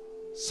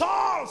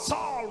 Saul,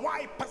 Saul,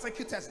 why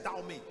persecutest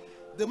thou me?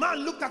 The man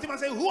looked at him and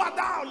said, who art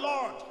thou,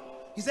 Lord?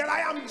 He said, I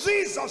am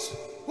Jesus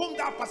whom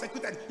thou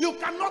persecuted. You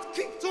cannot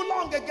kick too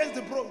long against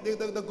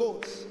the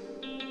goats.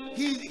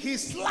 He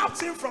slapped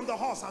him from the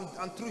horse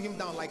and threw him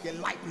down like a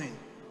lightning.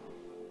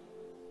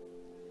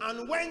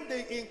 And when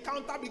the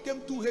encounter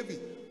became too heavy,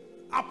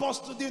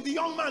 the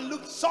young man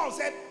looked, Saul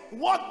said,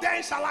 what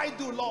then shall I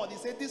do, Lord? He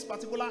said, this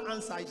particular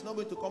answer is not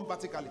going to come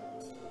vertically.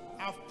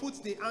 I've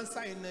put the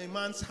answer in a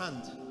man's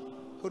hand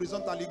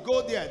horizontally.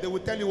 Go there, they will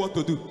tell you what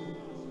to do.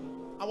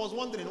 I was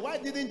wondering, why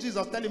didn't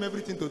Jesus tell him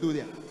everything to do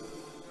there?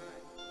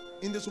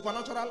 In the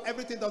supernatural,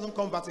 everything doesn't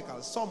come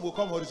vertical. Some will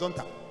come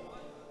horizontal.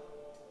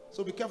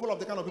 So be careful of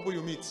the kind of people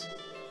you meet.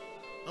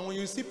 And when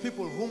you see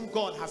people whom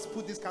God has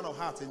put this kind of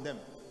heart in them,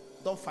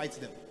 don't fight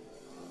them.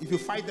 If you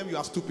fight them, you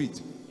are stupid.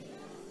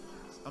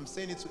 I'm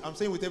saying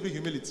with every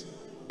humility.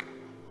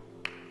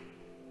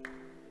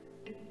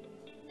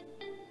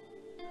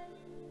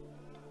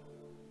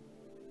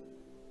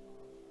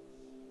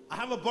 I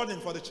have a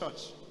burden for the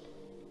church.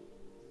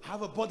 I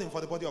have a burden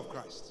for the body of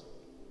Christ.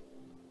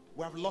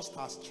 We have lost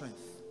our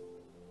strength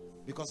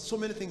because so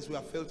many things we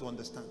have failed to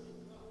understand.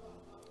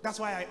 That's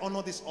why I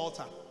honor this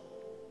altar.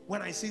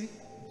 When I see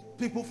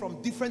people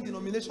from different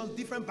denominations,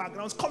 different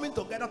backgrounds coming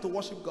together to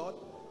worship God,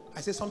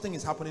 I say something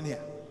is happening here.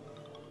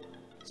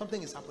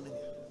 Something is happening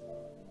here.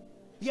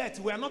 Yet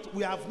we are not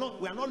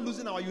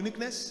losing our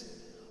uniqueness.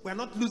 We are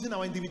not losing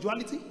our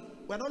individuality.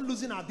 We are not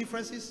losing our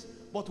differences.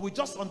 But we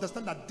just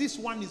understand that this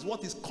one is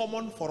what is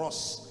common for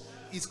us.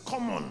 It's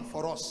common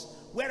for us.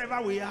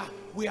 Wherever we are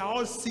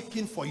all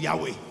seeking for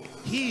Yahweh.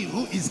 He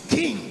who is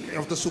king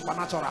of the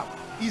supernatural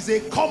is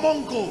a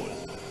common goal.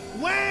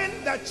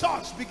 When the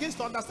church begins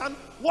to understand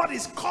what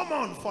is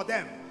common for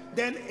them,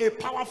 then a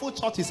powerful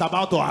church is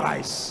about to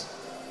arise.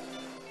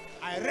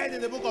 I read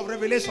in the book of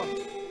Revelation,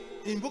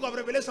 in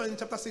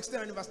chapter 16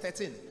 and verse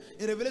 13.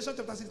 In Revelation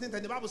chapter 16,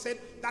 the Bible said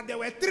that there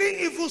were 3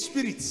 evil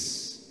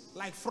spirits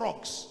like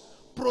frogs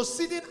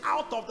proceeding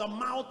out of the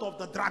mouth of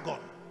the dragon,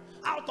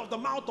 out of the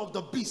mouth of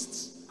the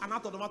beast, and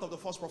out of the mouth of the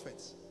false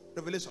prophets.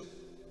 Revelation.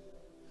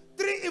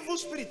 3 evil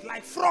spirits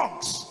like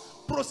frogs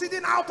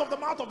proceeding out of the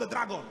mouth of the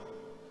dragon,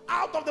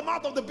 out of the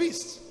mouth of the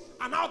beast,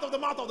 and out of the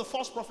mouth of the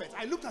false prophet.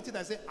 I looked at it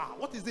and said,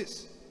 what is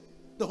this?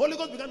 The Holy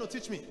Ghost began to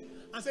teach me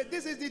and said,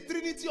 this is the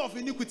trinity of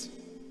iniquity.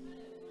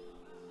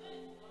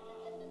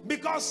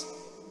 Because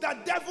the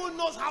devil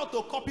knows how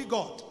to copy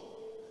God.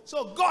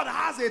 So God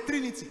has a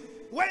trinity.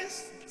 When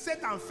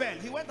Satan fell,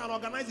 he went and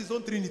organized his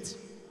own trinity.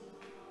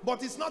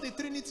 But it's not the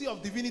trinity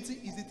of divinity,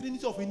 it's the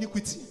trinity of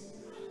iniquity.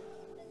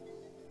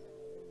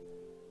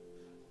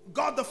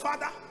 God the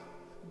Father,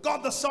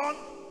 God the Son,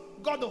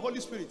 God the Holy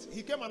Spirit.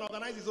 He came and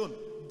organized his own.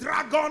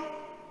 Dragon,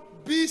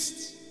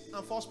 beast,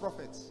 and false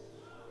prophets.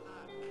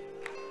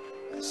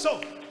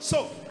 So,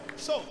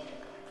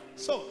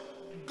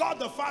 God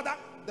the Father,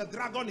 the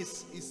dragon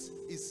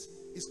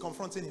is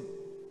confronting him.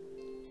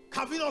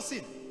 Have you not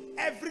seen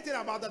everything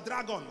about the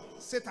dragon,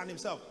 Satan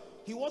himself?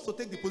 He wants to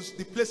take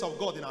the place of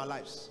God in our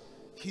lives.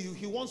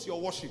 He wants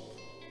your worship.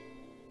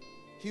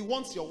 He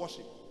wants your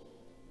worship.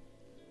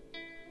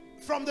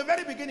 From the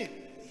very beginning,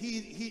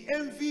 he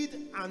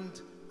envied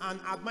and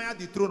admired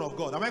the throne of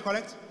God. Am I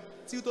correct?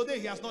 Till today,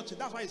 he has not changed.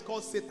 That's why it's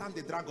called Satan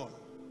the dragon.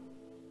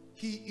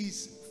 He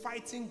is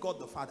fighting God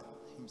the Father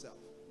himself.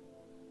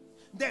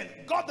 Then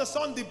God the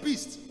Son, the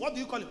beast. What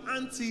do you call him?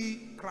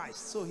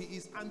 Antichrist. So he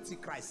is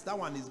Antichrist. That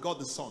one is God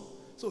the Son.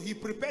 So he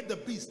prepared the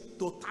beast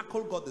to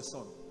tackle God the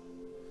Son.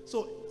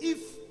 So if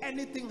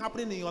anything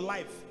happening in your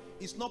life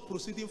is not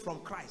proceeding from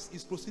Christ,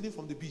 it's proceeding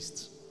from the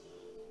beast.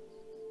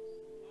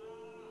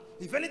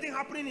 If anything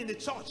happening in the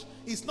church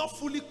is not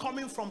fully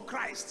coming from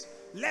Christ,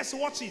 let's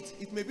watch it.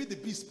 It may be the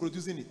beast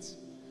producing it.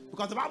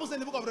 Because the Bible says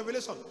in the book of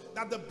Revelation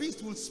that the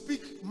beast will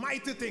speak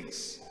mighty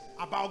things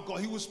about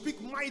God. He will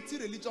speak mighty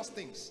religious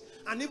things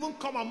and even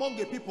come among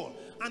the people.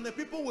 And the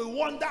people will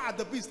wonder at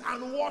the beast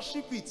and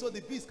worship it. So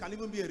the beast can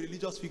even be a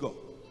religious figure.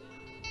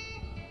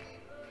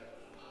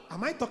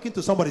 Am I talking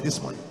to somebody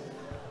this morning?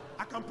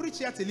 I can preach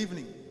here till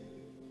evening.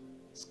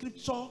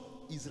 Scripture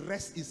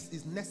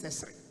is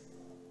necessary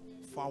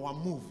for our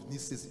move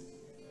this season.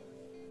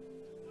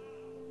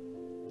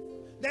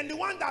 Then the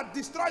one that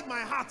destroyed my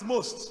heart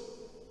most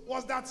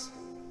was that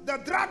the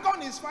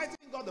dragon is fighting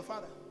God the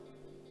Father,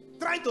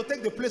 trying to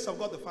take the place of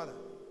God the Father.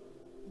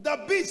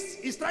 The beast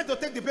is trying to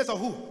take the place of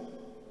who?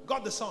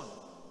 God the Son.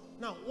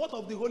 Now, what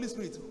of the Holy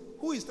Spirit?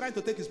 Who is trying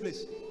to take his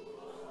place?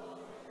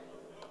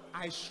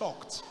 I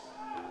shocked.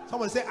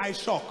 Someone say, I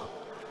shock.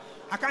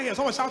 I can't hear.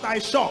 Someone shout, I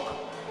shock.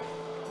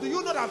 Do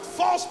you know that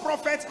false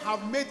prophets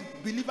have made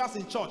believers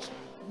in church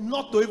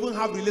not to even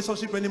have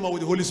relationship anymore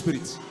with the Holy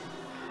Spirit?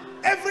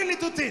 Every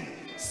little thing.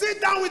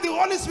 Sit down with the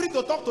Holy Spirit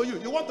to talk to you.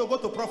 You want to go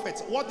to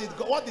prophets. What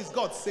is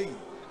God saying?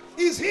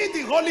 Is he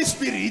the Holy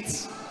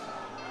Spirit?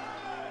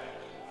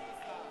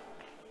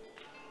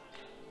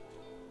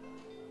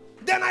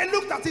 Then I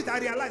looked at it, I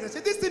realized, I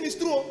said, this thing is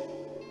true.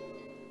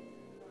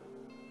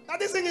 That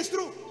this thing is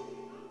true.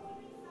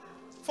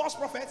 False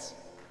prophets,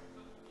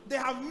 they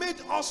have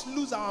made us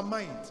lose our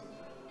mind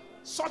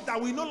so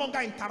that we no longer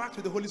interact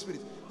with the Holy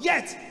Spirit.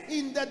 Yet,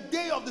 in the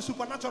day of the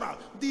supernatural,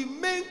 the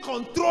main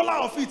controller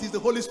of it is the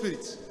Holy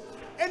Spirit.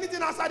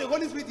 Anything outside the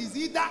Holy Spirit is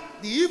either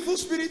the evil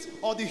spirit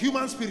or the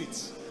human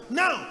spirit.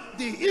 Now,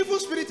 the evil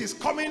spirit is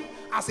coming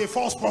as a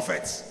false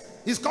prophet.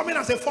 He's coming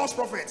as a false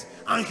prophet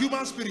and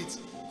human spirit.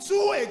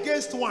 2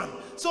 against 1.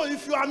 So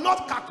if you are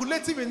not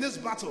calculative in this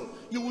battle,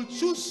 you will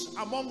choose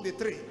among the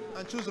 3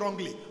 and choose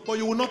wrongly. But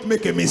you will not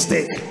make a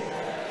mistake.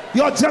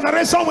 Your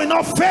generation will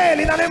not fail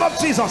in the name of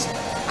Jesus.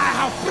 I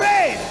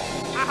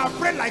have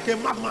prayed like a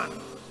madman.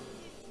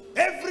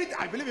 Every day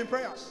I believe in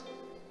prayers.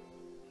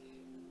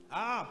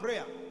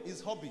 Prayer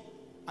is hobby.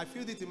 I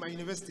feel it in my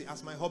university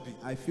as my hobby.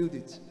 I feel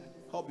it.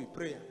 Hobby,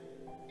 prayer.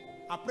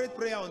 I prayed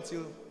prayer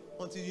until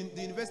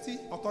the university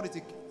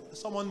authority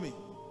summoned me.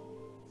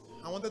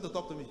 I wanted to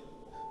talk to me.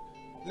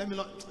 Let me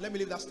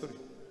leave that story.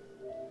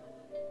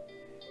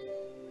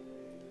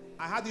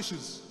 I had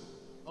issues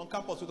on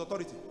campus with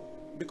authority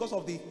because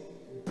of the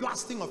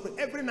blasting of prayer.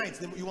 Every night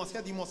you must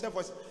hear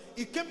voice.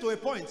 It came to a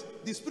point,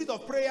 the spirit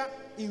of prayer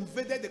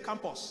invaded the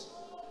campus.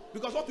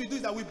 Because what we do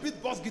is that we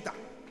beat bass guitar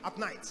at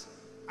night.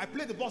 I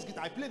play the bass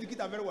guitar. I play the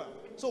guitar very well.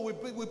 So we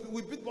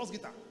beat bass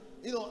guitar.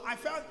 You know, I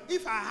felt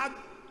if I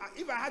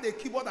had a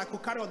keyboard I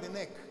could carry on the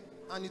neck,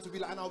 and it would be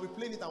like, and I'll be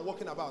playing it and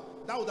walking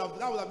about. That would have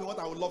been what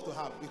I would love to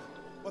have.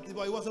 But it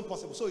wasn't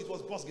possible. So it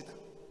was bass guitar.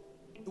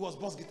 It was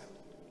bass guitar.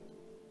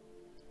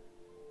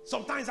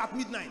 Sometimes at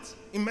midnight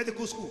in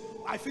medical school,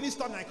 I finish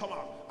studying, I come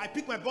out. I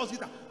pick my bass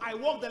guitar. I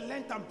walk the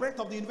length and breadth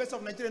of the University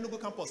of Nigeria Enugu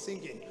campus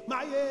singing.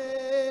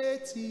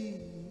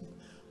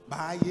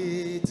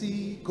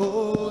 Bayeti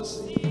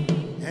goes,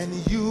 and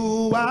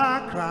you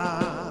are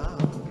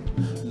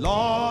crowned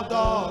Lord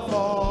of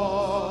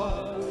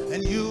all,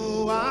 and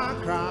you are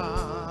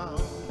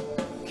crowned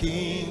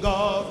King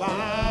of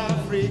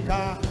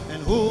Africa,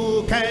 and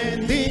who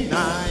can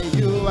deny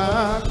you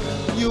are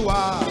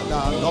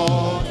the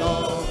Lord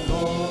of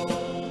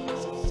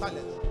Lords.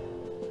 Silence.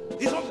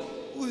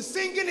 We're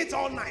singing it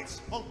all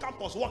night on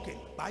campus, walking.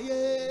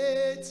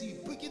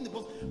 Breaking the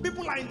bones.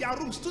 People are in their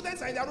rooms,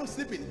 students are in their rooms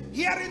sleeping,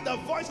 hearing the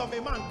voice of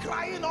a man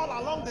crying all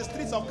along the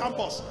streets of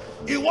campus.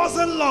 It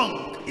wasn't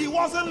long. It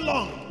wasn't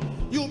long.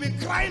 You'll be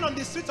crying on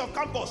the streets of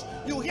campus.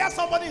 You hear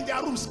somebody in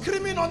their room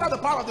screaming under the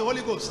power of the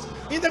Holy Ghost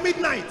in the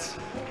midnight.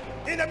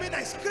 In the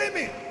midnight,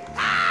 screaming.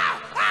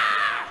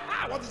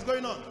 What is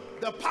going on?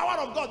 The power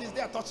of God is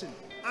there touching.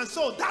 And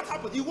so that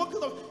happened. He woke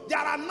up. There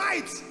are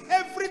nights,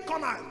 every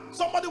corner,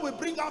 somebody will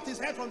bring out his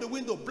head from the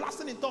window,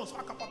 blasting in tongues.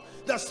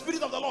 The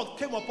Spirit of the Lord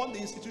came upon the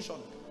institution.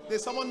 They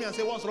summoned me and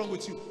said, what's wrong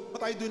with you?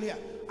 What are you doing here?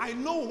 I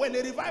know when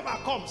a revival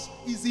comes,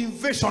 it's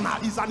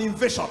invasional. It's an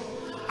invasion.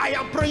 I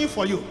am praying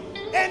for you.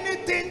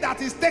 Anything that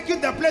is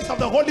taking the place of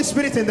the Holy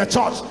Spirit in the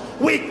church,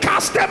 we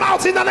cast them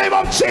out in the name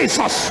of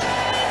Jesus.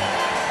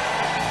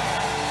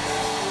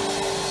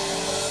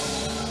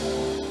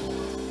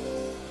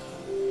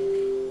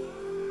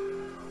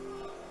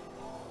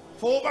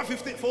 For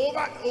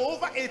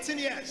over 18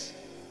 years,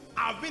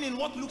 I've been in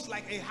what looks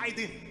like a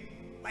hiding,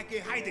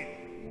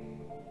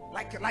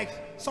 like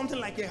something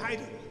like a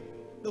hiding.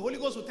 The Holy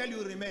Ghost will tell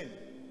you, remain.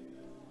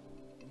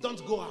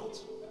 Don't go out.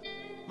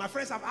 My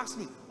friends have asked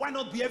me, why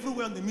not be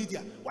everywhere on the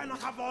media? Why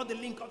not have all the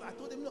link? I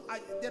told them, no,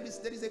 there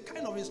is a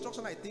kind of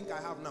instruction I think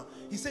I have now.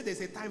 He said there's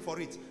a time for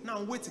it. Now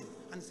I'm waiting.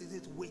 And he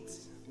said, wait.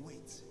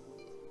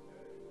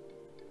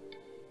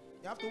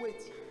 You have to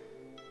wait.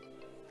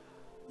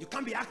 You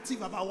can't be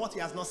active about what he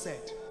has not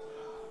said.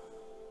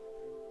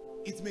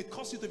 It may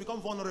cause you to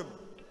become vulnerable.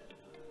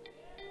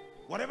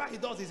 Whatever he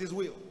does is his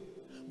will.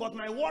 But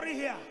my worry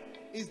here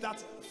is that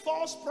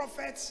false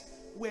prophets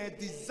were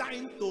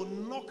designed to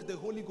knock the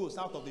Holy Ghost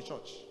out of the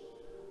church.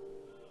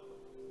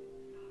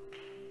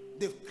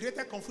 They've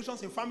created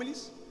confusions in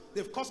families.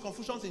 They've caused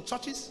confusions in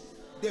churches.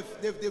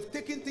 They've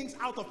taken things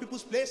out of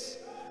people's place.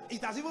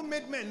 It has even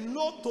made men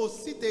not to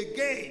sit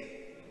again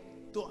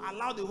to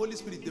allow the Holy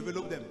Spirit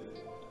develop them.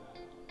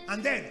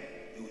 And then,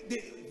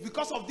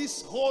 because of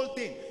this whole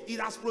thing, it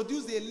has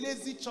produced a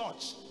lazy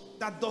church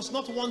that does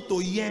not want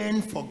to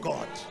yearn for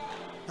God.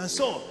 And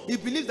so, he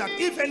believes that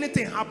if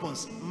anything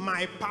happens,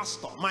 my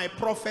pastor, my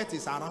prophet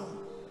is around.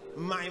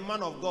 My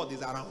man of God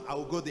is around. I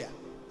will go there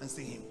and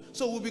see him.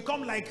 So we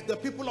become like the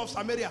people of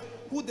Samaria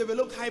who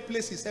developed high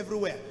places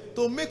everywhere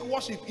to make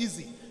worship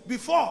easy.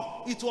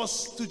 Before, it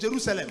was to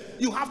Jerusalem.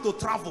 You have to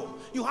travel.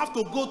 You have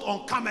to go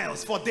on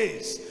camels for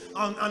days.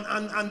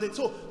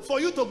 So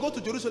for you to go to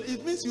Jerusalem,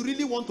 it means you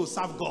really want to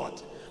serve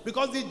God.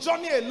 Because the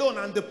journey alone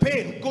and the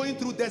pain going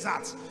through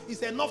deserts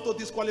is enough to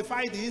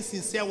disqualify the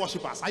insincere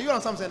worshippers. Are you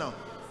understand what I'm saying now?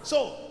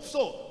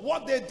 So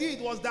what they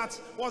did was that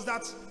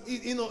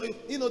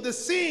the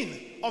sin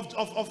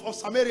of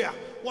Samaria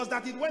was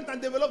that it went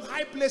and developed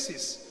high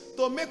places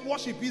to make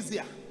worship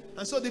easier.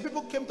 And so the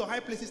people came to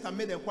high places and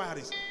made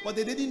inquiries, but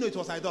they didn't know it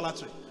was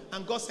idolatry.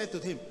 And God said to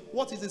him,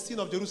 what is the sin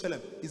of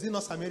Jerusalem? Is it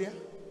not Samaria?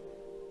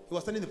 He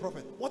was telling the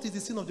prophet, what is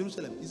the sin of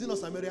Jerusalem? Is it not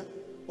Samaria?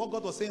 What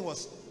God was saying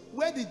was,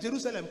 where did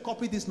Jerusalem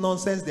copy this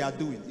nonsense they are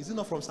doing? Is it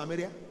not from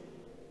Samaria?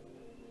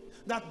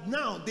 That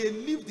now they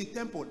leave the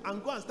temple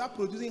and go and start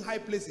producing high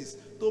places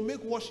to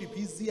make worship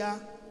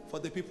easier for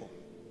the people.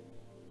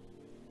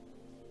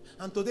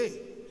 And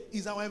today,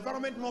 is our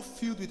environment not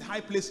filled with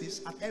high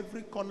places? At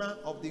every corner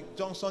of the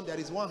junction, there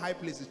is one high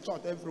place,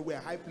 church everywhere,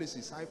 high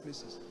places, high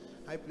places,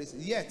 high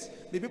places.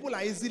 Yet, the people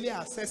are easily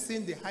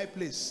accessing the high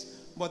place,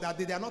 but that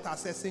they are not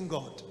accessing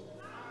God.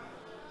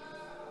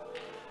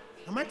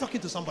 Am I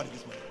talking to somebody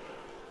this morning?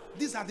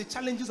 These are the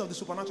challenges of the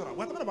supernatural.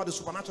 We're talking about the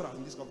supernatural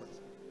in this conference.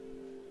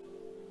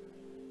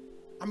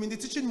 I'm in the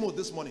teaching mode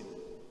this morning.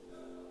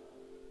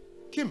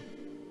 Kim,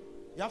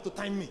 you have to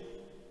time me.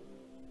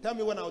 Tell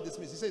me when I will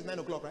dismiss. He says 9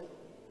 o'clock, right?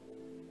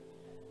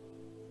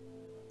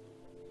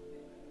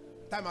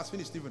 Time has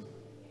finished, Stephen.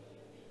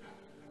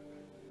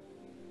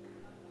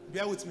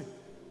 Bear with me.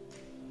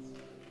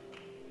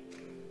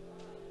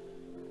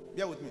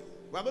 Bear with me.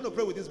 We are going to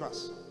pray with this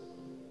verse.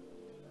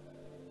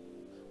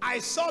 I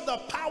saw the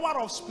power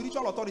of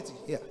spiritual authority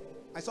here.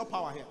 I saw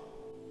power here.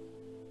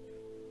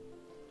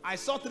 I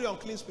saw 3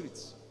 unclean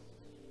spirits,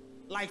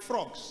 like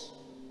frogs,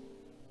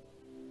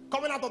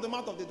 coming out of the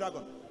mouth of the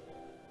dragon,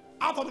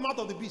 out of the mouth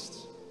of the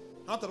beast,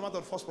 out of the mouth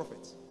of the false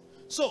prophet.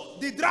 So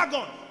the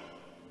dragon,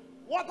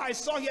 what I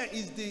saw here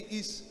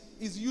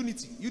is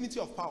unity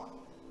of power.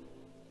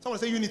 Someone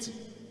say unity.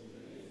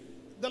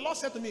 The Lord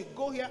said to me,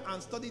 go here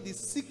and study the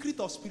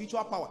secret of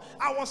spiritual power.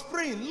 I was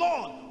praying,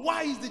 Lord,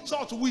 why is the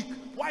church weak?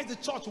 Why is the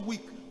church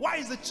weak? Why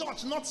is the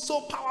church not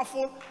so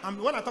powerful? And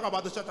when I talk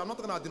about the church, I'm not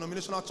talking about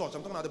denominational church.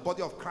 I'm talking about the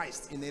body of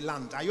Christ in a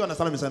land. Are you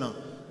understanding me, sir, now?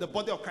 The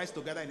body of Christ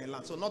together in a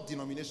land. So not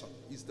denomination.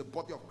 It's the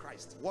body of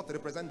Christ. What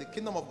represents the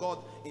kingdom of God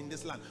in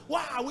this land.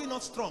 Why are we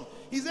not strong?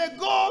 He said,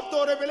 go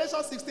to Revelation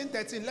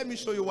 16:13. Let me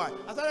show you why.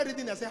 I started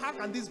reading. I said, how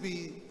can this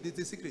be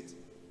the secret?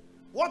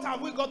 What have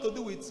we got to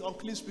do with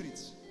unclean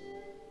spirits?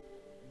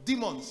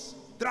 Demons,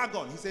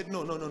 dragon. He said,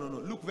 no.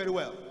 Look very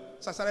well.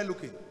 So I started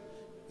looking.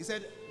 He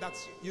said that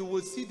you will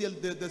see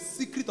the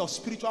secret of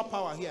spiritual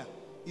power here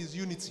is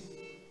unity.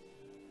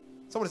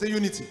 Somebody say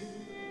unity.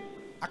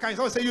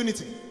 Someone say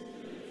unity.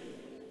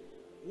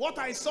 What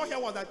I saw here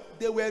was that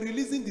they were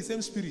releasing the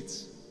same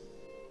spirits.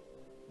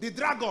 The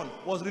dragon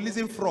was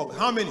releasing frog.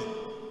 How many?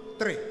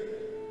 3.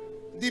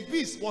 The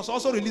beast was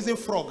also releasing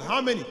frog. How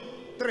many?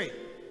 3.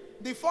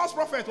 The false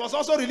prophet was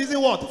also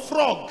releasing what?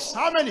 Frogs.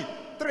 How many?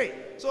 3.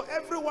 So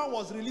everyone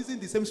was releasing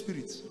the same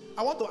spirit.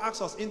 I want to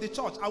ask us, in the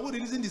church, are we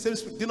releasing the same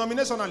spirit?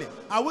 Denominationally,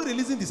 are we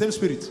releasing the same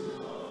spirit?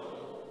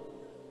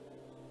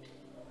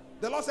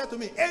 The Lord said to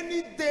me,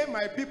 any day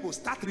my people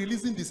start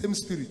releasing the same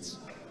spirit,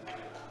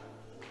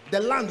 the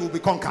land will be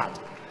conquered.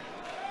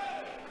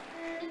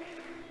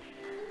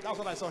 That's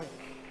what I saw here.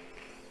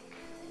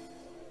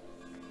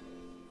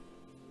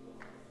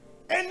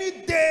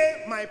 Any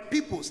day my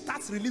people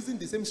start releasing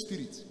the same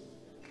spirit,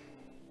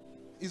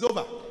 it's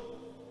over.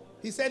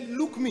 He said,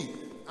 look me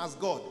as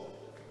God.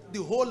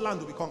 The whole land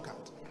will be conquered.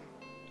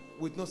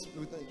 With no.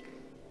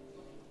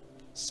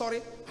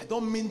 Sorry, I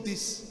don't mean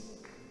this.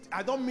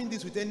 I don't mean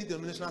this with any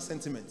denominational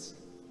sentiments.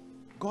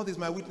 God is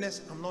my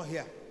witness. I'm not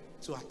here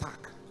to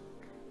attack.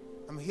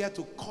 I'm here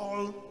to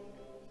call,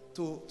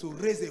 to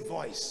raise a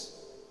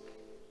voice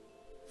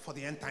for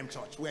the end time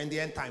church. We're in the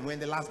end time. We're in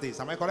the last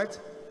days. Am I correct?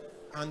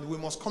 And we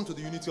must come to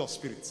the unity of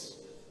spirits.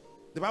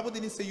 The Bible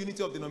didn't say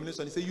unity of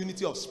denomination. It said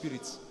unity of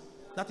spirits.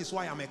 That is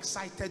why I'm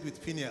excited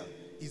with Peniel.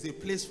 It's a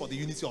place for the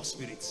unity of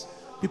spirits.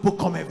 People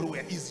come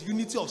everywhere. It's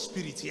unity of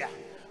spirit here.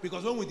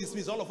 Because when we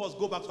dismiss, all of us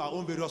go back to our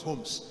own various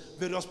homes,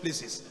 various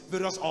places,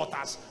 various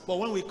altars. But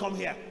when we come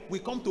here, we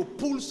come to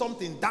pull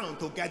something down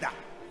together.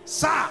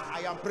 Sir,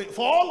 I am praying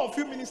for all of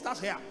you ministers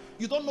here.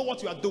 You don't know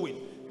what you are doing.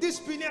 This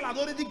Peniel has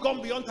already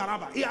gone beyond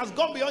Taraba. It has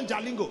gone beyond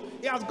Jalingo.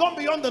 It has gone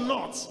beyond the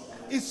north.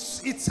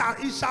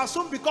 It shall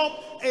soon become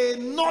a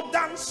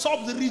northern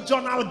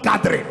sub-regional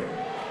gathering.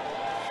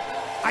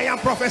 I am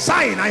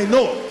prophesying, I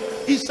know.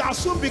 It shall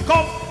soon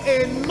become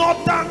a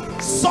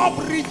northern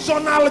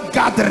sub-regional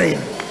gathering.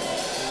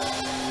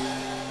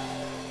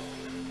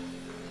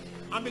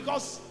 And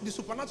because the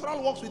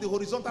supernatural works with the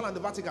horizontal and the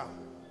vertical,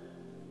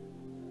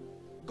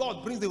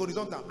 God brings the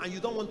horizontal and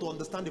you don't want to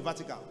understand the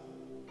vertical,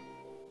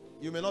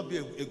 you may not be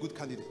a good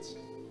candidate.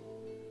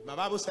 My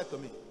Bible said to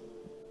me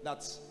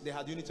that they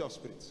had unity of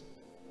spirit.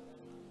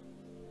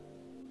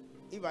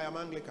 If I am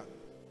Anglican,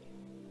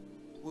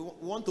 we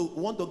want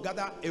to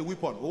gather a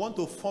weapon. We want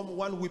to form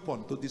one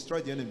weapon to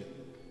destroy the enemy.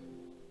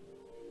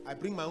 I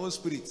bring my own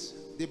spirit.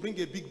 They bring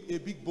a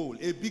big bowl,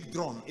 a big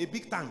drum, a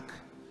big tank.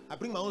 I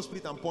bring my own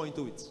spirit and pour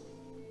into it.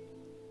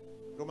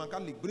 Roman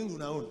Catholic, bring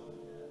your own.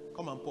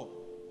 Come and pour.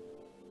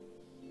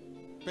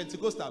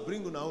 Pentecostal,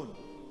 bring your own.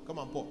 Come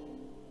and pour.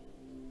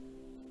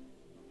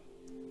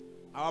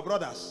 Our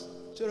brothers,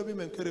 cherubim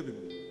and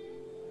cherubim,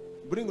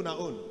 bring your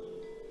own.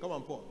 Come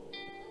and pour.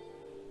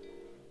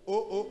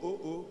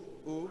 Oh.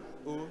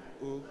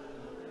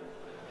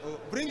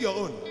 Bring your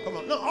own. Come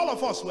on. No, all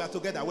of us, we are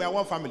together. We are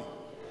one family.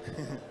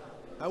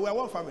 And we are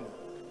one family.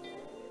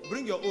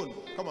 Bring your own.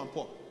 Come and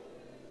pour.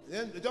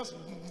 Then just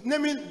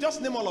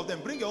name all of them.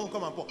 Bring your own.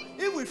 Come and pour.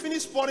 If we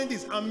finish pouring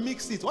this and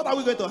mix it, what are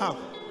we going to have?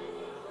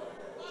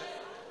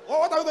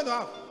 What are we going to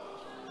have?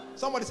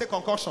 Somebody say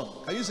concoction.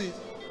 Can you see it?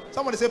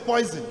 Somebody say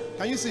poison.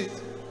 Can you see it?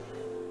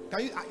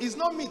 It's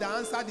not me that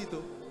answered it.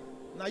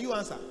 Now you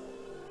answer.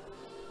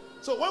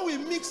 So when we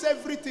mix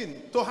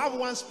everything to have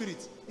one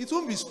spirit, it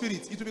won't be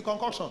spirit, it will be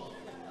concoction.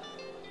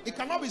 It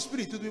cannot be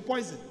spirit, it will be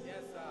poison.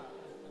 Yes, sir.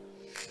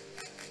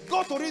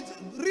 Go to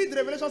read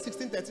Revelation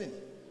 16:13.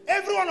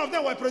 Every one of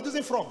them were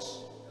producing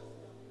frogs.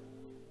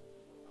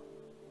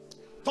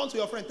 Turn to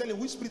your friend, tell him,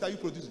 which spirit are you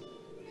producing?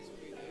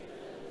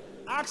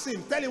 Ask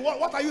him, tell him,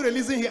 what are you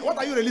releasing here? What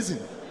are you releasing?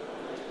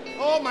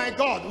 Oh my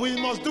God, we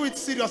must do it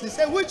seriously.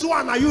 Say, which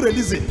one are you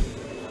releasing?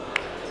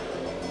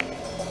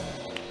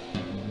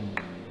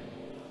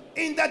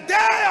 In the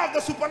day of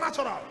the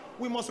supernatural,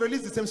 we must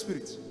release the same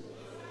spirit.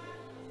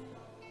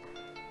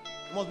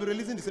 We must be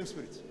releasing the same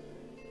spirit.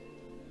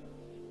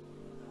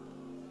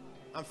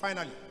 And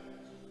finally,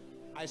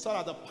 I saw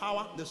that the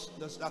power,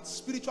 that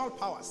spiritual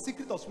power,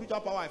 secret of spiritual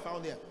power I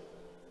found here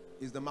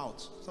is the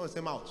mouth. Someone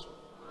say mouth.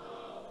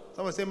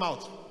 Someone say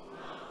mouth.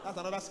 That's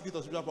another secret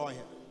of spiritual power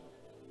here.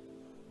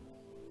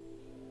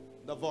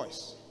 The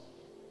voice.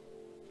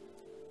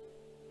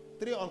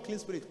 3 unclean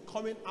spirits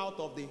coming out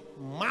of the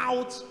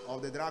mouth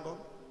of the dragon,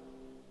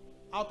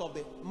 out of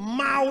the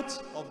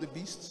mouth of the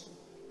beast,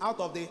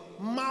 out of the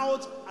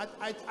mouth.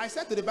 I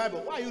said to the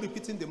Bible, why are you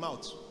repeating the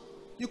mouth?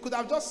 You could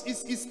have just,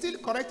 it's still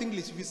correct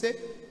English if you say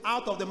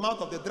out of the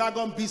mouth of the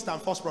dragon, beast,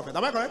 and false prophet.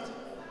 Am I correct?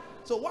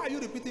 So why are you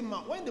repeating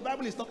mouth? When the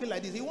Bible is talking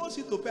like this, he wants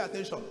you to pay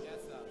attention.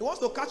 Yes, sir. He wants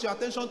to catch your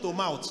attention to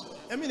mouth.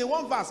 I mean, in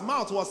one verse,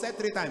 mouth was said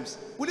 3 times.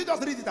 Will you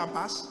just read it and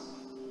pass?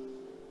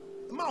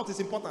 Mouth is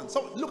important.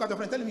 So look at your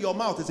friend, tell him your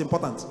mouth is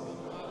important.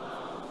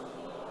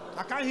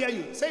 I can't hear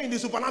you. Say in the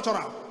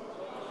supernatural.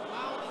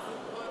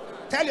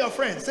 Tell your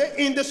friend, say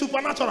in the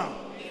supernatural.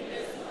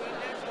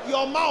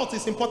 Your mouth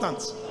is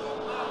important.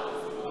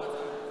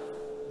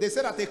 They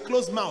say that a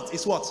closed mouth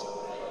is what?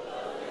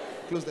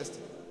 Closed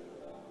destiny.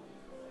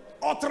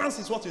 Utterance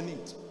is what you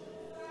need.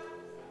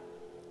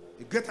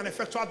 A great and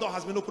effectual door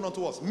has been opened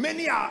unto us.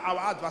 Many are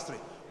our adversary.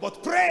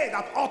 But pray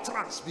that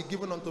utterance be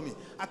given unto me.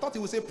 I thought he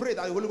would say pray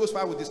that the Holy Ghost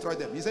fire will destroy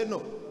them. He said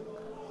no.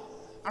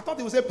 I thought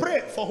he would say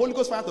pray for Holy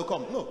Ghost fire to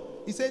come. No.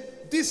 He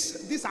said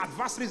these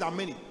adversaries are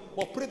many.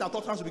 But pray that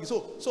utterance will be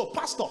given. So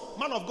pastor,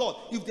 man of God,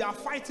 if they are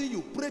fighting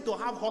you, pray to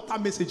have hotter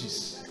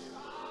messages.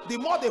 The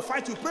more they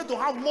fight you, pray to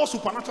have more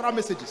supernatural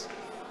messages.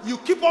 You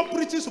keep on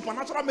preaching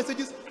supernatural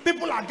messages.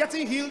 People are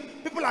getting healed.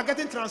 People are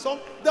getting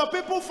transformed. The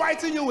people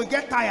fighting you will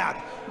get tired.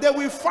 They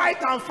will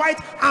fight and fight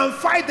and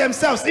fight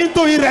themselves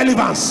into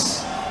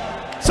irrelevance.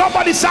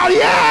 Somebody shout,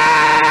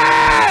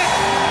 yeah!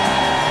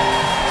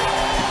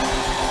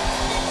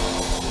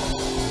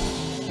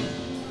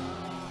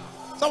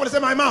 Somebody say,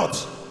 my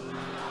mouth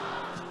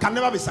can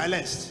never be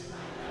silenced.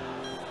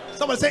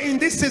 Somebody say, in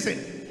this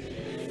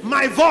season,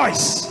 my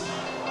voice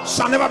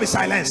shall never be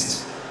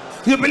silenced.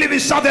 You believe it?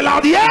 Shout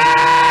aloud,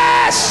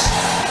 yes!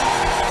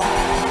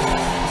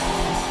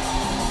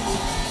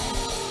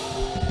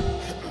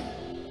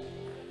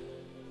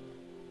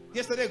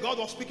 Yesterday, God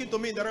was speaking to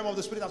me in the realm of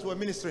the spirit as we were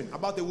ministering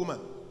about a woman,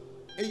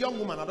 a young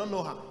woman. I don't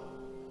know her,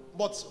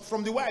 but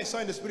from the way I saw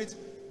in the spirit,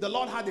 the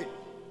Lord had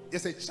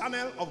there's a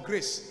channel of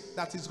grace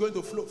that is going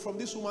to flow from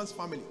this woman's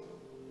family,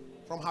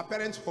 from her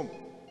parents' home.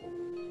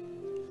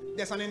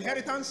 There's an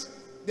inheritance.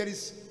 There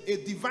is a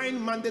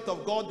divine mandate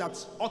of God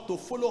that ought to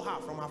follow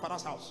her from her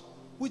father's house,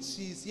 which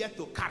she is yet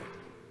to carry.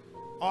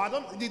 Or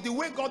the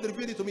way God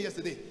revealed it to me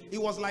yesterday,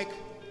 it was like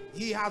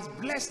he has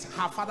blessed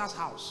her father's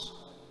house.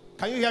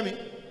 Can you hear me?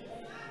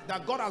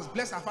 That God has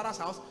blessed her father's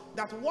house,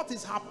 that what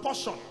is her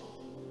portion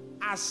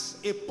as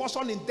a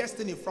portion in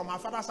destiny from her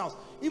father's house,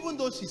 even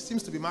though she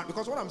seems to be married,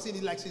 because what I'm saying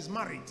is like she's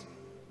married.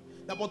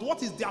 But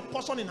what is their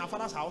portion in her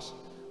father's house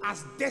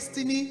as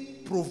destiny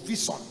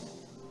provision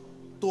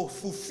to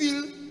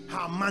fulfill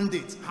her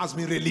mandate has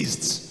been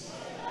released.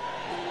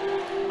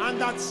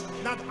 And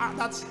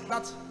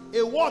that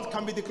a word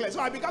can be declared.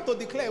 So I began to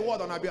declare a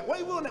word on her behalf.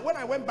 When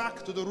I went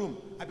back to the room,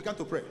 I began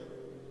to pray.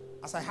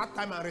 As I had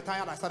time and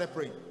retired, I started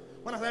praying.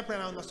 When I started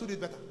praying, I understood it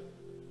better.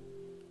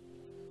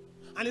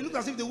 And it looked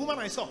as if the woman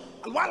I saw,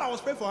 while I was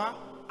praying for her,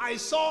 I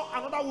saw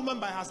another woman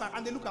by her side,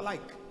 and they look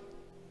alike.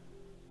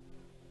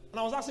 And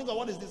I was asking God,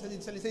 what is this? And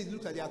he said, it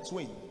looks like they are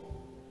twin.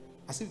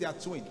 As if they are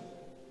twin.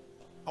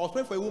 I was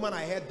praying for a woman,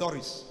 I heard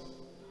Doris.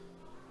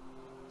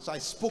 So I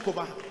spoke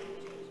over her.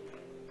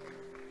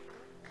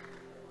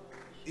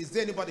 Is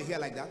there anybody here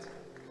like that?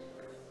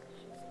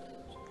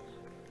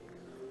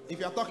 If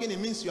you are talking, it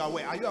means you are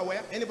aware. Are you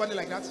aware? Anybody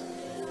like that?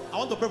 I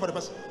want to pray for the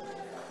person.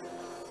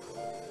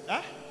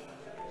 Huh?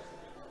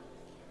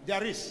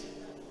 There is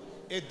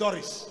a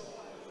Doris.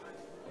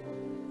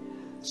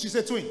 She's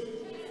a twin.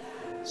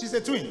 She's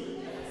a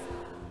twin.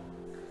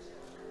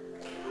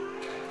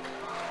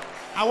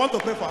 I want to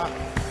pray for her.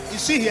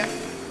 Is she here?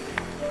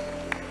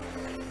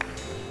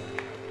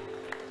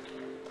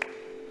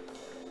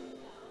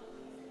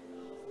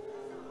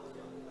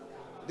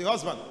 The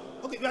husband.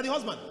 Okay, you are the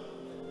husband.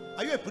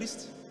 Are you a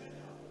priest?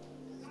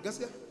 Guess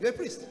you're a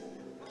priest.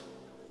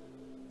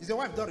 Is your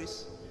wife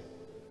Doris?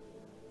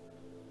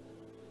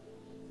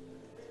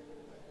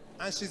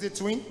 And she's a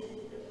twin?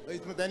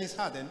 Then it's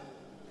her then.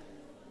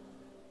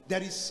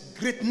 There is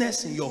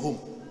greatness in your home.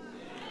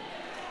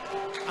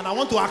 And I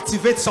want to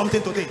activate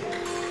something today.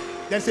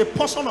 There's a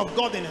portion of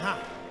God in her.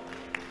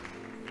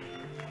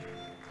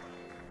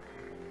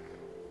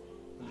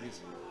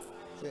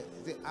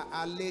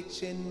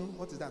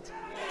 What is that? Is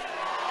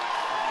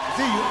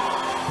it you?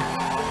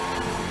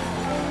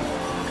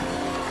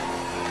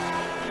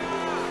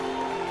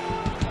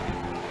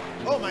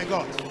 Oh my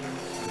God.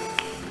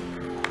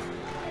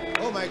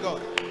 Oh my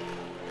God.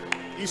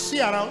 Is she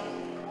around?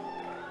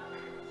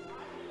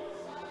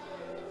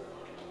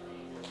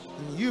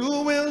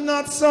 You will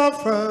not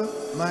suffer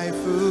my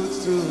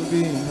foot to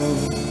be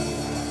moved.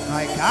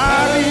 I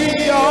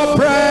carry your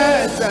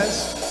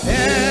presence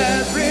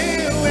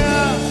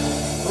everywhere.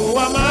 Who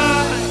am I?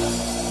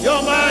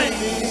 Your mind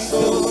is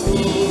so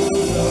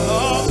full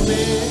of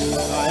me.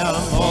 I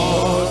am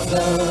all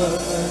the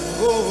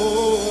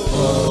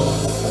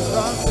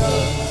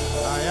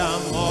I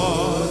am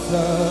all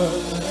the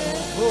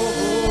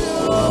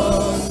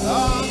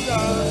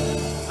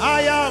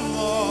I am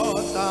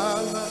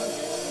mortal.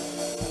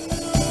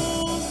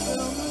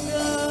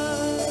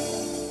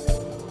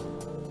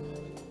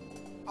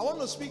 I want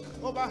to speak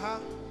over her,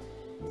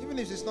 even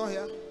if she's not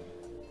here.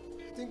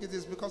 I think it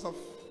is because of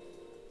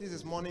this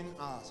is morning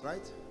hours,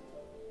 right?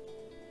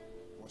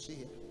 Was she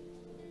here?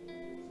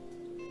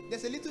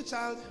 There's a little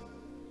child.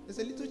 There's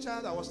a little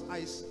child I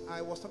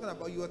was talking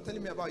about. You were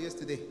telling me about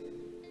yesterday.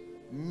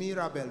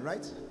 Mirabel,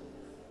 right?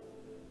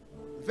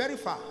 Very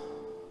far.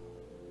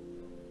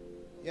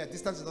 Yeah,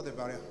 distance is not a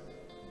barrier.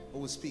 But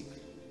we'll speak.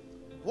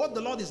 What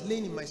the Lord is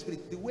laying in my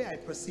spirit, the way I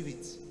perceive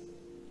it,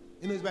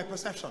 it's by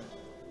perception.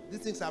 These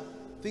things are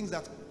things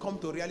that come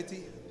to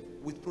reality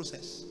with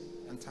process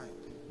and time.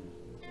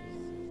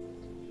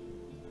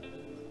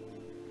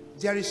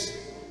 There is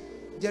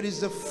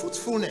the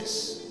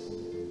fruitfulness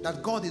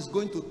that God is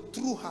going to,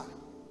 through her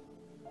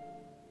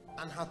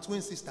and her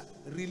twin sister,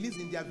 release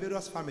in their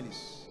various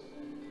families.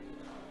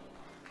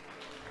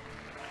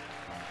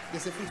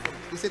 There's a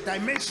fruitfulness. There's a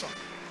dimension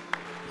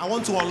I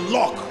want to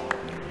unlock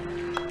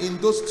in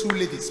those two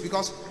ladies,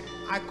 because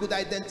I could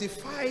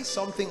identify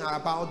something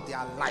about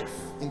their life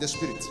in the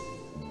spirit.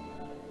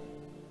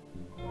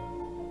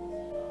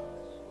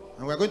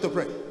 And we're going to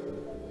pray.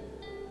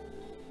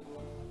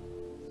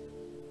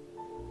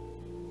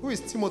 Who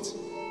is Timothy?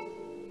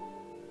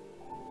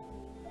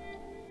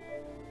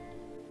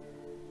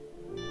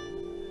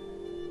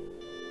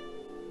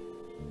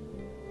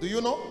 Do you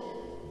know?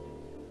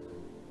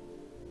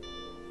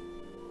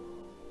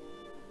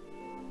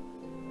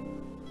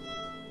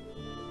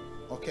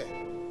 Okay.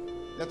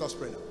 Let us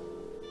pray now.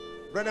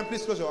 Brethren,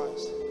 please close your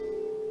eyes.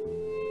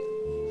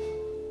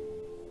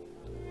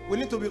 We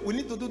need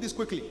to do this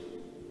quickly.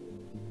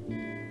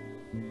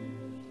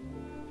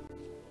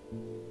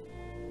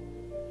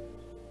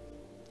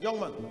 Young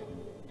man,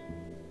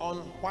 on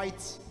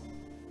white.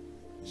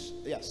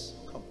 Yes,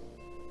 come.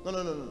 No.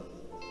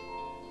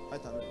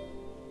 White and red.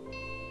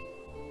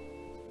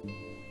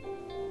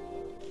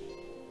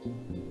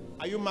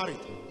 Are you married?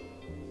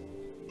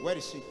 Where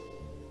is she?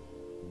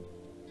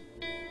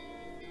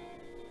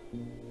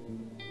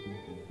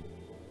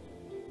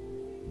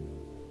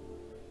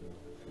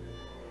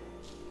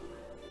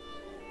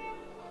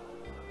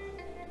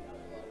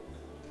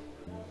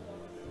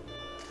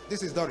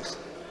 This is Doris.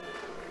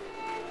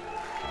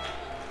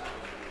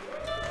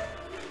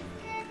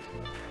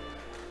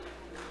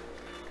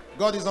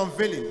 God is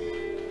unveiling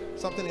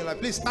something in your life.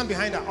 Please stand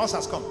behind her. Us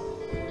has come.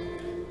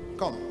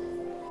 Come.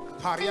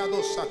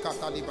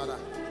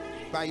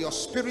 By your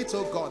spirit,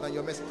 oh God, and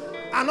your mercy.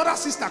 Another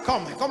sister,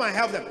 come and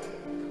help them.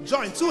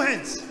 Join 2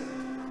 hands.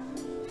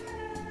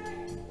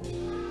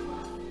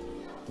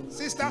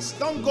 Sisters,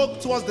 don't go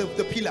towards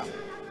the pillar.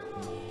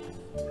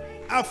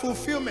 A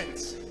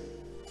fulfillment.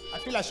 I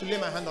feel I should lay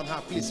my hand on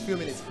her. Please, few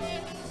minutes.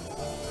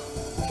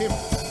 Kim.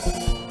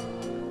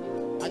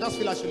 I just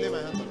feel I should lay my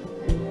hands on her.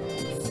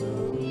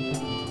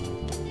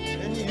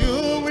 And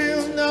you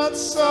will not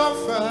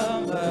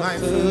suffer my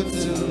foot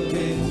to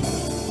be.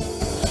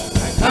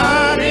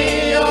 I carry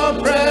your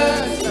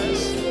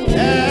presence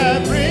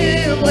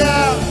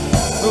everywhere.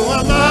 Who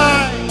am I?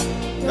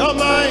 Your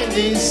mind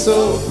is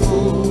so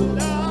full.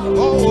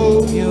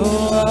 Oh, you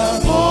are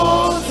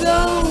more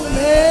than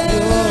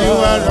you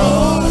are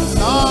awesome.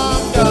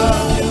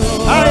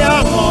 I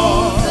am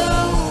more.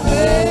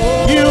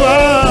 You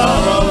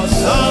are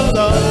awesome.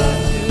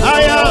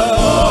 I am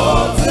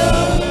more.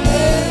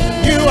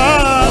 You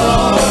are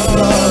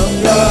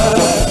awesome.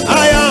 I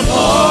am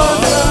more.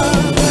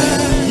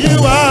 You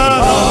are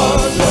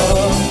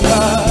awesome.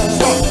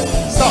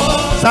 Stop.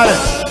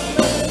 Silence.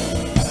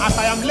 As I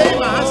am laying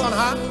my hands on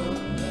her,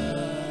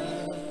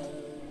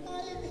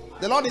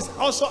 the Lord is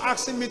also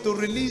asking me to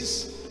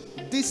release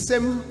this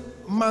same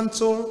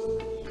mantle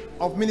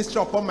of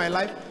ministry upon my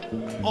life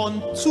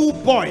on 2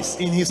 boys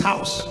in his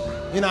house,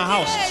 in our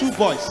house. 2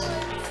 boys.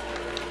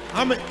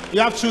 How many?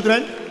 You have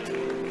children?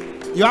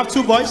 You have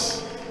 2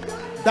 boys?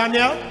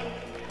 Daniel?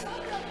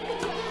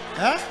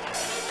 Huh?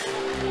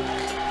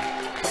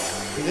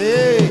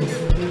 Hey,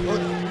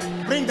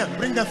 bring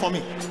them for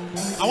me.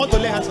 I want to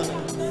lay hands on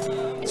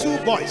them. 2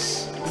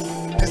 boys.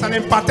 It's an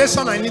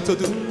impartation I need to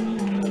do.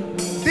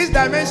 This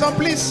dimension,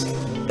 please,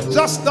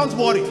 just don't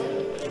worry.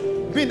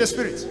 Be in the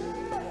spirit.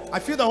 I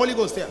feel the Holy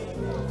Ghost here.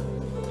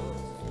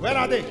 Where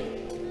are they?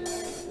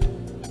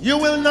 You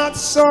will not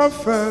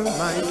suffer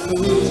my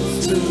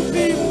foot to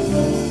be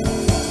moved.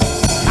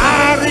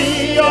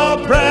 Carry your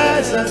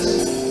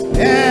presence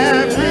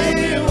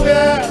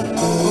everywhere.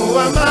 Who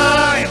am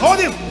I? Hold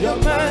him.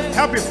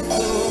 Help him.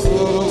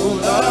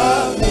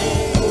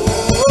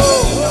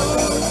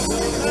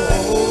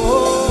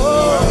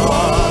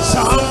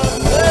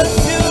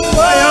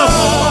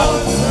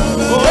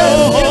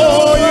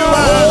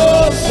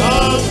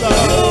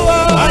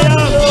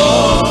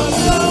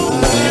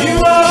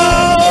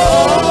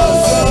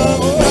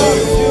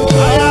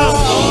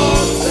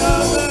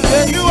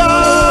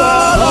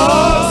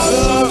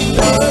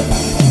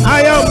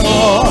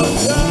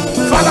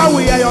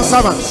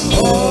 Servants.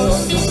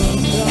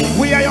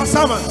 We are your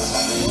servants.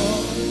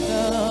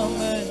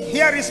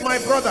 Here is my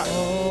brother,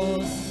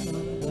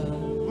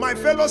 my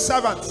fellow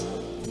servant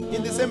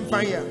in the same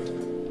vineyard.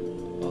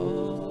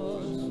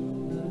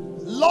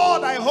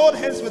 Lord, I hold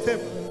hands with him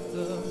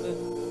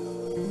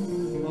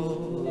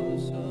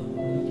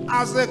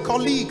as a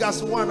colleague,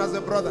 as one, as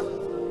a brother.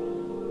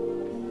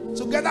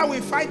 Together we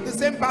fight the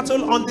same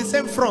battle on the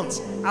same front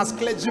as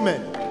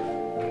clergymen.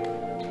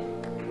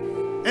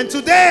 And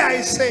today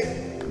I say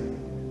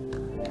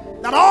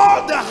that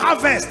all the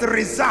harvest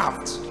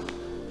reserved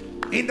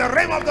in the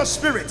realm of the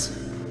spirit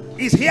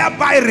is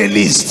hereby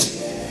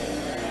released,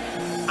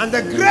 and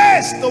the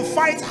grace to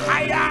fight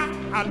higher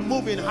and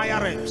move in higher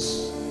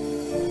realms,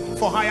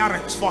 for higher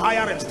realms, for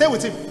higher realms. Stay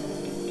with him,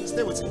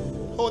 stay with him,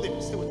 hold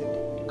him, stay with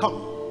him.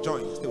 Come,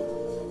 join, stay with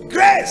him.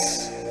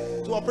 Grace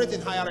to operate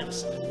in higher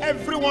realms.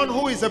 Everyone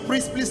who is a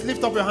priest, please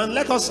lift up your hand.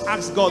 Let us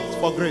ask God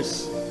for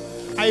grace.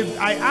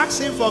 I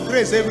ask him for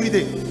grace every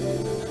day.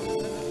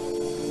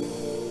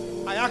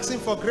 I ask him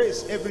for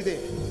grace every day.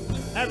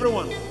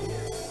 Everyone.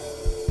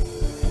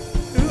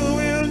 You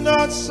will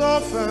not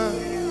suffer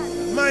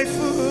my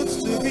foot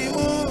to be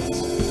moved.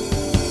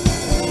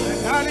 I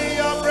carry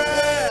your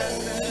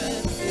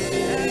presence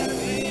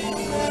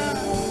everywhere.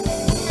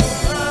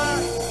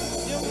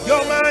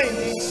 Your mind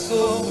is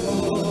so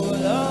full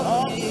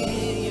of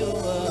me. You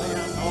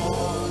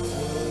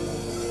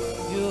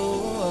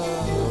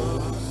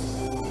are.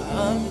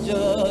 I'm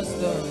just a.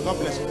 God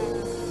bless you.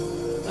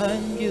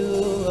 And you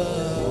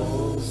are.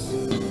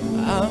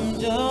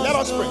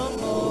 us pray.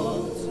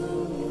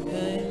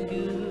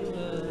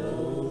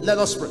 Let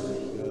us pray.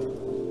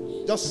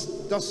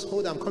 Just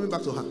hold her. I'm coming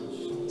back to her.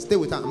 Stay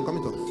with her. I'm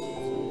coming to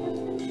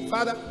her.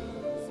 Father,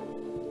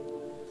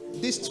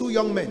 these two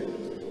young men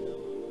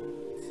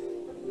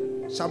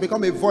shall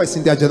become a voice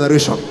in their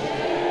generation.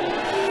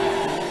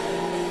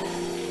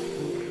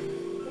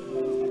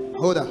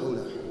 Hold her, hold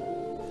her.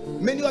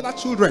 Many other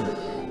children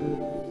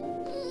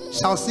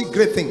shall see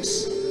great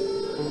things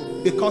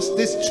because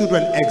these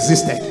children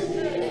existed.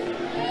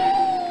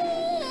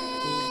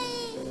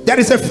 There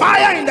is a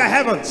fire in the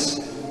heavens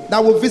that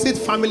will visit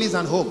families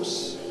and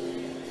homes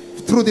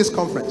through this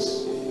conference.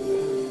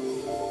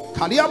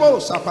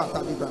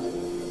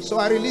 So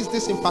I release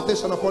this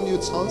impartation upon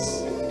you,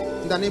 sons,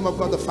 in the name of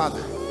God the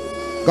Father,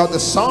 God the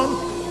Son,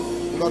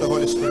 God the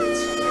Holy Spirit.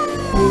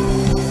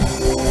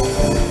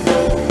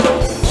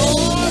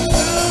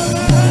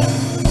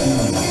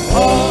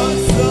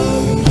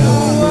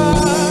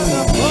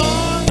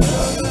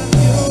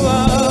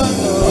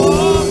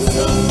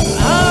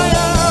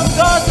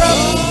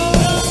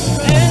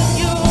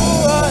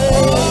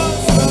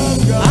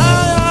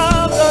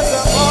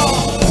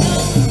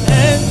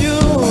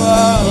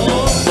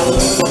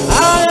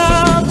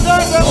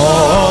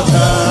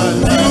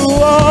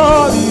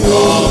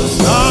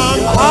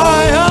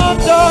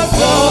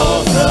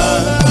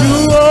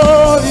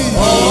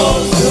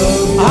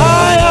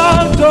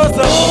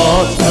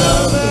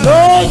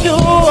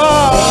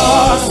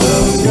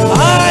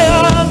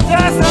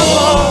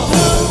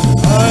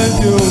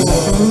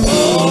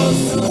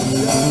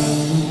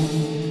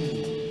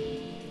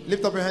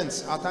 Lift up your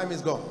hands. Our time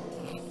is gone.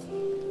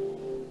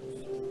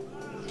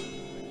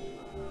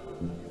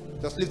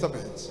 Just lift up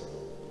your hands.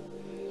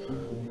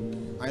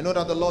 I know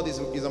that the Lord is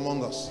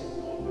among us.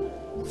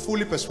 I'm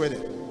fully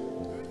persuaded.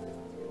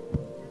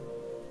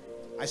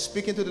 I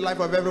speak into the life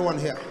of everyone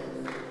here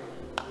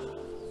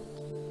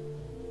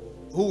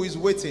who is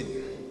waiting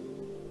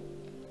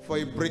for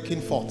a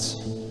breaking forth.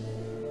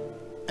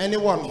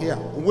 Anyone here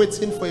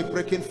waiting for a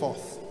breaking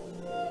forth,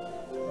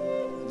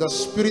 the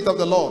Spirit of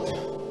the Lord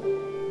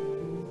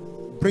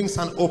brings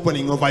an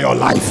opening over your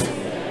life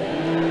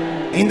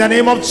in the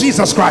name of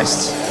Jesus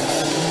Christ.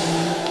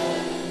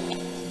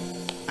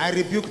 I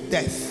rebuke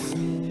death.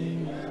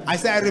 I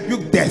say I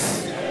rebuke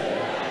death.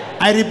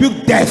 I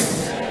rebuke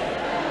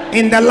death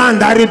in the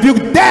land. I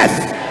rebuke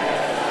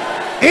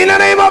death in the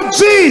name of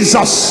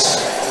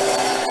Jesus.